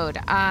 dude.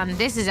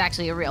 This is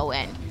actually a real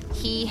win.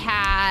 He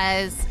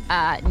has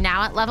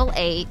now at level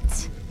 8.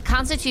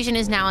 Constitution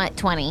is now at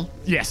 20.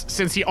 Yes,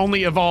 since he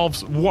only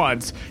evolves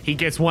once, he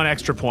gets 1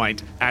 extra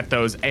point at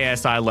those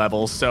ASI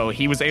levels. So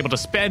he was able to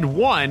spend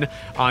 1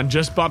 on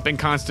just bumping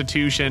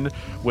Constitution,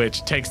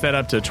 which takes that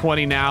up to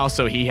 20 now.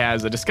 So he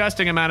has a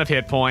disgusting amount of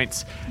hit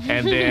points.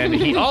 And then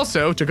he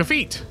also took a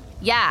feat.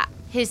 Yeah,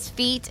 his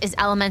feat is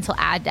Elemental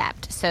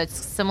Adept. So it's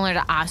similar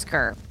to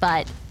Oscar,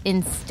 but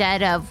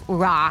instead of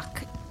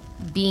Rock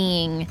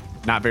being...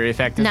 Not very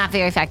effective. Not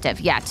very effective.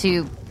 Yeah,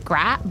 to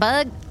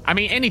Bug. I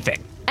mean,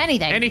 anything.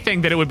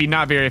 Anything that it would be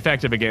not very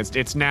effective against,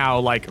 it's now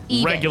like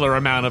Even. Regular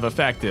amount of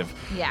effective.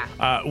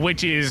 Yeah.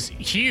 Which is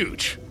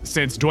huge,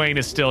 since Dwayne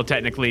is still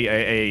technically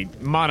a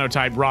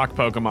monotype rock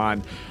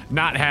Pokemon.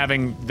 Not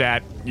having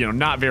that,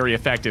 not very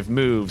effective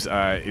moves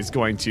is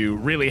going to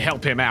really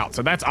help him out.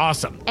 So that's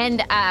awesome.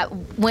 And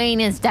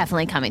Wayne is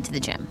definitely coming to the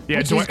gym,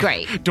 which is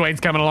great.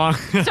 Dwayne's coming along.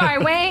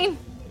 Sorry, Wayne.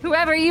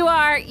 Whoever you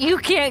are, you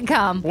can't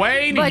come.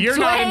 Wayne, but you're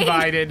not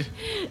invited.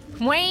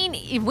 Wayne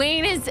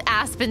is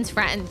Aspen's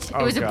friend.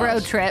 It was a bro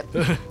trip.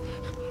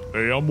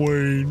 Hey, I'm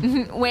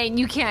Wayne. Wayne,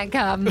 you can't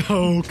come.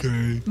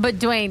 Okay. But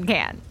Dwayne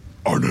can.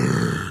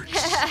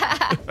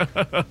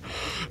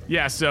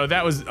 Yeah, so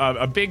that was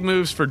a big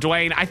moves for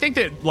Dwayne. I think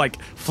that,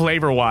 like,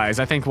 flavor-wise,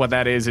 I think what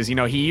that is,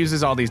 he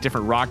uses all these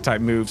different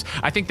rock-type moves.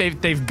 I think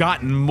they've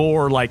gotten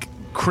more, like,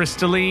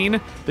 crystalline,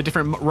 the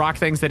different rock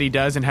things that he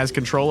does and has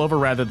control over,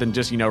 rather than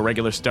just,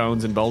 regular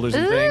stones and boulders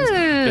and things.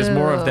 There's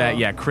more of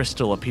that,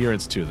 crystal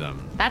appearance to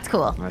them. That's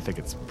cool. I think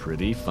it's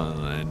pretty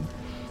fun.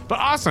 But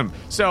awesome.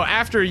 So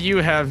after you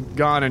have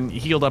gone and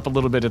healed up a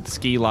little bit at the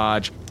ski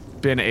lodge,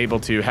 been able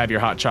to have your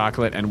hot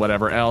chocolate and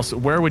whatever else,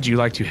 where would you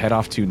like to head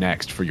off to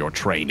next for your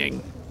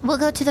training? We'll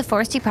go to the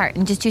foresty part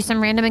and just do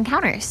some random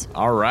encounters.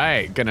 All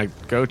right, gonna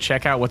go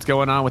check out what's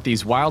going on with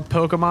these wild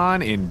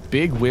Pokemon in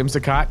Big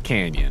Whimsicott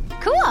Canyon.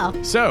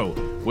 Cool. So,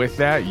 with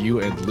that, you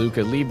and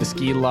Luca leave the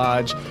ski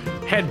lodge,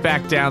 head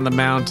back down the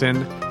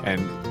mountain,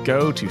 and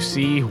go to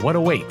see what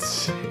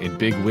awaits in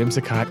Big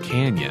Whimsicott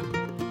Canyon.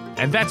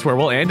 And that's where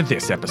we'll end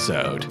this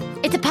episode.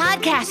 It's a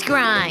podcast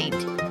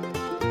grind.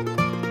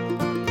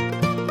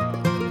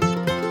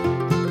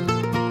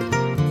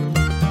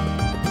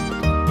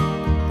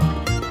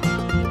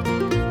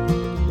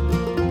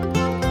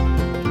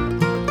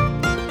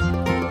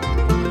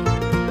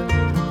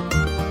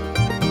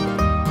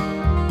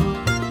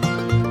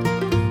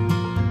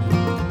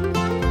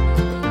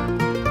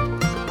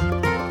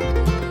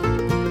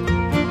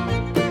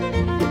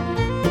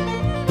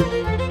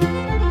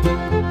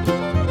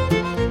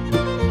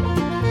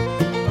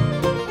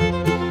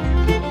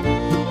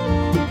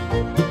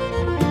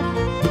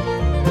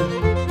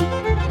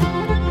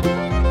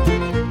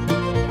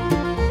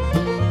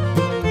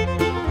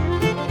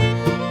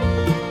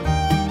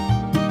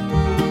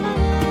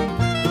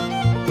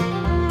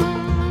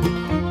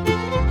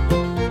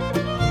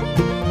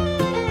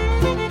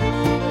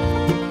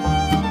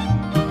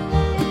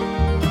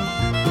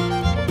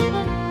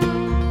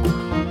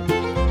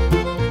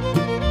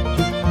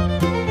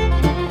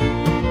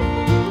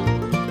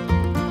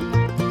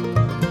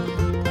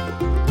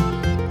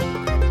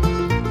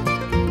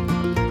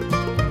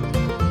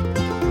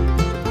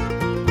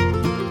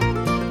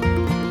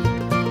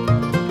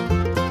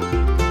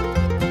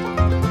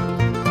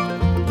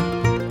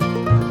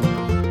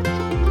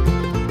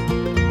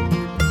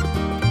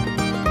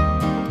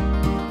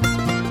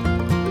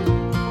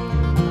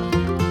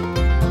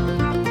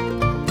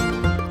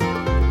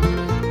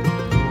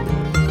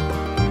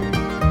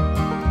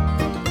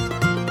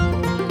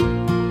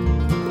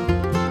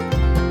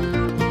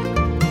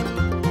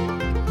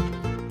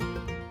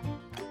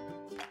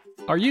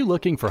 Are you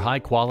looking for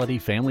high-quality,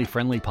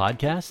 family-friendly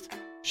podcasts?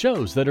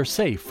 Shows that are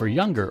safe for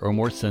younger or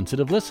more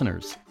sensitive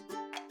listeners?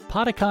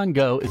 Podicon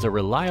Go is a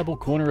reliable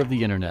corner of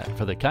the internet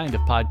for the kind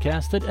of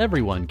podcast that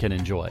everyone can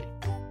enjoy.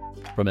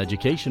 From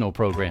educational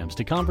programs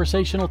to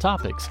conversational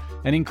topics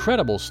and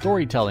incredible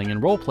storytelling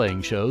and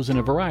role-playing shows in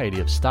a variety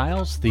of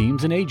styles,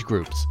 themes, and age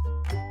groups.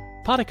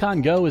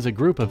 Podicon Go is a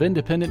group of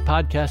independent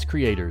podcast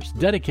creators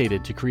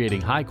dedicated to creating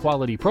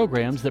high-quality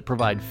programs that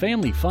provide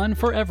family fun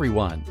for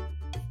everyone.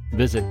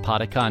 Visit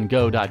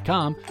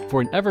podicongo.com for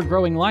an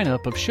ever-growing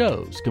lineup of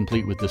shows,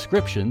 complete with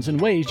descriptions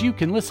and ways you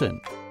can listen.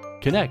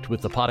 Connect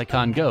with the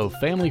Podicon Go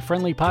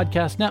family-friendly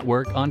podcast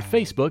network on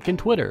Facebook and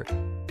Twitter.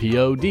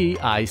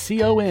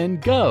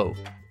 PODICON Go.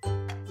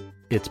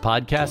 It's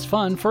podcast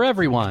fun for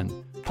everyone.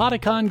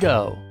 Podicon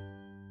Go.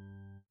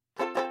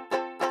 Thank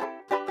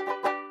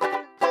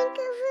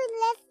you for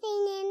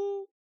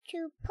listening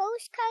to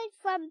Postcard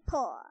from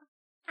Paul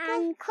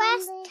and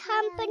Quest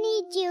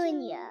Company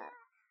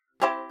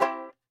Jr.